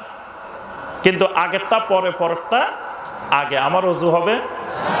করলাম, কিন্তু আগেরটা পরেরটা আগে, আমার ওযু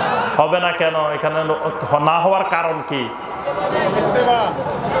হবে না কেন? এখানে না হওয়ার কারণ কি?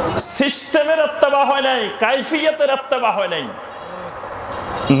 সিস্টেমের ইত্তেবা হয় নাই, কাইফিয়াতের ইত্তেবা হয় নাই।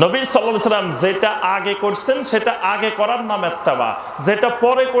 নবী সাল্লাল্লাহু আলাইহি সাল্লাম যেটা আগে করছেন সেটা আগে করার নাম ইত্তেবা, যেটা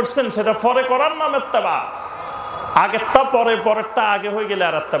পরে করছেন সেটা পরে করার নাম ইত্তেবা। আগেরটা পরেরটা আগে হয়ে গেলে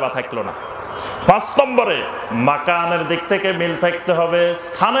আর ইত্তেবা থাকলো না। 5 নম্বরে মাকানের দিক থেকে মিল থাকতে হবে,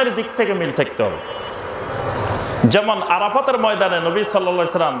 স্থানের দিক থেকে মিল থাকতে হবে। যেমন আরাফাতের ময়দানে নবী সাল্লাল্লাহু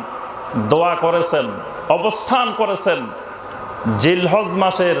আলাইহি সাল্লাম দোয়া করেছেন, অবস্থান করেছেন জিলহজ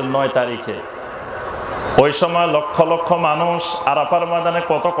মাসের 9 তারিখে। ওই সময় লক্ষ লক্ষ মানুষ, আরাফার ময়দানে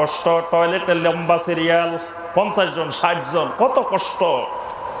কত কষ্ট, টয়লেটে লম্বা সিরিয়াল, 50 জন 60 জন, কত কষ্ট।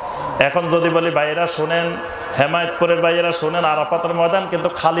 এখন যদি বলি ভাইয়েরা শোনেন, হেমায়েতপুরের ভাইয়েরা শোনেন, আরাফাতের ময়দান কিন্তু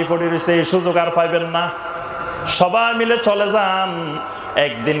খালি পড়ে রয়েছে, এই সুযোগ আর পাইবেন না, সবাই মিলে চলে যান,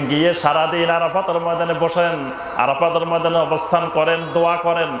 একদিন গিয়ে সারাদিন আরাফাতের ময়দানে বসেন, আরাফাতের ময়দানে অবস্থান করেন, দোয়া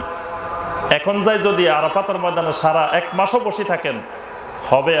করেন। এখন যাই যদি আরাফাতের ময়দানে সারা 1 মাসও বসে থাকেন,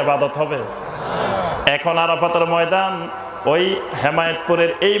 হবে? ইবাদত হবে? এখন আরাফাতের ময়দান ওই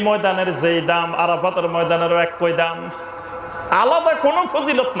হেমায়েতপুরের এই ময়দানের যেই দাম, আরাফাতের ময়দানেরও একই দাম, আলাদা কোনো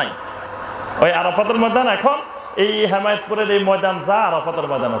ফজিলত নাই। ওই আরাফাতের ময়দান এখন এই হেমায়েতপুরের এই ময়দান যা, আরাফাতের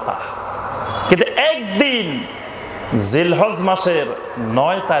ময়দানও তা। কিন্তু একদিন জিলহজ মাসের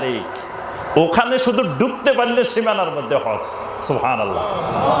 9 তারিখ, ওখানে শুধু ডুবতে পারলে সীমানার মধ্যে হজ। সুবহানাল্লাহ।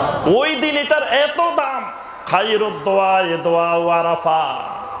 ওই দিন এটার এত দাম। খায়রুদ দোয়া এ দোয়া ও আরাফা,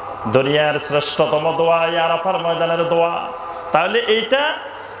 দুনিয়ার শ্রেষ্ঠতম দোয়া এই আরাফার ময়দানের দোয়া। তাহলে এইটা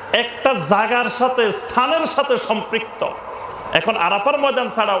একটা জায়গার সাথে, স্থানের সাথে সম্পৃক্ত। এখন আরাফার ময়দান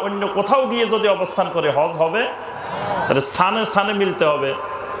ছাড়া অন্য কোথাও গিয়ে যদি অবস্থান করে হজ হবে, তাহলে স্থানে স্থানে মিলতে হবে,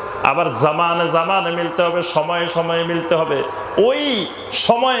 আবার জামানে মিলতে হবে, সময়ে মিলতে হবে। ওই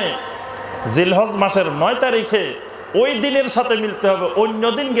সময়ে জিলহজ মাসের 9 তারিখে ওই দিনের সাথে মিলতে হবে। অন্য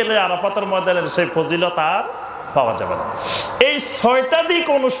দিন গেলে আরাফাতের ময়দানের সেই ফজিলত আর পাওয়া যাবে না। এই 6টা দিক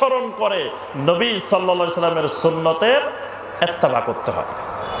অনুসরণ করে নবী সাল্লাল্লাহু আলাইহি সাল্লামের সুন্নতের ইত্তেবা করতে হয়।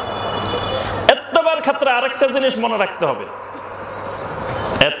 ইত্তেবার ক্ষেত্রে আরেকটা জিনিস মনে রাখতে হবে,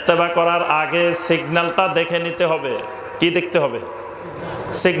 ইত্তেবা করার আগে সিগন্যালটা দেখে নিতে হবে। কি দেখতে হবে?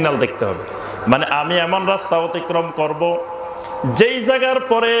 সিগন্যাল দেখতে হবে। মানে আমি এমন রাস্তা অতিক্রম করব, যেই জায়গার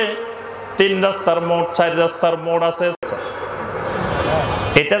পরে 3 রাস্তার মোড়, 4 রাস্তার মোড় আছে,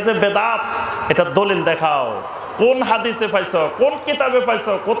 এটা যে বেদাত, এটা দলিল দেখাও। কোন হাদিসে পাইছো, কোন কিতাবে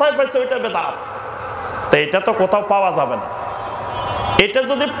পাইছো, কোথায় পাইছো এটা বেদাত? তো এটা তো কোথাও পাওয়া যাবে না। এটা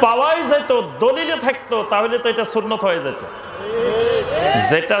যদি পাওয়াই যেত, দলিলে থাকতো, তাহলে তো এটা সুন্নত হয়ে যেত।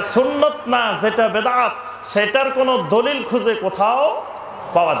 যেটা সুন্নত না, যেটা বেদাত, সেটার কোনো দলিল খুঁজে কোথাও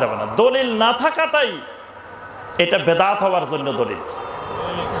পাওয়া যাবে না। দলিল না থাকাটাই এটা বেদাত হওয়ার জন্য দলিল।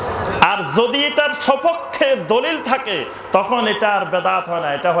 আর যদি এটার সপক্ষে দলিল থাকে, তখন এটা আর বেদাত হয় না,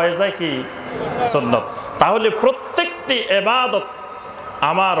 এটা হয়ে যায় কি? সুন্নত। তাহলে প্রত্যেকটি ইবাদত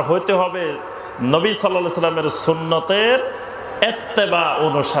আমার হইতে হবে নবী সাল্লাল্লাহু আলাইহি সাল্লামের সুন্নতের ইত্তেবা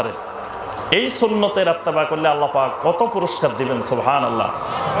অনুসারে। এই সুন্নতের ইত্তেবা করলে আল্লাহ পাক কত পুরস্কার দিবেন, সুবহানাল্লাহ।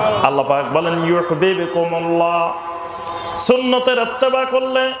 আল্লাহ পাক বলেন ইউহিব্বুকুমুল্লাহ, সুন্নতের ইত্তেবা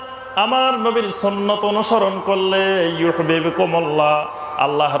করলে, আমার নবীর সুন্নত অনুসরণ করলে, ইউহিব্বুকুমুল্লাহ,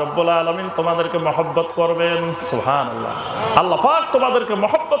 আল্লাহ রাব্বুল আলামিন তোমাদেরকে মহব্বত করবেন। সুবহানাল্লাহ, আল্লাহ পাক তোমাদেরকে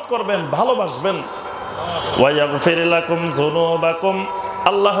মহব্বত করবেন, ভালোবাসবেন। ওয়া ইয়াগফির লাকুম যুনুবাকুম,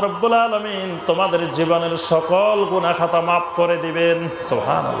 আল্লাহ রাব্বুল আলামিন তোমাদের জীবনের সকল গুনাহ খাতা মাফ করে দিবেন।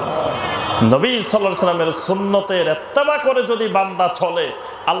 সুবহানাল্লাহ। নবী সাল্লাল্লাহু আলাইহি সাল্লামের সুন্নতের ইত্তেবা করে যদি বান্দা চলে,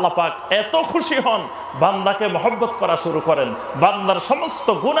 আল্লাহ পাক এত খুশি হন, বান্দাকে মহব্বত করা শুরু করেন, বান্দার সমস্ত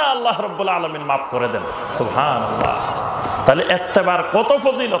গুনাহ আল্লাহ রাব্বুল আলামিন মাফ করে দেন। সুবহানাল্লাহ। তাহলে ইত্তেবার কত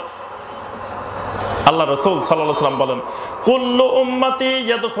ফজিলত! আল্লাহ রাসূল সাল্লাল্লাহু আলাইহি ওয়াসাল্লাম বলেন, কুল্লু উম্মতি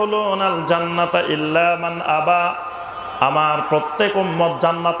ইয়াদখুলুনাল জান্নাতা ইল্লা মান আবা, আমার প্রত্যেক উম্মত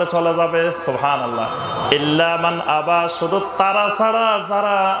জান্নাতে চলে যাবে। সুবহানাল্লাহ। ইল্লা মান আবা, শুধু তারা ছাড়া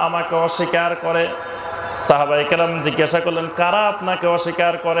যারা আমাকে অস্বীকার করে। সাহাবায়ে কেরাম জিজ্ঞাসা করলেন, কারা আপনাকে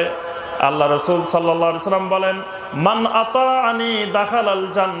অস্বীকার করে? আল্লাহ রাসূল সাল্লাল্লাহু আলাইহি ওয়াসাল্লাম বলেন, মান আতাআনি দাখালাল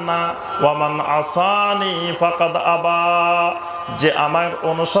জান্নাহ ওয়া মান আসানি ফাকাদ আবা, যে আমার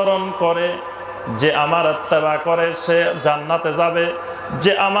অনুসরণ করে, যে আমার ইত্তেবা করে সে জান্নাতে যাবে,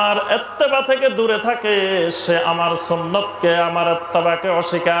 যে আমার ইত্তেবা থেকে দূরে থাকে সে আমার সুন্নতকে, আমার ইত্তেবাকে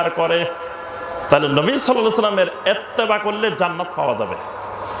অস্বীকার করে। তাহলে নবী সাল্লাল্লাহু আলাইহি ওয়াসাল্লামের ইত্তেবা করলে জান্নাত পাওয়া যাবে,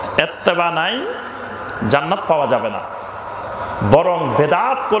 ইত্তেবা নাই জান্নাত পাওয়া যাবে না। বরং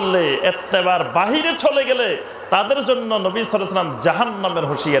বেদাত করলে, ইত্তেবার বাহিরে চলে গেলে তাদের জন্য নবী সাল্লাল্লাহু আলাইহি ওয়াসাল্লাম জাহান্নামের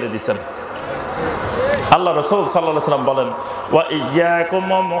হুঁশিয়ারি দিয়েছেন। আল্লাহ রাসূল সাল্লাল্লাহু আলাইহি ওয়াসাল্লাম বলেন, ওয়া ইয়্যাকুম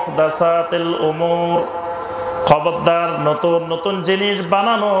মুহদাসাতিল উমুর, খবরদার নতুন নতুন জিনিস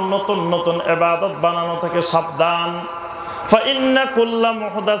বানানো, নতুন নতুন ইবাদত বানানো থেকে সাবধান। ফা ইন্না কুল্লা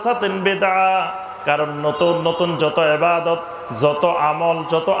মুহদাসাতিন বিদআ, কারণ নতুন নতুন যত ইবাদত, যত আমল,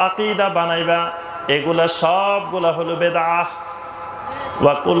 যত আকীদা বানাইবা, এগুলা সবগুলা হলো বিদআহ।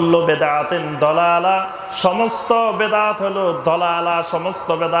 ওয়া কুল্লু বিদআতিন দালালা, সমস্ত বেদাত হলো দলালা, সমস্ত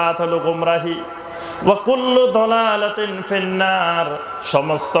বেদাত হলো গোমরাহি। ওয়া কুল্লু দালালাতিন ফিন্নার,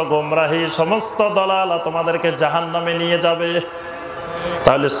 সমস্ত গোমরাহি, সমস্ত দলালা তোমাদেরকে জাহান্নামে নিয়ে যাবে।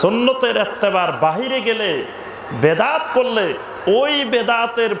 তাহলে সুন্নতের ইত্তেবার বাহিরে গেলে, বেদাত করলে, ওই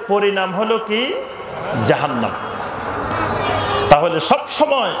বেদাতের পরিণাম হলো কি? জাহান্নাম। তাহলে সব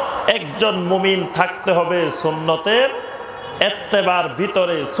সময় একজন মুমিন থাকতে হবে সুন্নতের ইত্তেবার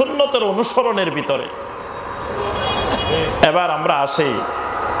ভিতরে, সুন্নতের অনুসরণের ভিতরে। এবার আমরা আসি,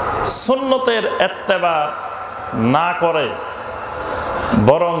 সুন্নতের ইত্তেবা না করে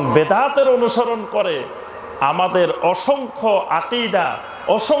বরং বেদাতের অনুসরণ করে আমাদের অসংখ্য আকীদা,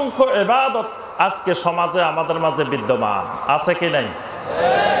 অসংখ্য ইবাদত আজকে সমাজে আমাদের মাঝে বিদ্যমান আছে কি নাই?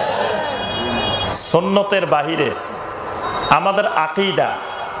 সুন্নতের বাহিরে আমাদের আকীদা,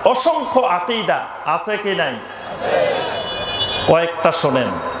 অসংখ্য আকীদা আছে কি নাই? কয়েকটা শোনেন,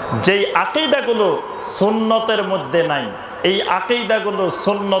 যেই আকীদাগুলো সুন্নতের মধ্যে নাই, এই আকীদাগুলো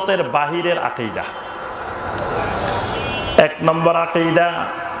সুন্নতের বাহিরের আকীদা। এক নম্বর আকীদা,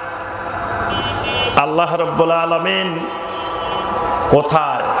 আল্লাহ রাব্বুল আলামিন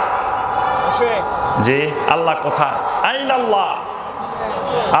কোথায়? জি, আল্লাহ কোথায়? আইন আল্লাহ,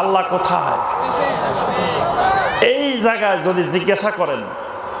 আল্লাহ কোথায়? এই জায়গায় যদি জিজ্ঞাসা করেন,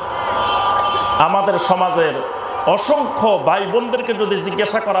 আমাদের সমাজের অসংখ্য ভাই বোনদেরকে যদি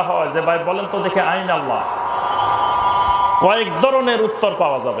জিজ্ঞাসা করা হয় যে ভাই বলেন তো দেখে আইন আল্লাহ, কয়েক ধরনের উত্তর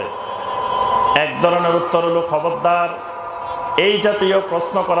পাওয়া যাবে। এক ধরনের উত্তর হলো, খবরদার এই জাতীয়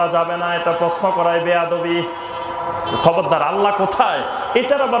প্রশ্ন করা যাবে না, এটা প্রশ্ন করায় বেয়াদবি। খবরদার, আল্লাহ কোথায়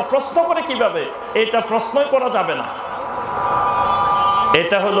এটার আবার প্রশ্ন করে কিভাবে? এটা প্রশ্নই করা যাবে না।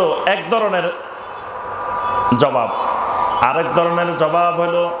 এটা হলো এক ধরনের জবাব। আরেক ধরনের জবাব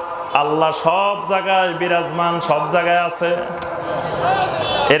হলো, আল্লাহ সব জায়গায় বিরাজমান, সব জায়গায় আছে,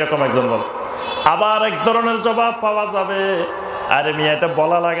 এরকম একজন বল। আবার এক ধরনের জবাব পাওয়া যাবে, আরে মিয়া এটা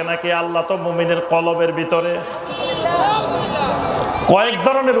বলা লাগে নাকি, আল্লাহ তো মুমিনের কলবের ভিতরে। কয়েক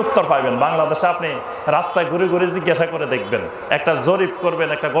ধরনের উত্তর পাইবেন। বাংলাদেশে আপনি রাস্তায় ঘুরে ঘুরে জিজ্ঞাসা করে দেখবেন, একটা জরিপ করবেন,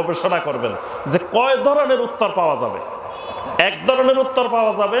 একটা গবেষণা করবেন যে কয় ধরনের উত্তর পাওয়া যাবে। এক ধরনের উত্তর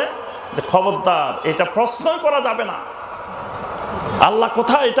পাওয়া যাবে যে খবরদার এটা প্রশ্নই করা যাবে না, আল্লাহ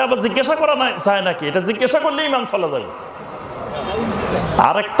কোথায় এটা আবার জিজ্ঞাসা করা যায় নাকি, এটা জিজ্ঞাসা করলে ঈমান চলে যাবে।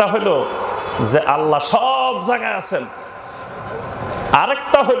 আরেকটা হলো যে আল্লাহ সব জায়গায় আছেন।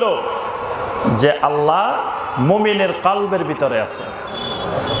 আরেকটা হলো যে আল্লাহ মুমিনের কালবের ভিতরে আছে।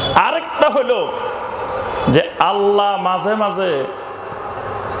 আরেকটা হলো যে আল্লাহ মাঝে মাঝে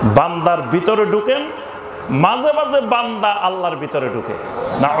বান্দার ভিতরে ঢুকেন, মাঝে মাঝে বান্দা আল্লাহর ভিতরে ঢুকে।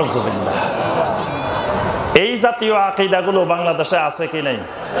 নাউযুবিল্লাহ। এই জাতীয় আকীদাগুলো বাংলাদেশে আছে কি নাই?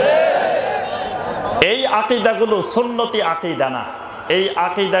 এই আকীদাগুলো সুন্নতি আকীদা না, এই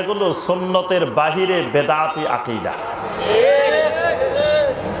আকীদাগুলো সুন্নতের বাহিরে বেদাতি আকীদা।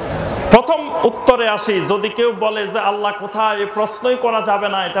 প্রথম উত্তর উত্তরে আসি। যদি কেউ বলে যে আল্লাহ কোথায়, এই প্রশ্নই করা যাবে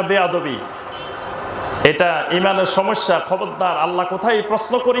না, এটা বেয়াদবি, এটা ইমানের সমস্যা, খবরদার আল্লাহ কোথায় এই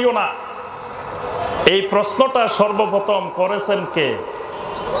প্রশ্ন করিও না। এই প্রশ্নটা সর্বপ্রথম করেছেন কে?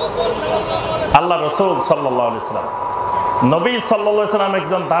 আল্লাহ রাসূল সাল্লাল্লাহু আলাইহি সাল্লাম। নবী সাল্লাল্লাহু আলাইহি সাল্লাম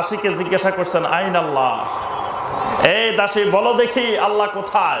একজন দাসীকে জিজ্ঞাসা করছেন, আইন আল্লাহ, এই দাসী বলো দেখি আল্লাহ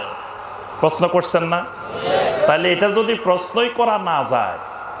কোথায়, প্রশ্ন করছেন না? তাহলে এটা যদি প্রশ্নই করা না যায়,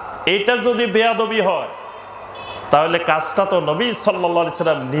 এটা যদি বেয়াদবি হয়, তাহলে কাজটা তো নবী সাল্লাল্লাহু আলাইহি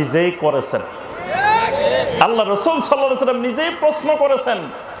সাল্লাম নিজেই করেছেন। আল্লাহ রাসূল সাল্লাল্লাহু আলাইহি সাল্লাম নিজেই প্রশ্ন করেছেন,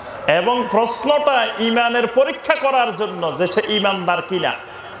 এবং প্রশ্নটা ঈমানের পরীক্ষা করার জন্য যে সে ঈমানদার কিনা।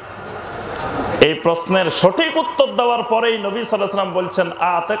 এই প্রশ্নের সঠিক উত্তর দেওয়ার পরেই নবী সাল্লাল্লাহু আলাইহি সাল্লাম বলছেন,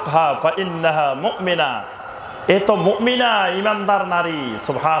 আতিকহা ফা ইন্নাহা মুমিনা, এ তো মুমিনা, ঈমানদার নারী।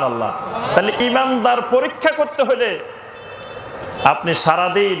 সুবহানাল্লাহ। তাহলে ঈমানদার পরীক্ষা করতে হলে আপনি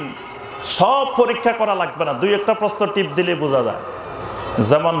সারাদিন সব পরীক্ষা করা লাগবে না, দুই একটা প্রশ্ন টিপ দিলে বোঝা যায়।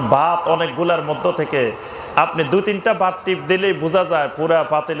 যেমন ভাত অনেকগুলার মধ্য থেকে আপনি দুই তিনটা ভাত টিপ দিলেই বোঝা যায় পুরা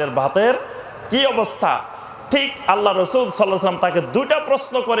পাতিলের ভাতের কি অবস্থা। ঠিক আল্লাহ রাসূল সাল্লাল্লাহু আলাইহি ওয়াসাল্লাম তাকে দুইটা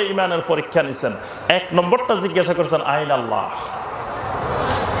প্রশ্ন করে ঈমানের পরীক্ষা নিছেন। এক নম্বরটা জিজ্ঞাসা করেছেন আইন আল্লাহ।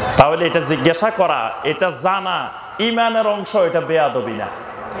 তাহলে এটা জিজ্ঞাসা করা, এটা জানা ঈমানের অংশ, এটা বেয়াদবি না।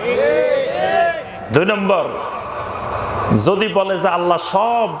 দুই নম্বর, যদি বলে যে আল্লাহ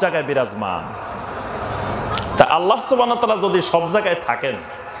সব জায়গায় বিরাজমান, তা আল্লাহ সুবহানাহু ওয়া তাআলা যদি সব জায়গায় থাকেন,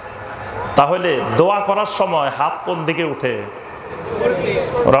 তাহলে দোয়া করার সময় হাত কোন দিকে উঠে?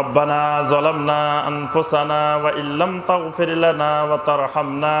 রব্বানা যালামনা আনফুসানা ওয়া ইল্লাম তাগফির লানা ওয়া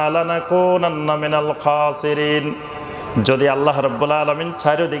তারহামনা লানাকুনান্না মিনাল খাসিরিন। যদি আল্লাহ রাব্বুল আলামিন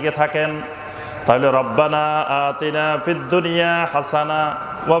চারিদিকে থাকেন, তাহলে রব্বানা আতিনা ফিদ দুনিয়া হাসানা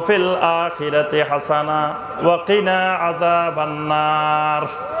ওয়া ফিল আখিরাতি হাসানা ওয়া কিনা আযাবান নার।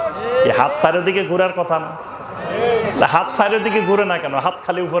 এই হাত চারিদিকে ঘোরার কথা না? হাত চারিদিকে ঘুরে না কেন? হাত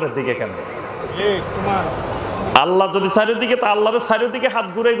খালি উপরের দিকে কেন? আল্লাহ যদি চারিদিকে, তা আল্লাহর চারিদিকে হাত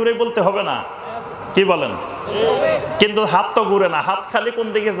ঘুরে ঘুরে বলতে হবে না? কি বলেন? কিন্তু হাত তো ঘুরে না, হাত খালি কোন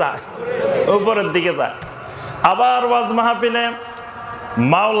দিকে যায়? উপরের দিকে যায়। আবার ওয়াজ মাহফিলে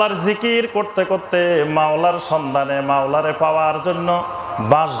মাওলার জিকির করতে করতে, মাওলার সন্ধানে, মাওলারে পাওয়ার জন্য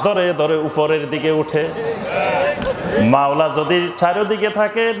বাঁশ ধরে ধরে উপরের দিকে উঠে। মাওলা যদি চারিদিকে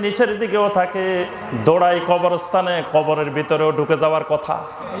থাকে, নিচের দিকেও থাকে, দৌড়াই কবরস্থানে, কবরের ভিতরেও ঢুকে যাওয়ার কথা।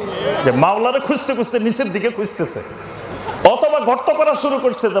 যে মাওলারে খুঁজতে খুঁজতে নিচের দিকে খুঁজতেছে, অথবা গর্ত করা শুরু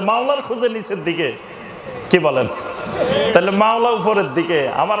করছে যে মাওলার খুঁজে নিচের দিকে। কি বলেন? তাহলে মাওলা উপরের দিকে,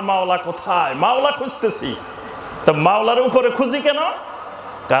 আমার মাওলা কোথায়? মাওলা খুঁজতেছি। তো মাওলার উপরে খুঁজি কেন?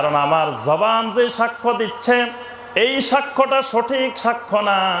 কারণ আমার জবান যে সাক্ষ্য দিচ্ছে, এই সাক্ষ্যটা সঠিক সাক্ষ্য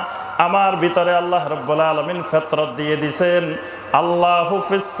না। আমার ভিতরে আল্লাহ রাব্বুল আলামিন ফিতরত দিয়ে দিয়েছেন, আল্লাহু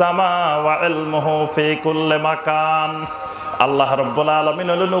ফিস সামা ওয়া ইলমুহু ফি কুল্লি মাকান। আল্লাহ রাব্বুল আলামিন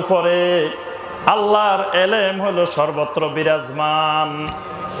হলেন উপরে, আল্লাহর ইলম হলো সর্বত্র বিরাজমান,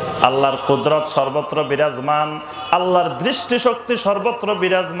 আল্লাহর কুদরত সর্বত্র বিরাজমান, আল্লাহর দৃষ্টি শক্তি সর্বত্র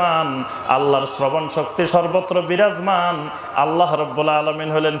বিরাজমান, আল্লাহর শ্রবণ শক্তি সর্বত্র বিরাজমান। আল্লাহ রাব্বুল আলামিন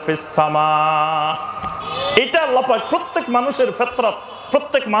হলেন ফিস সামা। এটা আল্লাহ পাক প্রত্যেক মানুষের ফিতরত,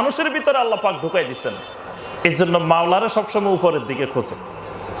 প্রত্যেক মানুষের ভিতরে আল্লাহ পাক ঢুকাই দিয়েছেন। এই জন্য মাওলারে সবসময় উপরের দিকে খোঁজে।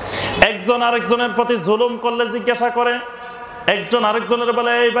 একজন আরেকজনের প্রতি জুলুম করলে জিজ্ঞাসা করে, একজন আরেকজনের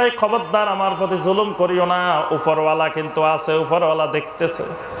বলে, এই ভাই খবরদার আমার প্রতি জুলুম করিও না, উপরওয়ালা কিন্তু আছে, উপরওয়ালা দেখতেছে।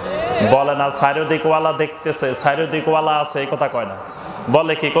 বলে না চারিদিকওয়ালা দেখতেছে, চারিদিকওয়ালা আছে, এই কথা কয় না।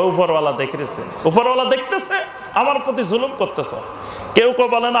 বলে কি? কয় উপরওয়ালা দেখতেছে, উপরওয়ালা দেখতেছে, আমার প্রতি জুলুম করতেছ। কেউ কেউ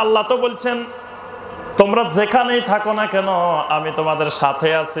বলেন আল্লাহ তো বলছেন, তোমরা যেখানেই থাকো না কেন আমি তোমাদের সাথে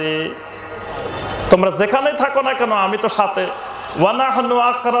আছি, তোমরা যেখানেই থাকো না কেন আমি তো সাথে। ওয়া নাহনু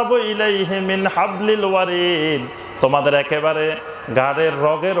আকরাবু ইলাইহি মিন হাবলিল ওয়ারিদ, তোমাদের একেবারে গাড়ের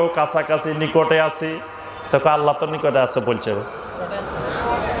রগেরও কাছাকাছি, নিকটে আছি। তো আল্লাহ তো নিকটে আছে বলছে।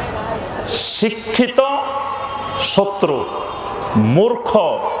 শিক্ষিত শত্রু, মূর্খ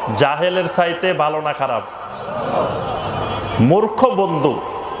জাহেলের চাইতে ভালো না খারাপ? মূর্খ বন্ধু,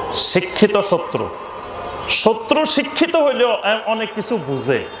 শিক্ষিত শত্রু। শত্রু শিক্ষিত হইলেও অনেক কিছু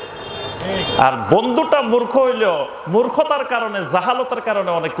বুঝে, আর বন্ধুটা মূর্খ হইলেও মূর্খতার কারণে, জাহালতার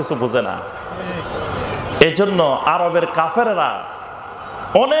কারণে অনেক কিছু বুঝে না। এই জন্য আরবের কাফেররা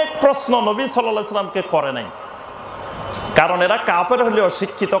অনেক প্রশ্ন নবী সাল্লাল্লাহু আলাইহি ওয়াসাল্লামকে করে নাই, কারণ এরা কাফের হলেও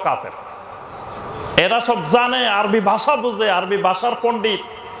শিক্ষিত কাফের। এরা সব জানে, আরবি ভাষা বুঝে, আরবি ভাষার পণ্ডিত।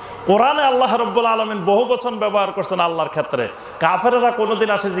 কোরআনে আল্লাহ রাব্বুল আলামিন বহু বচন ব্যবহার করছেন আল্লাহর ক্ষেত্রে। কাফেররা কোনোদিন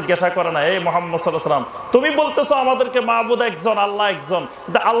আসে জিজ্ঞাসা করে না, এই মুহাম্মদ সাল্লাল্লাহু আলাইহি ওয়াসাল্লাম তুমি বলতেছো আমাদেরকে মাবুদ একজন, আল্লাহ একজন,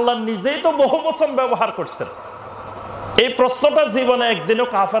 কিন্তু আল্লাহ নিজেই তো বহু বচন ব্যবহার করছেন। এই প্রশ্নটা জীবনে একদিনও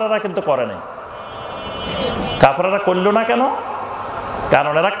কাফেররা কিন্তু করে নাই। কাফেররা করল না কেন?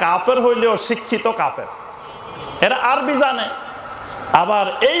 কারণ এরা কাফের হইলেও শিক্ষিত কাফের, এরা আরবি জানে। আবার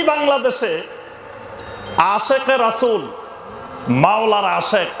এই বাংলাদেশে আশেকে রাসূল, মাওলার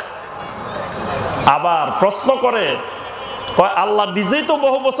আশেক, আবার প্রশ্ন করে আল্লাহ নিজেই তো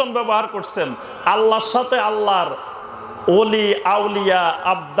বহু বচন ব্যবহার করছেন, আল্লাহর সাথে আল্লাহর ওলি, আউলিয়া,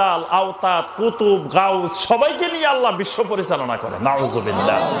 আবদাল, আওতাত, কুতুব, গাউস সবাইকে নিয়ে আল্লাহ বিশ্ব পরিচালনা করে।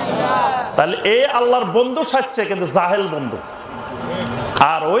 নাউজুবিল্লাহ। তাহলে এই আল্লাহর বন্ধু সাজছে, কিন্তু জাহেল বন্ধু।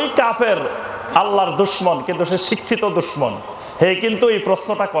 আর ওই কাফের আল্লাহর দুশ্মন, কিন্তু সে শিক্ষিত দুশ্মন, হে কিন্তু এই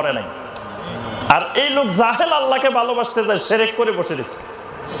প্রশ্নটা করে নাই। আর এই লোক জাহেল আল্লাহকে ভালোবাসতে যায়, শিরক করে বসে রয়েছে।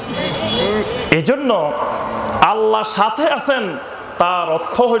 এই জন্য আল্লাহ সাথে আছেন, তার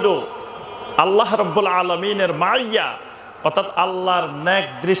অর্থ হইল আল্লাহ রাব্বুল আলামিনের মাইয়া, অর্থাৎ আল্লাহর নেক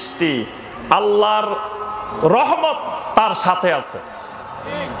দৃষ্টি, আল্লাহর রহমত তার সাথে আছে।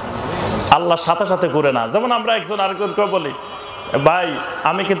 আল্লাহর সাথে সাথে ঘুরে না। যেমন আমরা একজন আরেকজনকে বলি, ভাই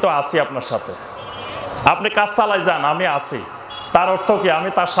আমি কিন্তু আছি আপনার সাথে, আপনি কাজ চালাই যান, আমি আছি। তার অর্থ কি আমি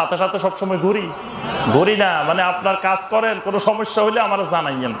তার সাথে সাথে সবসময় ঘুরি না। মানে আপনার কাজ করেন, কোনো সমস্যা হইলে আমার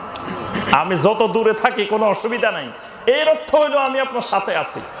জানাইয়েন, আমি যত দূরে থাকি কোনো অসুবিধা নাই। এর অর্থ হইল আমি আপনার সাথে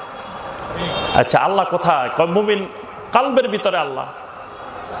আছি। আচ্ছা, আল্লাহ কোথায়? মুমিন কালবের ভিতরে আল্লাহ।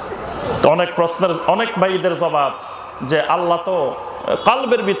 অনেক প্রশ্নের, অনেক ভাইদের জবাব যে আল্লাহ তো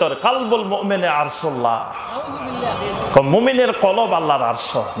কালবের ভিতরে, কালবুল মুমিনে আরশুল্লাহ, মুমিনের কলব আল্লাহর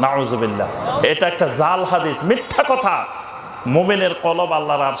আরশ। নাউজুবিল্লাহ। এটা একটা জাল হাদিস, মিথ্যা কথা। মুমিনের কলব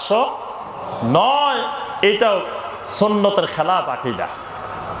আল্লাহর আরশ নয়, এটা সুন্নতের খেলাফ আকীদা।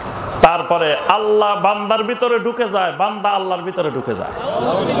 তারপরে আল্লাহ বান্দার ভিতরে ঢুকে যায়, বান্দা আল্লাহর ভিতরে ঢুকে যায়,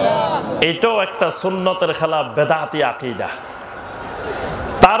 এটাও একটা সুন্নতের খেলাফ, বেদাতি আকীদা।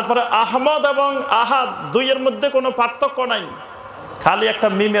 তারপরে আহমদ এবং আহাদ দুইয়ের মধ্যে কোনো পার্থক্য নাই, খালি একটা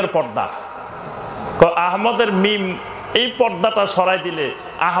মিমের পর্দা। আহমদের মিম, এই পর্দাটা সরাই দিলে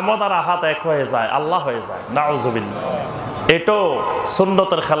আহমদ আর আহাদ এক হয়ে যায়, আল্লাহ হয়ে যায়। নাউজুবিল্লাহ। এটাও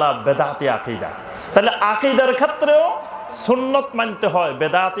সুন্নতের খেলাফ, বেদাতি আকীদা। তাহলে আকীদার ক্ষেত্রেও সুন্নত মানতে হয়,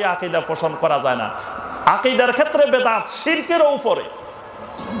 বেদাতি আকীদা পোষণ করা যায় না। আকীদার ক্ষেত্রে বেদাত শিরকের উপরে,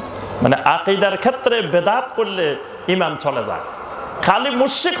 মানে আকীদার ক্ষেত্রে বেদাত করলে ঈমান চলে যায়, খালি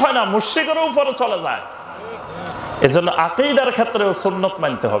মুশরিক হয় না, মুশরিকের উপরে চলে যায়। এজন্য আকীদার ক্ষেত্রেও সুন্নত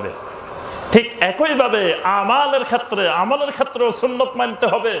মানতে হবে। ঠিক একইভাবে আমলের ক্ষেত্রেও সুন্নত মানতে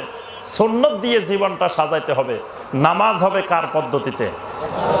হবে, সুন্নত দিয়ে জীবনটা সাজাইতে হবে। নামাজ হবে কার পদ্ধতিতে?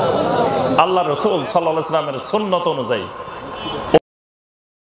 আল্লাহ রাসূল সাল্লাল্লাহু আলাইহি ওয়াসাল্লামের সুন্নত অনুযায়ী।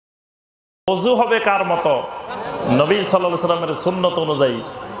 ওযু হবে কার মতো? নবী সাল্লাল্লাহু আলাইহি ওয়াসাল্লামের সুন্নত অনুযায়ী।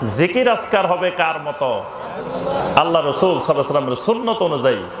 জিকির আজকার হবে কার মতো? আল্লাহ রাসূল সাল্লাল্লাহু আলাইহি ওয়াসাল্লামের সুন্নত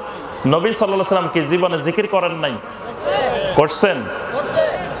অনুযায়ী। নবী সাল্লাল্লাহু আলাইহি ওয়াসাল্লাম কি জীবনে জিকির করেন নাই? করছেন,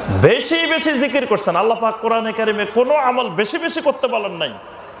 বেশি বেশি জিকির করছেন। আল্লাহ পাক কোরআনে কারিমে কোনো আমল বেশি বেশি করতে বলেন নাই।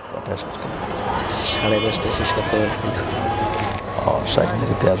 10:30 শেষ করতে পারছি না। 60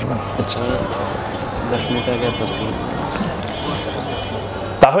 মিনিটে আসবেন। আচ্ছা, 10 মিনিট আগে আসছি।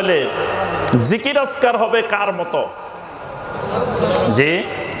 তাহলে জিকির আজকার হবে কার মতো? যে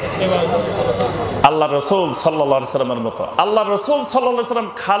আল্লাহ রাসূল সাল্লাল্লাহু আলাইহি ওয়াসাল্লামের মতো। আল্লাহ রাসূল সাল্লাল্লাহু আলাইহি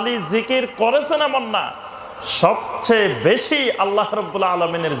ওয়াসাল্লাম খালি জিকির করেছেন এমন না, সবচেয়ে বেশি আল্লাহ রাব্বুল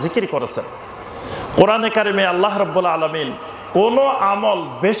আলামিনের জিকির করেছেন। কোরআনে কারিমে আল্লাহ রাব্বুল আলামিন কোনো আমল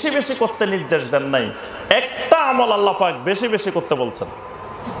বেশি বেশি করতে নির্দেশ দেন নাই, একটা আমল আল্লাহ পাক বেশি বেশি করতে বলছেন।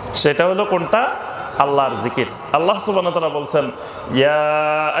 সেটা হলো কোনটা? আল্লাহর জিকির। আল্লাহ সুবহানাহু ওয়া তাআলা বলছেন, ইয়া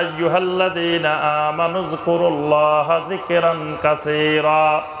আইয়ুহাল্লাযীনা আমানু যকুরুল্লাহা যিকরান কাসীরা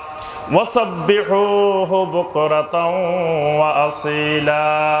ওয়াসাব্বিহুহু বুকরাতাও ওয়া আসীলা।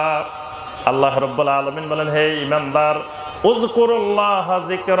 আল্লাহ রাব্বুল আলামিন বলেন, হে ঈমানদার, উযকুরুল্লাহা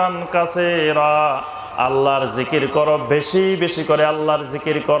যিকরান কাসীরা, আল্লাহর জিকির করো, বেশি বেশি করে আল্লাহর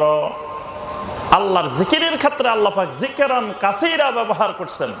জিকির করো। আল্লাহর জিকিরের ক্ষেত্রে আল্লাহ পাক যিকরান কাসীরা ব্যবহার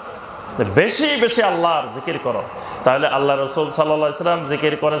করছেন, বেশি বেশি আল্লাহর জিকির করো। তাহলে আল্লাহ রাসূল সাল্লাল্লাহু আলাইহি ওয়াসাল্লাম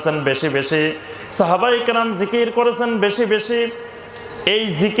জিকির করেছেন বেশি বেশি, সাহাবায়ে কেরাম জিকির করেছেন বেশি বেশি। এই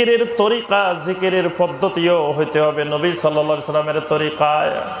জিকিরের তরিকা, জিকিরের পদ্ধতিও হইতে হবে নবী সাল্লাল্লাহু আলাইহি ওয়াসাল্লামের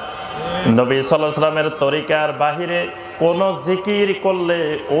তরিকায়। নবী সাল্লাল্লাহু আলাইহি ওয়াসাল্লামের তরিকার বাহিরে কোন জিকির করলে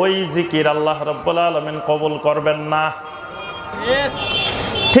ওই জিকির আল্লাহ রাব্বুল আলামিন কবুল করবেন না।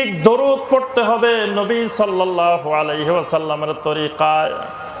 ঠিক দরুদ পড়তে হবে নবী সাল্লাল্লাহু আলাইহি ওয়াসাল্লামের তরিকায়,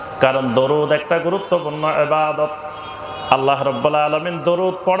 কারণ দরুদ একটা গুরুত্বপূর্ণ ইবাদত। আল্লাহ রাব্বুল আলামিন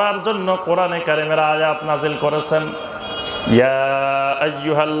দরুদ পড়ার জন্য কোরআনে কারিমের আয়াত নাজিল করেছেন, ইয়া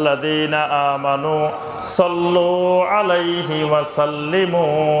আইয়ুহাল্লাযীনা আমানু সাল্লু আলাইহি ওয়া সাল্লিমু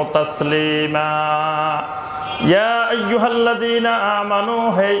তাসলিমা। ইয়া আইয়ুহাল্লাযীনা আমানু,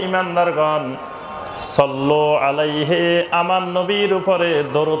 হে ঈমানদারগণ, সাল্লু আলাইহি, আমার নবীর উপরে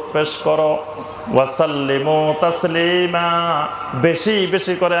দরুদ পেশ করো, ওয়াসাল্লিমু তাসলিমা, বেশি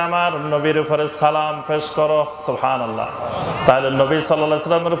বেশি করে আমার নবীর উপরে সালাম পেশ করো। সুবহানাল্লাহ। তাহলে নবী সাল্লাল্লাহু আলাইহি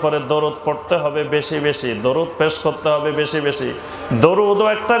সাল্লামের উপরে দরুদ পড়তে হবে বেশি বেশি, দরুদ পেশ করতে হবে বেশি বেশি। দরুদও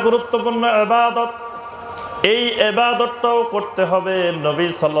একটা গুরুত্বপূর্ণ ইবাদত। এই ইবাদতটাও করতে হবে নবী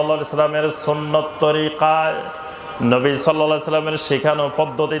সাল্লাল্লাহু আলাইহি সাল্লামের সুন্নত তরিকায়, নবী সাল্লাল্লাহু আলাইহি সাল্লামের শেখানো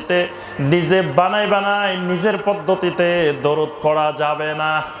পদ্ধতিতে। নিজে বানাই নিজের পদ্ধতিতে দরুদ পড়া যাবে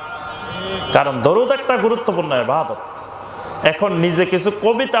না, কারণ দরুদ একটা গুরুত্বপূর্ণ ইবাদত। এখন নিজে কিছু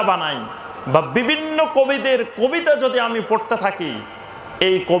কবিতা বানাই বা বিভিন্ন কবিদের কবিতা যদি আমি পড়তে থাকি,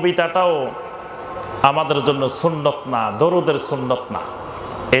 এই কবিতাটাও আমাদের জন্য সুন্নত না, দরুদের সুন্নত না।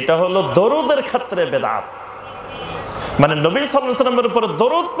 এটা হলো দরুদের ক্ষেত্রে বেদাত। মানে নবী সাল্লাল্লাহু আলাইহি সাল্লামের উপর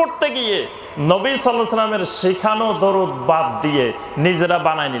দরুদ পড়তে গিয়ে নবী সাল্লাল্লাহু আলাইহি সাল্লামের শেখানো দরুদ বাদ দিয়ে নিজেরা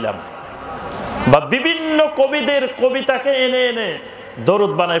বানায় নিলাম, বা বিভিন্ন কবিদের কবিতাকে এনে এনে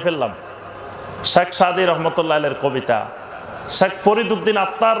দরুদ বানায় ফেললাম। শেখ সাদি রহমতুল্লাহ আলাইহির কবিতা, শেখ ফরিদউদ্দিন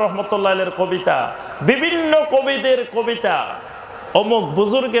আত্তার রহমতুল্লাহ আলাইহির কবিতা, বিভিন্ন কবিদের কবিতা, অমুক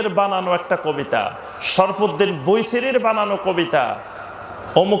বুজুর্গের বানানো একটা কবিতা, শরফুদ্দিন বৈসিরির বানানো কবিতা,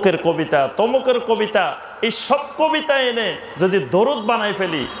 অমুকের কবিতা, তমুকের কবিতা, এই সব কবিতা এনে যদি দরুদ বানাই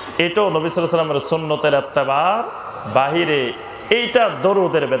ফেলি, এটাও নবী সাল্লাল্লাহু আলাইহি সাল্লামের সুন্নতের ইত্তেবার বাহিরে, এইটা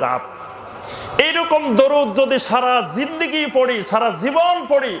দরুদের বেদাত। এইরকম দরুদ যদি সারা জিন্দেগি পড়ি, সারা জীবন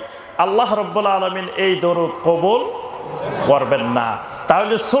পড়ি, আল্লাহ রাব্বুল আলামিন এই দরুদ কবুল করবেন না।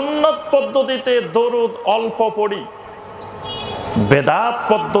 তাহলে সুন্নত পদ্ধতিতে দরুদ অল্প পড়ি, বেদাত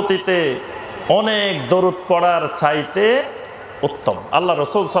পদ্ধতিতে অনেক দরুদ পড়ার চাইতে উত্তম। আল্লাহ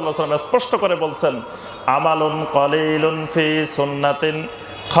রাসূল সাল্লাল্লাহু আলাইহি ওয়াসাল্লাম স্পষ্ট করে বলছেন, আমালুন কলিলুন ফি সুন্নাতিন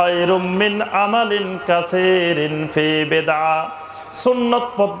খায়রুম মিন আমালিন কাসীরিন ফি বিদআ। সুন্নত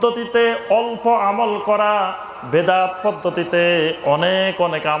পদ্ধতিতে অল্প আমল করা বেদাত পদ্ধতিতে অনেক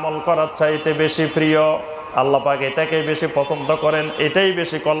অনেক আমল করার চাইতে বেশি প্রিয়। আল্লাহ পাক এটাকে বেশি পছন্দ করেন, এটাই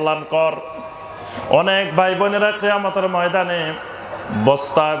বেশি কল্যাণকর। অনেক ভাই বোনেরা কিয়ামতের ময়দানে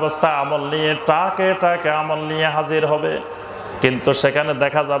বস্তায় বস্তায় আমল নিয়ে, টাকে টাকে আমল নিয়ে হাজির হবে, কিন্তু সেখানে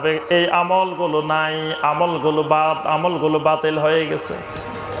দেখা যাবে এই আমলগুলো নাই, আমলগুলো বাতিল হয়ে গেছে।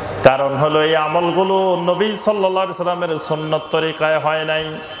 কারণ হলো এই আমলগুলো নবী সাল্লাল্লাহু আলাইহি সাল্লামের সুন্নত তরিকায় হয় নাই,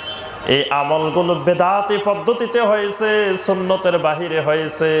 এই আমলগুলো বেদাতি পদ্ধতিতে হয়েছে, সুন্নতের বাহিরে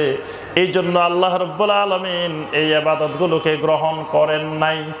হয়েছে। এই জন্য আল্লাহ রাব্বুল আলামিন এই ইবাদতগুলোকে গ্রহণ করেন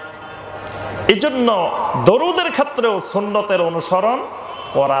নাই। এই জন্য দরুদের ক্ষেত্রেও সুন্নতের অনুসরণ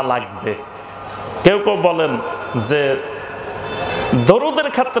করা লাগবে। কেউ কেউ বলেন যে দরুদের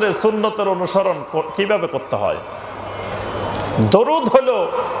ক্ষেত্রে সুন্নতের অনুসরণ কিভাবে করতে হয়। দরুদ হলো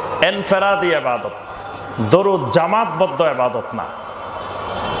ইনফিরাদি ইবাদত, দরুদ জামাতবদ্ধ ইবাদত না।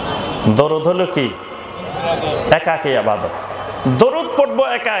 দরুদ হলো কি? একাকী ইবাদত। দরুদ পড়বো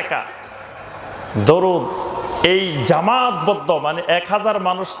একা একা। দরুদ এই জামাতবদ্ধ মানে 1000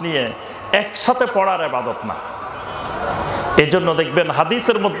 মানুষ নিয়ে একসাথে পড়ার ইবাদত না। এই জন্য দেখবেন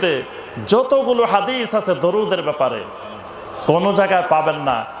হাদিসের মধ্যে যতগুলো হাদিস আছে দরুদের ব্যাপারে, কোন জায়গায় পাবেন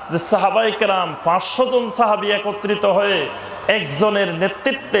না যে সাহাবায়ে কেরাম 500 জন সাহাবী একত্রিত হয়ে একজনের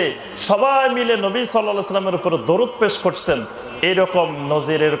নেতৃত্বে সবাই মিলে নবী সাল্লাল্লাহু আলাইহি সাল্লামের উপর দরুদ পেশ করছেন। এরকম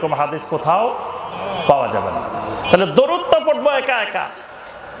নজির, এরকম হাদিস কোথাও পাওয়া যাবে না। তাহলে দরুদটা পড়বো একা একা।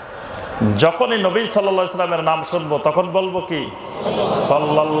 যখনই নবী সাল্লাল্লাহু আলাইহি সাল্লামের নাম শুনবো তখন বলবো কি?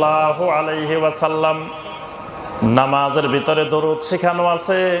 সাল্লাল্লাহু আলাইহি ওয়াসাল্লাম। নামাজের ভিতরে দরুদ শেখানো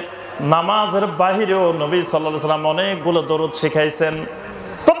আছে, নামাজের বাহিরেও নবী সাল্লাল্লাহু আলাইহি সাল্লাম অনেকগুলো দরুদ শিখাইছেন।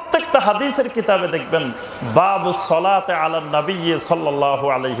 প্রত্যেকটা হাদিসের কিতাবে দেখবেন বাবুস সালাতে আলান নবী সাল্লাল্লাহু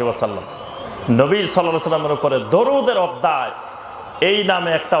আলাইহি ওয়াসাল্লাম, নবী সাল্লাল্লাহু আলাইহি সাল্লামের উপরে দরুদের অধ্যায়, এই নামে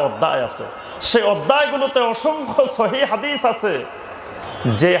একটা অধ্যায় আছে। সেই অধ্যায়গুলোতে অসংখ্য সহিহ হাদিস আছে,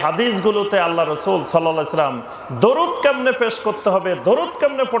 যে হাদিসগুলোতে আল্লাহ রাসূল সাল্লাল্লাহু আলাইহি সাল্লাম দরুদ কেমনে পেশ করতে হবে, দরুদ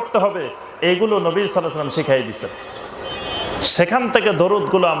কেমনে পড়তে হবে, এইগুলো নবী সাল্লাল্লাহু আলাইহি সাল্লাম শিখাই দিয়েছেন। সেখান থেকে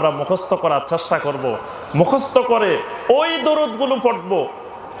দরুদগুলো আমরা মুখস্থ করার চেষ্টা করব, মুখস্থ করে ওই দরুদগুলো পড়ব।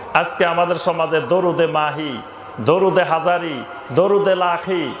 আজকে আমাদের সমাজে দরুদে মাহি, দরুদে হাজারি, দরুদে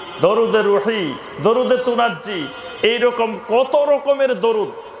লাখি, দরুদে রুহি, দরুদে তুনাজ্জি, এইরকম কত রকমের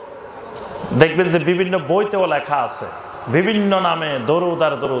দরুদ দেখবেন যে বিভিন্ন বইতেও লেখা আছে, বিভিন্ন নামে দরুদ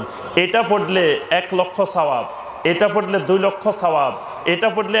আর দরুদ। এটা পড়লে 1 লক্ষ সওয়াব, এটা পড়লে 2 লক্ষ সওয়াব, এটা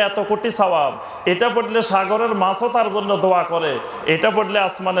পড়লে এত কোটি সওয়াব, এটা পড়লে সাগরের মাছও তার জন্য দোয়া করে, এটা পড়লে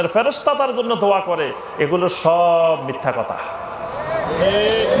আসমানের ফেরেশতা তার জন্য দোয়া করে। এগুলো সব মিথ্যা কথা।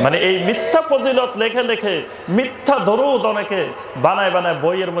 মানে এই মিথ্যা ফজিলত লেখে লেখে মিথ্যা দরুদ অনেকে বানায় বানায়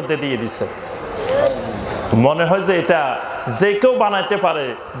বইয়ের মধ্যে দিয়ে দিছে। মনে হয় যে এটা যে কেউ বানাইতে পারে,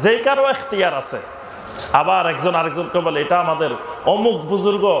 যে কারো এখতিয়ার আছে। আবার একজন আরেকজনকে বলে এটা আমাদের অমুক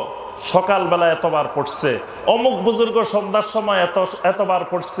বুজুর্গ সকালবেলা এতবার পড়ছে, অমুক বুজুর্গ সন্ধ্যার সময় এতবার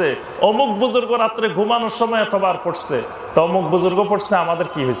পড়ছে, অমুক বুজুর্গ রাত্রে ঘুমানোর সময় এতবার পড়ছে। তো অমুক বুজুর্গ পড়ছে, আমাদের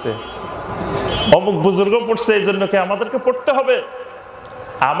কি হয়েছে? অমুক বুজুর্গ পড়ছে এই জন্য কি আমাদেরকে পড়তে হবে?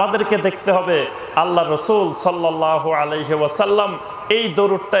 আমাদেরকে দেখতে হবে আল্লাহ রসুল সাল্লাল্লাহু আলাইহি ওয়াসাল্লাম এই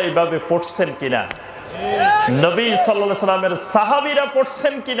দরুদটা এইভাবে পড়ছেন কিনা, নবী সাল্লাল্লাহু আলাইহি সাল্লামের সাহাবীরা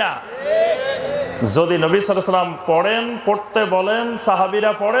পড়ছেন কিনা। যদি নবী সাল্লাল্লাহু আলাইহি সাল্লাম পড়েন, পড়তে বলেন,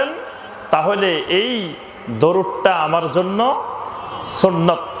 সাহাবীরা পড়েন, তাহলে এই দরুদটা আমার জন্য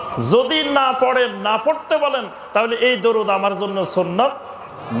সুন্নত। যদি না পড়েন, না পড়তে বলেন, তাহলে এই দরুদ আমার জন্য সুন্নত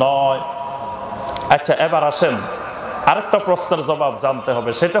নয়। আচ্ছা, এবার আসেন আরেকটা প্রশ্নের জবাব জানতে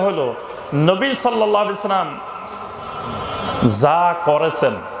হবে। সেটা হলো নবী সাল্লাল্লাহু আলাইহি সাল্লাম যা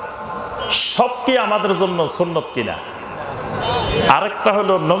করেছেন সব কি আমাদের জন্য সুন্নত কিনা? আরেকটা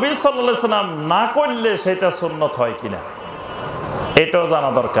হলো নবী সাল্লাল্লাহু আলাইহি সাল্লাম না করলে সেটা সুন্নত হয় কিনা, এটাও জানা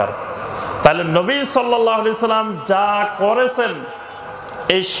দরকার। তাহলে নবী সাল্লাল্লাহু আলাইহি সাল্লাম যা করেছেন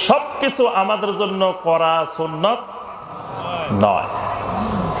এই সব কিছু আমাদের জন্য করা সুন্নত নয়।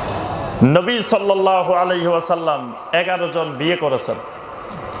 নবী সাল্লাল্লাহু আলাইহি ওয়াসাল্লাম 11 জন বিয়ে করেছেন,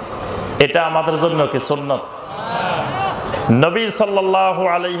 এটা আমাদের জন্য কি সুন্নত? নবী সাল্লাল্লাহু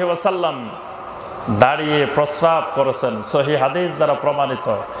আলাইহি ওয়াসাল্লাম দাঁড়িয়ে প্রস্রাব করেছেন, সহিহ হাদিস দ্বারা প্রমাণিত,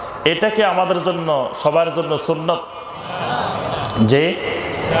 এটা কি আমাদের জন্য সবার জন্য সুন্নত? যে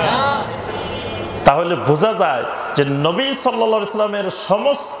তাহলে বোঝা যায় যে নবী সাল্লাল্লাহু আলাইহি ওয়াসাল্লামের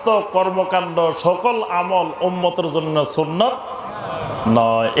সমস্ত কর্মকাণ্ড, সকল আমল উম্মতের জন্য সুন্নত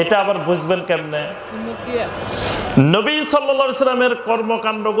নয়। এটা আবার বুঝবেন কেমনে? নবী সাল্লাল্লাহু আলাইহি ওয়াসাল্লামের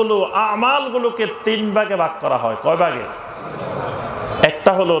কর্মকাণ্ডগুলো, আমালগুলোকে 3 ভাগে ভাগ করা হয়। কয় ভাগে?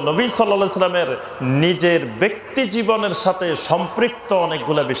 একটা হলো নবী সাল্লাল্লাহু আলাইহি ওয়াসাল্লামের নিজের ব্যক্তি জীবনের সাথে সম্পৃক্ত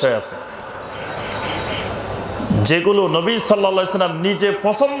অনেকগুলো বিষয় আছে, যেগুলো নবী সাল্লাল্লাহু আলাইহি ওয়াসাল্লাম নিজে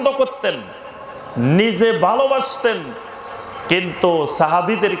পছন্দ করতেন, নিজে ভালোবাসতেন, কিন্তু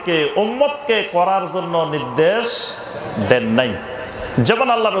সাহাবীদেরকে, উম্মতকে করার জন্য নির্দেশ দেন নাই। যেমন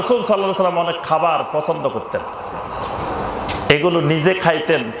আল্লাহ রাসূল সাল্লাল্লাহু আলাইহি ওয়াসাল্লাম অনেক খাবার পছন্দ করতেন, এগুলো নিজে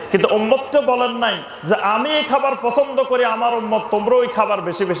খাইতেন, কিন্তু উম্মতকে বলেন নাই যে আমি এই খাবার পছন্দ করি, আমার উম্মত তোমরা ওই খাবার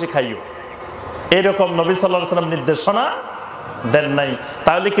বেশি বেশি খাইও। এরকম নবী সাল্লাল্লাহু আলাইহি ওয়াসাল্লাম নির্দেশনা দেন নাই।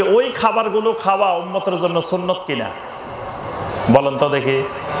 তাহলে কি ওই খাবারগুলো খাওয়া উম্মতের জন্য সুন্নত কিনা? বলেন তো দেখি।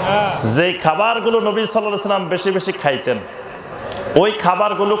 যে খাবারগুলো নবী সাল্লাল্লাহু আলাইহি ওয়াসাল্লাম বেশি বেশি খাইতেন, ওই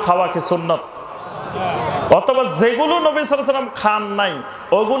খাবারগুলো খাওয়া কি সুন্নত? অথবা যেগুলো নবী সাল্লাল্লাহু আলাইহি ওয়াসাল্লাম খান নাই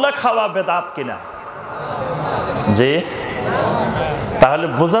ওগুলা খাওয়া বেদাত কিনা? জি। তাহলে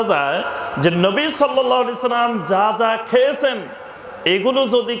বোঝা যায় যে নবী সাল্লাল্লাহু আলাইহি ওয়াসাল্লাম যা যা খেয়েছেন এগুলো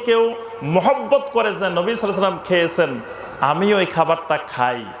যদি কেউ মহব্বত করে যে নবী সাল্লাল্লাহু আলাইহি ওয়াসাল্লাম খেয়েছেন, আমি ওই খাবারটা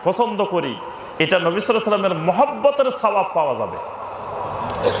খাই, পছন্দ করি, এটা নবী সাল্লাল্লাহু আলাইহি ওয়াসাল্লামের মহব্বতের সওয়াব পাওয়া যাবে।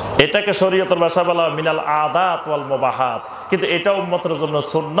 এটাকে শরীয়তের ভাষায় বলা হয় মিনাল আদাত ওয়াল মুবাহাত, কিন্তু এটা উম্মতের জন্য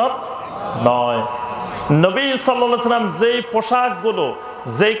সুন্নত নয়। নবী সাল্লাল্লাহু আলাইহি ওয়াসাল্লাম যেই পোশাকগুলো,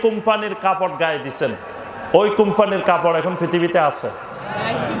 যেই কোম্পানির কাপড় গায়ে দিয়েছেন, ওই কোম্পানির কাপড় এখন পৃথিবীতে আছে?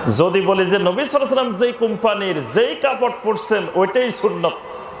 যদি বলি যে নবী সাল্লাল্লাহু আলাইহি ওয়াসাল্লাম যেই কোম্পানির যেই কাপড় পরছেন ওইটাই সুন্নত,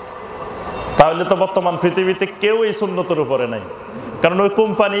 তাহলে তো বর্তমান পৃথিবীতে কেউ এই সুন্নতের উপরে নাই, কারণ ওই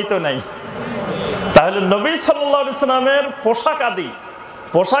কোম্পানি তো নাই। তাহলে নবী সাল্লাল্লাহু আলাইহি ওয়াসাল্লামের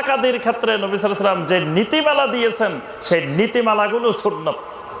পোশাক আদির ক্ষেত্রে নবী সাল্লাল্লাহু আলাইহি ওয়াসাল্লাম যে নীতিমালা দিয়েছেন সেই নীতিমালাগুলো সুন্নত,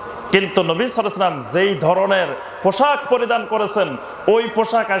 কিন্তু নবী সাল্লাল্লাহু আলাইহি ওয়াসাল্লাম যেই ধরনের পোশাক পরিধান করেছেন ওই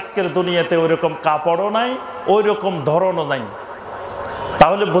পোশাক আজকের দুনিয়াতে ওই রকম কাপড়ও নাই, ওই রকম ধরনও নাই।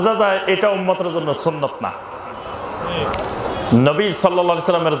 তাহলে বোঝা যায় এটা উম্মতের জন্য সুন্নত না। নবী সাল্লাল্লাহু আলাইহি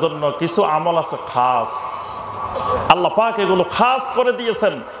ওয়াসাল্লামের জন্য কিছু আমল আছে খাস, আল্লাহ পাক এগুলো খাস করে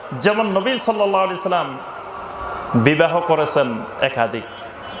দিয়েছেন। যেমন নবী সাল্লাল্লাহু আলাইহি ওয়াসাল্লাম বিবাহ করেছেন একাধিক,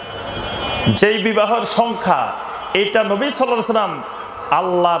 যেই বিবাহের সংখ্যা এটা নবী সাল্লাল্লাহু আলাইহি ওয়াসাল্লাম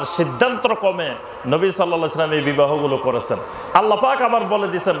আল্লাহর সিদ্ধান্ত ক্রমে নবী সাল্লাল্লাহু আলাইহি ওয়াসাল্লাম এই বিবাহগুলো করেছেন। আল্লাহ পাক আবার বলে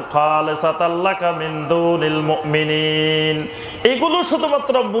দিয়েছেন খালিসাতাল লাকা মিন দুনিল মুমিনিন, এগুলো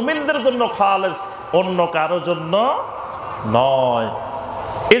শুধুমাত্র মুমিনদের জন্য খালেস, অন্য কারো জন্য নয়।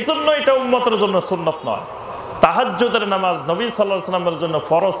 এজন্য এটা উম্মতের জন্য সুন্নত নয়। তাহাজ্জুদের নামাজ নবী সাল্লাল্লাহু আলাইহি ওয়াসাল্লামের জন্য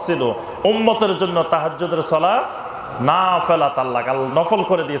ফরজ ছিল, উম্মতের জন্য তাহাজ্জুদের সালাত নাফিলাত আল্লাহ নফল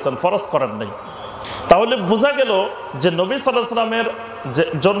করে দিয়েছেন, ফরজ করেন নাই। তাহলে বোঝা গেল যে নবী সাল্লাল্লাহু আলাইহি ওয়াসাল্লামের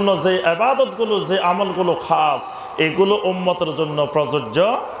জন্য যে ইবাদতগুলো, যে আমলগুলো খাস, এগুলো উম্মতের জন্য প্রযোজ্য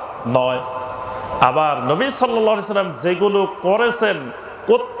নয়। আবার নবী সাল্লাল্লাহু আলাইহি ওয়াসাল্লাম যেগুলো করেছেন,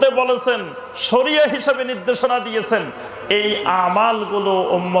 করতে বলেছেন, শরিয়া হিসাবে নির্দেশনা দিয়েছেন, এই আমালগুলো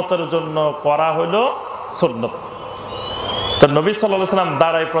উম্মতের জন্য করা হলো সুন্নত। তো নবী সাল্লাল্লাহু আলাইহি ওয়াসাল্লাম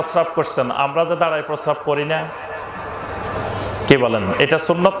দাঁড়ায় প্রস্রাব করছেন, আমরা যে দাঁড়ায় প্রস্রাব করি না, কি বলেন এটা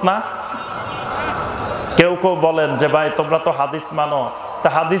সুন্নত না? কেউ কেউ বলেন যে ভাই তোমরা তো হাদিস মানো, তা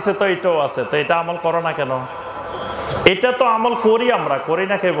হাদিসে তো এটাও আছে, তো এটা আমল করো না কেন? এটা তো আমল করি, আমরা করি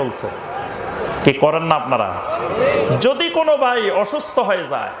না, কে বলছে? কি করেন না আপনারা? যদি কোনো ভাই অসুস্থ হয়ে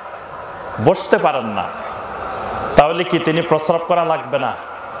যায়, বসতে পারেন না, তাহলে কি তিনি প্রস্রাব করা লাগবে না?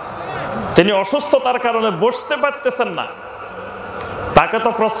 তিনি অসুস্থতার কারণে বসতে পারতেছেন না, তাকে তো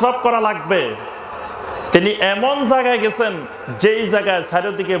প্রস্রাব করা লাগবে। তিনি এমন জায়গায় গেছেন যেই জায়গায়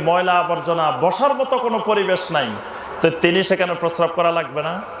চারিদিকে ময়লা আবর্জনা, বসার মতো কোনো পরিবেশ নাই, তো তিনি সেখানে প্রস্রাব করা লাগবে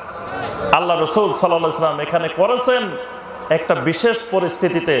না? আল্লাহ রাসূল সাল্লাল্লাহু আলাইহি ওয়াসাল্লাম এখানে করেছেন একটা বিশেষ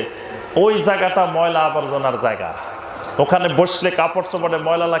পরিস্থিতিতে। ওই জায়গাটা ময়লা আবর্জনার জায়গা, ওখানে বসলে কাপড় চোপড়ে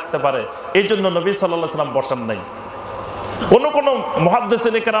ময়লা লাগতে পারে, এই জন্য নবী সাল্লাল্লাহু আলাইহি ওয়াসাল্লাম বসেন নাই। কোন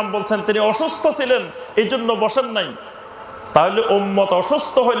মুহাদ্দিসিন কেরাম বলছেন তিনি অসুস্থ ছিলেন, এই জন্য বসেন নাই। তাহলে উম্মত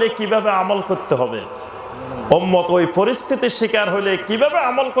অসুস্থ হলে কিভাবে আমল করতে হবে, উম্মত ওই পরিস্থিতির শিকার হলে কিভাবে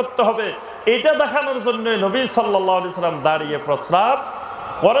আমল করতে হবে, এটা দেখানোর জন্য নবী সাল্লাল্লাহু আলাইহি ওয়াসাল্লাম দাঁড়িয়ে প্রস্রাব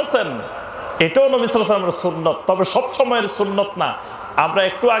করেছেন। এটাও নবী সাল্লাল্লাহু আলাইহি ওয়াসাল্লামের সুন্নত, তবে সব সময়ের সুন্নত না। আমরা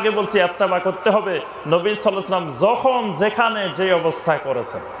একটু আগে বলছি ইত্তেবা করতে হবে। নবী সাল্লাল্লাহু আলাইহি ওয়াসাল্লাম যখন যেখানে যে অবস্থায়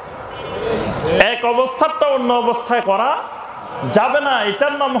করেছেন, এক অবস্থাটা অন্য অবস্থায় করা যাবে না,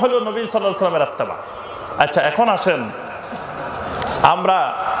 এটার নাম হলো নবী সাল্লাল্লাহু আলাইহি ওয়াসাল্লামের ইত্তেবা। আচ্ছা, এখন আসেন, আমরা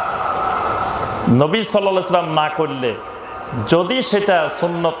নবী সাল্লাল্লাহু আলাইহি ওয়াসাল্লাম না করলে যদি সেটা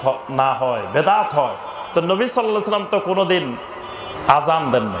সুন্নত না হয়, বেদাত হয়, তো নবী সাল্লাল্লাহু আলাইহি ওয়াসাল্লাম তো কোনোদিন আজান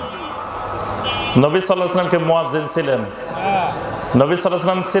দেন নাই। নবী সাল্লাল্লাহু আলাইহি ওয়াসাল্লাম কি মুয়াজ্জিন ছিলেন? নবী সাল্লাল্লাহু আলাইহি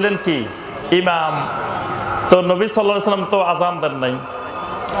ওয়াসাল্লাম ছিলেন কি ইমাম? তো নবী সাল্লাল্লাহু আলাইহি ওয়াসাল্লাম তো আজান দেন নাই।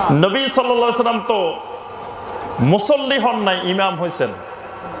 নবী সাল্লাল্লাহু আলাইহি ওয়াসাল্লাম তো মুসল্লি হন নাই, ইমাম হয়েছেন,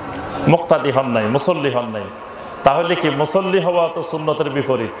 মুক্তাদি হন নাই, মুসল্লি হন নাই। তাহলে কি মুসল্লি হওয়া তো সুন্নতের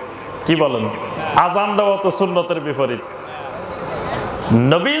বিপরীত? কি বলেন? আজান দেওয়া তো সুন্নতের বিপরীত।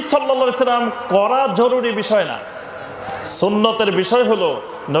 নবী সাল্লাল্লাহু আলাইহি ওয়াসাল্লাম করা জরুরি বিষয় না, সুন্নতের বিষয় হলো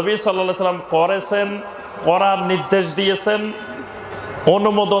নবী সাল্লাল্লাহু আলাইহি ওয়াসাল্লাম করেছেন, করার নির্দেশ দিয়েছেন,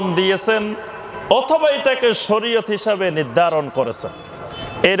 অনুমোদন দিয়েছেন, অথবা এটাকে শরীয়ত হিসাবে নির্ধারণ করেছেন।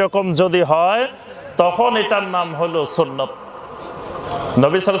 এরকম যদি হয় তখন এটার নাম হলো সুন্নত।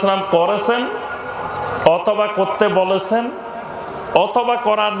 নবী সাল্লাল্লাহু আলাইহি ওয়াসাল্লাম করেছেন, অথবা করতে বলেছেন, অথবা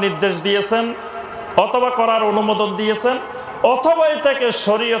করার নির্দেশ দিয়েছেন, অথবা করার অনুমোদন দিয়েছেন, অথবা এটাকে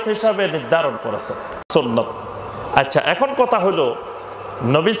শরীয়ত হিসাবে নির্ধারণ করেছেন, সুন্নত। আচ্ছা, এখন কথা হলো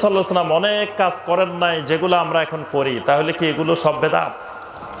নবী সাল্লাল্লাহু আলাইহি ওয়াসাল্লাম অনেক কাজ করেন নাই যেগুলো আমরা এখন করি, তাহলে কি এগুলো সব বেদাত?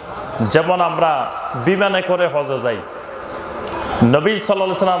 যেমন আমরা বিমানে করে হজে যাই, নবী সাল্লাল্লাহু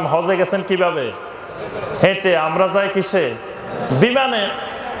আলাইহি ওয়াসাল্লাম হজে গেছেন কিভাবে? হেঁটে। আমরা যাই কিসে? বিমানে।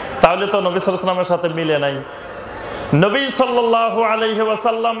 তাহলে তো নবী সাল্লাল্লাহু আলাইহি ওয়াসাল্লামের সাথে মিলে নাই। নবী সাল্লাল্লাহু আলাইহি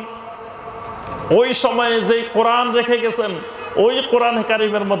ওয়াসাল্লাম ওই সময়ে যে কোরআন রেখে গেছেন, ওই কোরআন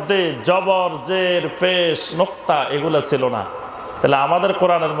কারীমের মধ্যে জবর, জের, পেশ, নোক্তা এগুলো ছিল না। তাহলে আমাদের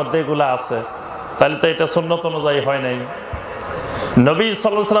কোরআনের মধ্যে এগুলো আছে, তাহলে তো এটা সুন্নত অনুযায়ী হয় নাই। নবী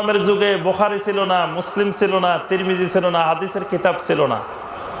সাল্লাল্লাহু আলাইহি ওয়াসাল্লামের যুগে বুখারী ছিল না, মুসলিম ছিল না, তিরমিজি ছিল না, হাদিসের কিতাব ছিল না,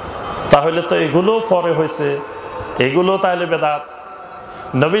 তাহলে তো এগুলো পরে হয়েছে, এগুলো তাহলে বেদাত।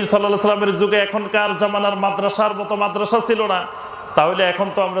 নবী সাল্লাল্লাহু আলাইহি ওয়াসাল্লামের যুগে এখনকার জামানার মাদ্রাসার মতো মাদ্রাসা ছিল না, তাহলে এখন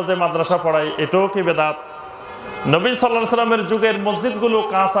তো আমরা যে মাদ্রাসা পড়াই এটাও কি বেদাত? নবী সাল্লাল্লাহু আলাইহি ওয়াসাল্লামের যুগের মসজিদগুলো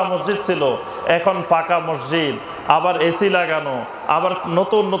কাঁচা মসজিদ ছিল, এখন পাকা মসজিদ, আবার এসি লাগানো, আবার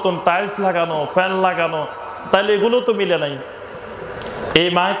নতুন নতুন টাইলস লাগানো, ফ্যান লাগানো, তাহলে এগুলো তো মিলে নাই। এই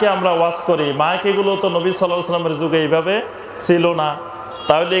মাইকে আমরা ওয়াজ করি, মাইক এগুলো তো নবী সাল্লাল্লাহু আলাইহি ওয়াসাল্লামের যুগে এইভাবে ছিল না,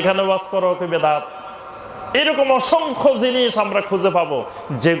 তাহলে এখানে ওয়াজ করা কি বেদাত? এরকম অসংখ্য জিনিস আমরা খুঁজে পাবো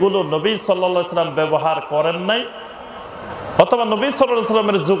যেগুলো নবী সাল্লাল্লাহু আলাইহি ওয়াসাল্লাম ব্যবহার করেন নাই, অথবা নবী সাল্লাল্লাহু আলাইহি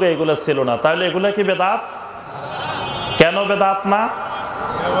ওয়াসাল্লামের যুগে এগুলো ছিল না, তাহলে এগুলো কি বেদাত? কেন বেদাত না?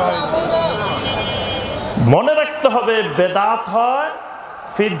 মনে রাখতে হবে, বেদাত হয়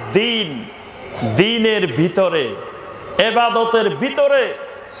ফিদ্দিন, দ্বীনের ভিতরে, ইবাদতের ভিতরে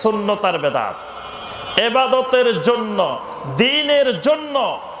সুন্নতার বেদাত। ইবাদতের জন্য, দ্বীনের জন্য,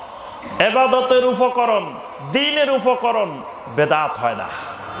 ইবাদতের উপকরণ, দ্বীনের উপকরণ বেদাত হয় না।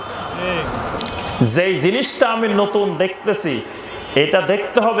 যেই জিনিসটা আমি নতুন দেখতেছি, এটা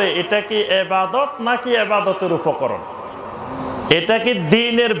দেখতে হবে এটা কি ইবাদত নাকি ইবাদতের উপকরণ, এটা কি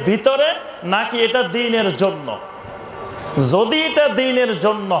দ্বীনের ভিতরে নাকি এটা দ্বীনের জন্য। যদি এটা দ্বীনের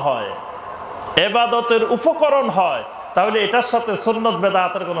জন্য হয়, ইবাদতের উপকরণ হয়, তাহলে এটার সাথে সুন্নত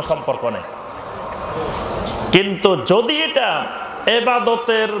বেদাতের কোনো সম্পর্ক নেই। কিন্তু যদি এটা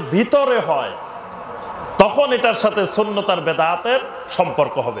ইবাদতের ভিতরে হয়, তখন এটার সাথে সুন্নত আর বেদাতের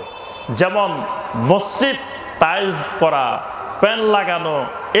সম্পর্ক হবে। যেমন মসজিদ টাইলস করা, ফ্যান লাগানো,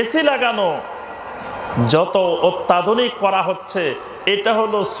 এসি লাগানো, যত অত্যাধুনিক করা হচ্ছে, এটা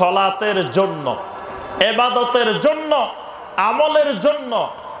হলো সলাতের জন্য, ইবাদতের জন্য, আমলের জন্য।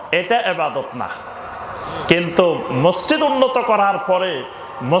 এটা ইবাদত না। কিন্তু মসজিদ উন্নত করার পরে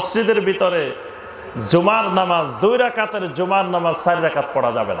মসজিদের ভিতরে জুমার নামাজ 2 রাকাতের জুমার নামাজ 4 রাকাত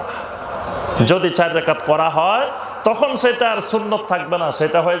পড়া যাবে না। যদি 4 রাকাত করা হয় তখন সেটা আর সুন্নত থাকবে না,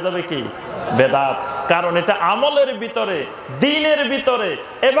 সেটা হয়ে যাবে কি বেদাত। কারণ এটা আমলের ভিতরে, দ্বীনের ভিতরে,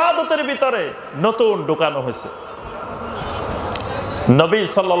 ইবাদতের ভিতরে নতুন ঢুকানো হয়েছে। নবী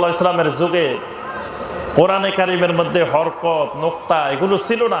সাল্লাল্লাহু আলাইহি সাল্লামের যুগে কোরআনে কারিমের মধ্যে হরকত, নোক্তা এগুলো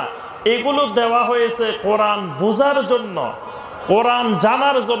ছিল না। এগুলো দেওয়া হয়েছে কোরআন বোঝার জন্য, কোরআন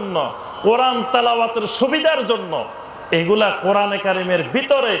জানার জন্য, কোরআন তেলাওয়াতের সুবিধার জন্য। এগুলা কোরআনে কারিমের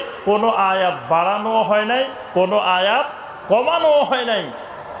ভিতরে কোনো আয়াত বাড়ানো হয় নাই, কোনো আয়াত কমানো হয় নাই।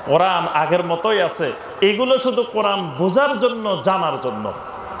 কোরআন আগের মতোই আছে। এগুলো শুধু কোরআন বোঝার জন্য, জানার জন্য।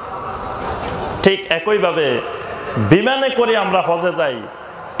 ঠিক একইভাবে বিমানে করে আমরা হজে যাই,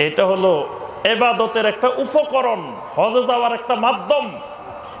 এটা হলো ইবাদতের একটা উপকরণ, হজে যাওয়ার একটা মাধ্যম।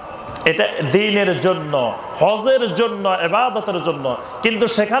 এটা দ্বীনের জন্য, হজের জন্য, ইবাদতের জন্য। কিন্তু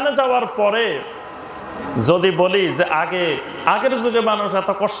সেখানে যাওয়ার পরে যদি বলি যে আগের যুগে মানুষ এত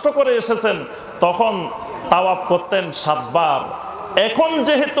কষ্ট করে এসেছেন, তখন তাওয়াফ করতেন 7 বার। এখন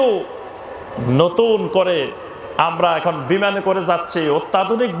যেহেতু নতুন করে আমরা এখন বিমানে করে যাচ্ছি,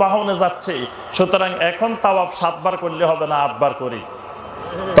 অত্যাধুনিক বাহনে যাচ্ছি, সুতরাং এখন তাওয়াফ 7 বার করলে হবে না, 8 বার করি।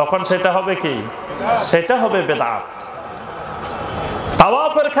 তখন সেটা হবে কি? সেটা হবে বেদাত।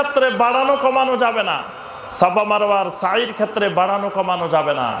 তাওয়াফের ক্ষেত্রে বাড়ানো কমানো যাবে না, সাফা মারওয়ার সাইর ক্ষেত্রে বাড়ানো কমানো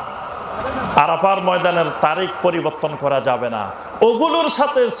যাবে না, আরাফার ময়দানের তারিখ পরিবর্তন করা যাবে না। ওগুলোর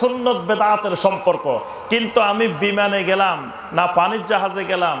সাথে সুন্নত বেদাতের সম্পর্ক। কিন্তু আমি বিমানে গেলাম না, পানির জাহাজে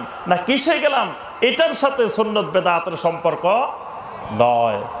গেলাম না, কিসে গেলাম, এটার সাথে সুন্নত বেদাতের সম্পর্ক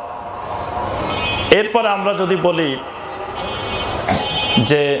নয়। এরপরে আমরা যদি বলি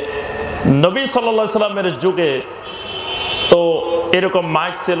যে নবী সাল্লাল্লাহু আলাইহি সাল্লামের যুগে তো এরকম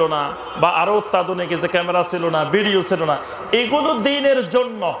মাইক ছিল না, বা আরো অত্যাধুনিক যে ক্যামেরা ছিল না, ভিডিও ছিল না। এগুলো দ্বীনের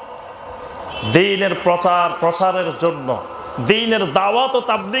জন্য, দ্বীনের প্রচার প্রসারের জন্য, দ্বীনের দাওয়াত ও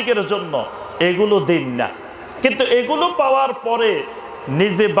তাবলীগের জন্য। এগুলো দ্বীন না। কিন্তু এগুলো পাওয়ার পরে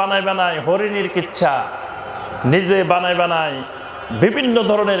নিজে বানায় বানায় হরিণীর কিচ্ছা, নিজে বানায় বানায় বিভিন্ন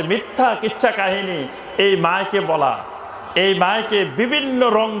ধরনের মিথ্যা কিচ্ছা কাহিনী এই মাইকে বলা, এই মাইকে বিভিন্ন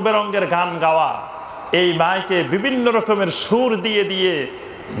রং বেরঙের গান গাওয়া, এই মাইকে বিভিন্ন রকমের সুর দিয়ে দিয়ে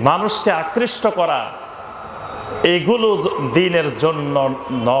মানুষকে আকৃষ্ট করা, এগুলো দ্বীনের জন্য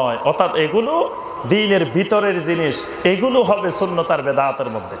নয়। অর্থাৎ এগুলো দ্বীনের ভিতরের জিনিস, এগুলো হবে সুন্নত আর বেদাতের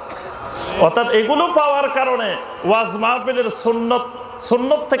মধ্যে। অর্থাৎ এগুলো পাওয়ার কারণে ওয়াজ মাহফিলের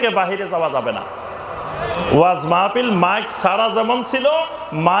সুন্নত থেকে বাহিরে যাওয়া যাবে না। ওয়াজ মাহফিল মাইক ছাড়া যেমন ছিল,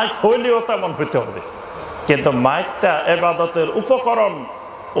 মাইক হইলেও তেমন হইতে হবে। কিন্তু মাইকটা ইবাদতের উপকরণ,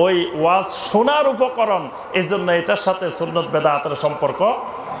 ওই ওয়াজ শোনার উপকরণ, এই জন্য এটার সাথে সুন্নত বেদাতের সম্পর্ক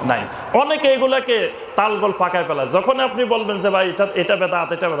নাই। অনেকে এগুলাকে তালগোল পাকায় ফেলায়। যখন আপনি বলবেন যে ভাই এটা বেদাত,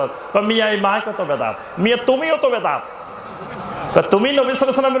 এটা বেদাত, মিয়া এই মাইক তো বেদাত, মিয়া তুমিও তো বেদাত। তুমি নবী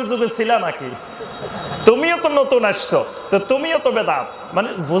সাল্লাল্লাহু আলাইহি ওয়াসাল্লামের যুগে ছিলা নাকি? তুমিও তো নতুন আসছো, তো তুমিও তো বেদাত। মানে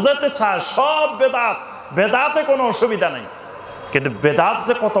বুঝাতে চায় সব বেদাত, বেদাতে কোনো অসুবিধা নেই। কিন্তু বেদাত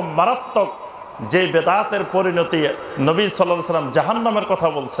যে কত মারাত্মক, যে বেদাতের পরিণতি নবী সাল্লাল্লাহু আলাইহি ওয়াসাল্লাম জাহান্নামের কথা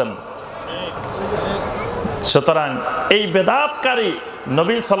বলছেন। সুতরাং এই বেদাতকারী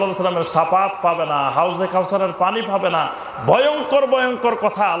নবী সাল্লাল্লাহু আলাইহি ওয়াসাল্লামের শাফাত পাবে না, হাউজে কাউসারের পানি পাবে না। ভয়ঙ্কর ভয়ঙ্কর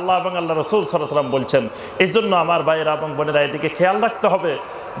কথা আল্লাহ এবং আল্লাহ রাসূল সাল্লাল্লাহু আলাইহি ওয়াসাল্লাম বলছেন। এই জন্য আমার ভাইয়েরা এবং বোনেরা এদিকে খেয়াল রাখতে হবে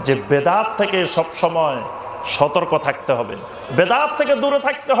যে বেদাত থেকে সবসময় সতর্ক থাকতে হবে, বেদাত থেকে দূরে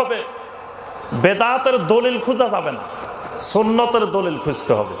থাকতে হবে। বেদাতের দলিল খোঁজা যাবে না, সুন্নতের দলিল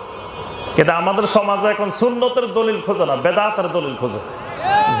খুঁজতে হবে। কিন্তু আমাদের সমাজে এখন সুন্নতের দলিল খোঁজে না, বেদাতের দলিল খোঁজে।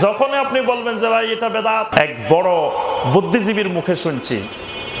 যখনই আপনি বলবেন যে ভাই এটা বেদাত, এক বড় বুদ্ধিজীবীর মুখে শুনছি,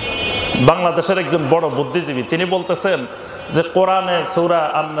 বাংলাদেশের একজন বড় বুদ্ধিজীবী, তিনি বলতেছেন যে কোরআনে সূরা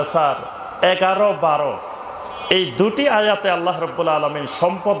আন-নিসার 11-12 এই দুটি আয়াতে আল্লাহ রাব্বুল আলামিন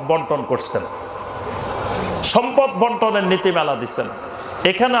সম্পদ বন্টন করছেন, সম্পদ বন্টনের নীতিমালা দিচ্ছেন।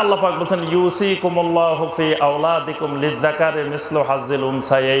 এখানে আল্লাহ পাক বলেন ইউসিকুমুল্লাহু ফি আওলাদিকুম লিযযাকারি মিসলু হাজ্জিল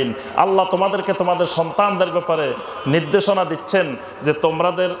উনসায়াইন। আল্লাহ তোমাদেরকে তোমাদের সন্তানদের ব্যাপারে নির্দেশনা দিচ্ছেন যে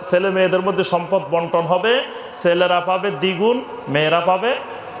তোমাদের ছেলে মেয়েদের মধ্যে সম্পদ বন্টন হবে, ছেলেরা পাবে দ্বিগুণ, মেয়েরা পাবে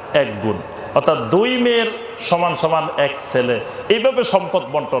 1 গুণ। অর্থাৎ 2 মেয়ের সমান সমান 1 ছেলে, এইভাবে সম্পদ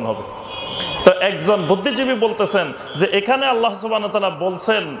বন্টন হবে। তো একজন বুদ্ধিজীবী বলতেছেন যে এখানে আল্লাহ সুবহানাহু ওয়া তাআলা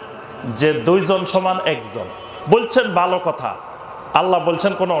বলছেন যে 2 জন সমান 1 জন, বলছেন ভালো কথা, আল্লাহ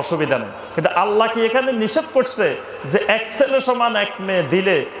বলছেন কোনো অসুবিধা নেই, কিন্তু আল্লাহ কি এখানে নিষেধ করছে যে এক ছেলে সমান এক মেয়ে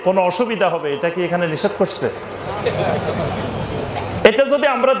দিলে কোনো অসুবিধা হবে? এটা কি এখানে নিষেধ করছে? এটা যদি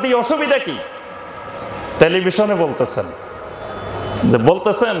আমরা দিই অসুবিধা কি? টেলিভিশনে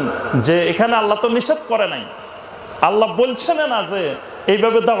বলতেছেন যে এখানে আল্লাহ তো নিষেধ করে নাই, আল্লাহ বলছেন না যে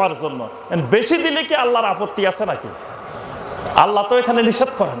এইভাবে দেওয়ার জন্য, বেশি দিলে কি আল্লাহর আপত্তি আছে নাকি? আল্লাহ তো এখানে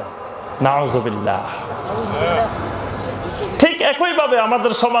নিষেধ করে না। নাউজুবিল্লাহ। ঠিক একইভাবে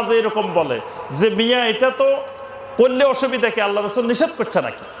আমাদের সমাজে এরকম বলে যে মিয়া এটা তো করলে অসুবিধা কি, আল্লাহ রাসূল নিষেধ করছে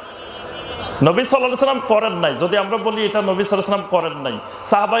নাকি? নবী সাল্লাল্লাহু আলাইহি ওয়াসাল্লাম করেন নাই। যদি আমরা বলি এটা নবী সাল্লাল্লাহু আলাইহি ওয়াসাল্লাম করেন নাই,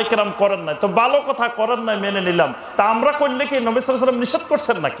 সাহাবায়ে কেরাম করেন নাই, তো ভালো কথা, করেন নাই মেনে নিলাম, তা আমরা করলে কি নবী সাল্লাল্লাহু আলাইহি ওয়াসাল্লাম নিষেধ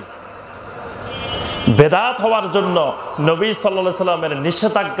করছেন নাকি? বেদাত হওয়ার জন্য নবী সাল্লাল্লাহু আলাইহি ওয়াসাল্লামের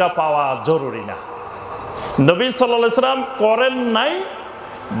নিষেধাজ্ঞা পাওয়া জরুরি না। নবী সাল্লাল্লাহু আলাইহি ওয়াসাল্লাম করেন নাই,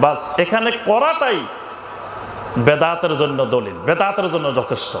 বাস এখানে করাটাই বেদাতের জন্য দলিল, বেদাতের জন্য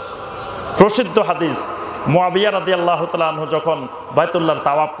যথেষ্ট। প্রসিদ্ধ হাদিস, মুআবিয়া রাদিয়াল্লাহু তাআলা আনহু যখন বাইতুল্লাহর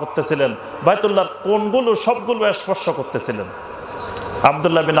তাওয়াফ করতেছিলেন, বাইতুল্লাহর কোণগুলো সবগুলো স্পর্শ করতেছিলেন,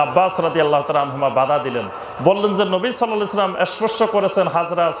 আব্দুল্লাহ বিন আব্বাস রাদিয়াল্লাহু তাআলা আনহুমা বাধা দিলেন, বললেন যে নবী সাল্লাল্লাহু আলাইহি ওয়াসাল্লাম স্পর্শ করেছেন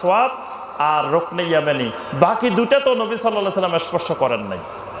হাজরা আসওয়াদ আর রুকনে ইয়ামানি, বাকি দুটো তো নবী সাল্লাল্লাহু আলাইহি ওয়াসাল্লাম স্পর্শ করেন নাই।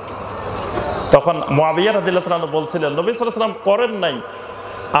 তখন মুআবিয়া রাদিয়াল্লাহু তাআলা বলছিলেন নবী সাল্লাল্লাহু আলাইহি ওয়াসাল্লাম করেন নাই,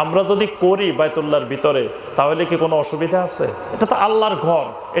 আমরা যদি করি বাইতুল্লাহর ভিতরে তাহলে কি কোনো অসুবিধা আছে? এটা তো আল্লাহর ঘর,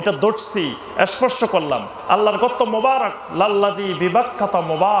 এটা দর্শি, স্পর্শ করলাম, আল্লাহর ঘর তো মোবারক, লাল্লাযী বিবাক্কাতা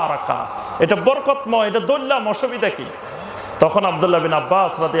মুবারাকা, এটা বরকতময়, এটা দৌড়লাম, অসুবিধা কি? তখন আব্দুল্লাহ বিন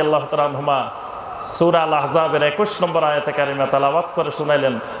আব্বাস রাদিয়াল্লাহু তাআলা আনহুমা সূরা আল আহজাবের 21 নম্বর আয়াতে কারিমা তেলাওয়াত করে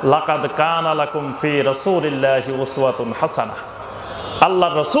শুনাইলেন, লাকাদ কানা লাকুম ফি রাসূলিল্লাহি উসওয়াতুন হাসানাহ,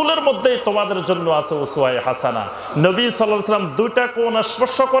 আল্লাহর রাসূলের মধ্যেই তোমাদের জন্য আছে উসওয়ায়ে হাসানা। নবী সাল্লাল্লাহু আলাইহি ওয়াসাল্লাম দুইটা কোণ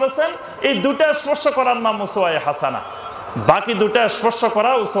স্পর্শ করেছেন, এই দুইটা স্পর্শ করার নাম উসওয়ায়ে হাসানা, বাকি দুইটা স্পর্শ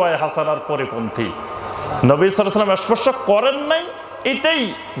করা উসওয়ায়ে হাসানার পরিপন্থী। নবী সাল্লাল্লাহু আলাইহি ওয়াসাল্লাম স্পর্শ করেন নাই, এটাই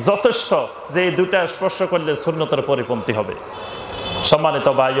যথেষ্ট যে এই দুইটা স্পর্শ করলে সুন্নতের পরিপন্থী হবে। সম্মানিত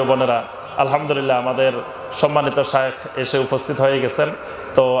ভাই ও বোনেরা, আলহামদুলিল্লাহ আমাদের সম্মানিত শায়েখ এসে উপস্থিত হয়ে গেছেন,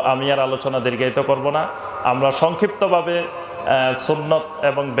 তো আমি আর আলোচনা দীর্ঘায়িত করব না। আমরা সংক্ষিপ্তভাবে সুন্নত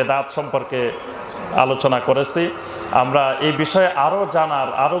এবং বেদাত সম্পর্কে আলোচনা করেছি। আমরা এই বিষয়ে আরও জানার,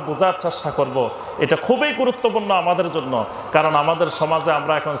 আরও বোঝার চেষ্টা করব। এটা খুবই গুরুত্বপূর্ণ আমাদের জন্য, কারণ আমাদের সমাজে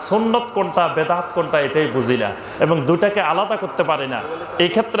আমরা এখন সুন্নত কোনটা বেদাত কোনটা এটাই বুঝি না এবং দুটাকে আলাদা করতে পারি না। এই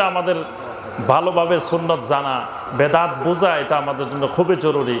ক্ষেত্রে আমাদের ভালোভাবে সুন্নত জানা, বেদাত বোঝা, এটা আমাদের জন্য খুবই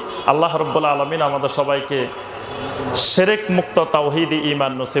জরুরি। আল্লাহ রাব্বুল আলামিন আমাদের সবাইকে শিরক মুক্ত তাওহীদি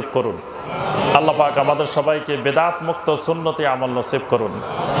ঈমান নসিব করুন। আল্লাহ পাক আমাদের সবাইকে বেদাত মুক্ত সুন্নতি আমল নসিব করুন।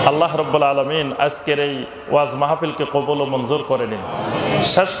 আল্লাহ রাব্বুল আলামিন আজকের এই ওয়াজ মাহফিলকে কবুল ও মঞ্জুর করে নিন।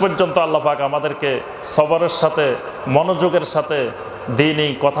 শেষ পর্যন্ত আল্লাহ পাক আমাদেরকে সবরের সাথে, মনোযোগের সাথে দ্বীনি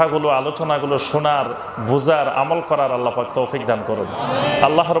কথাগুলো, আলোচনাগুলো শোনার, বুঝার, আমল করার আল্লাহ পাক তৌফিক দান করুন।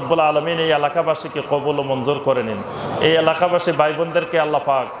 আল্লাহ রাব্বুল আলামিন এই এলাকাবাসীকে কবুল ও মঞ্জুর করে নিন। এই এলাকাবাসী ভাই বোনদেরকে আল্লাহ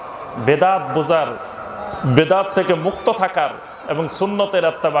পাক বেদাত বুঝার, বেদাত থেকে মুক্ত থাকার এবং সুন্নতের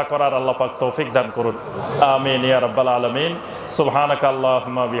ইত্তেবা করার আল্লাহ পাক তৌফিক দান করুন। আমিন ইয়া রাব্বাল আলামিন। সুবহানাকা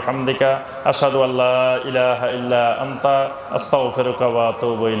আল্লাহুম্মা বিহামদিকা আশহাদু আল্লা ইলাহা ইল্লা আনতা আস্তাগফিরুকা ওয়া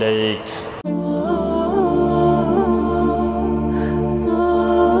আতুবু ইলাইক।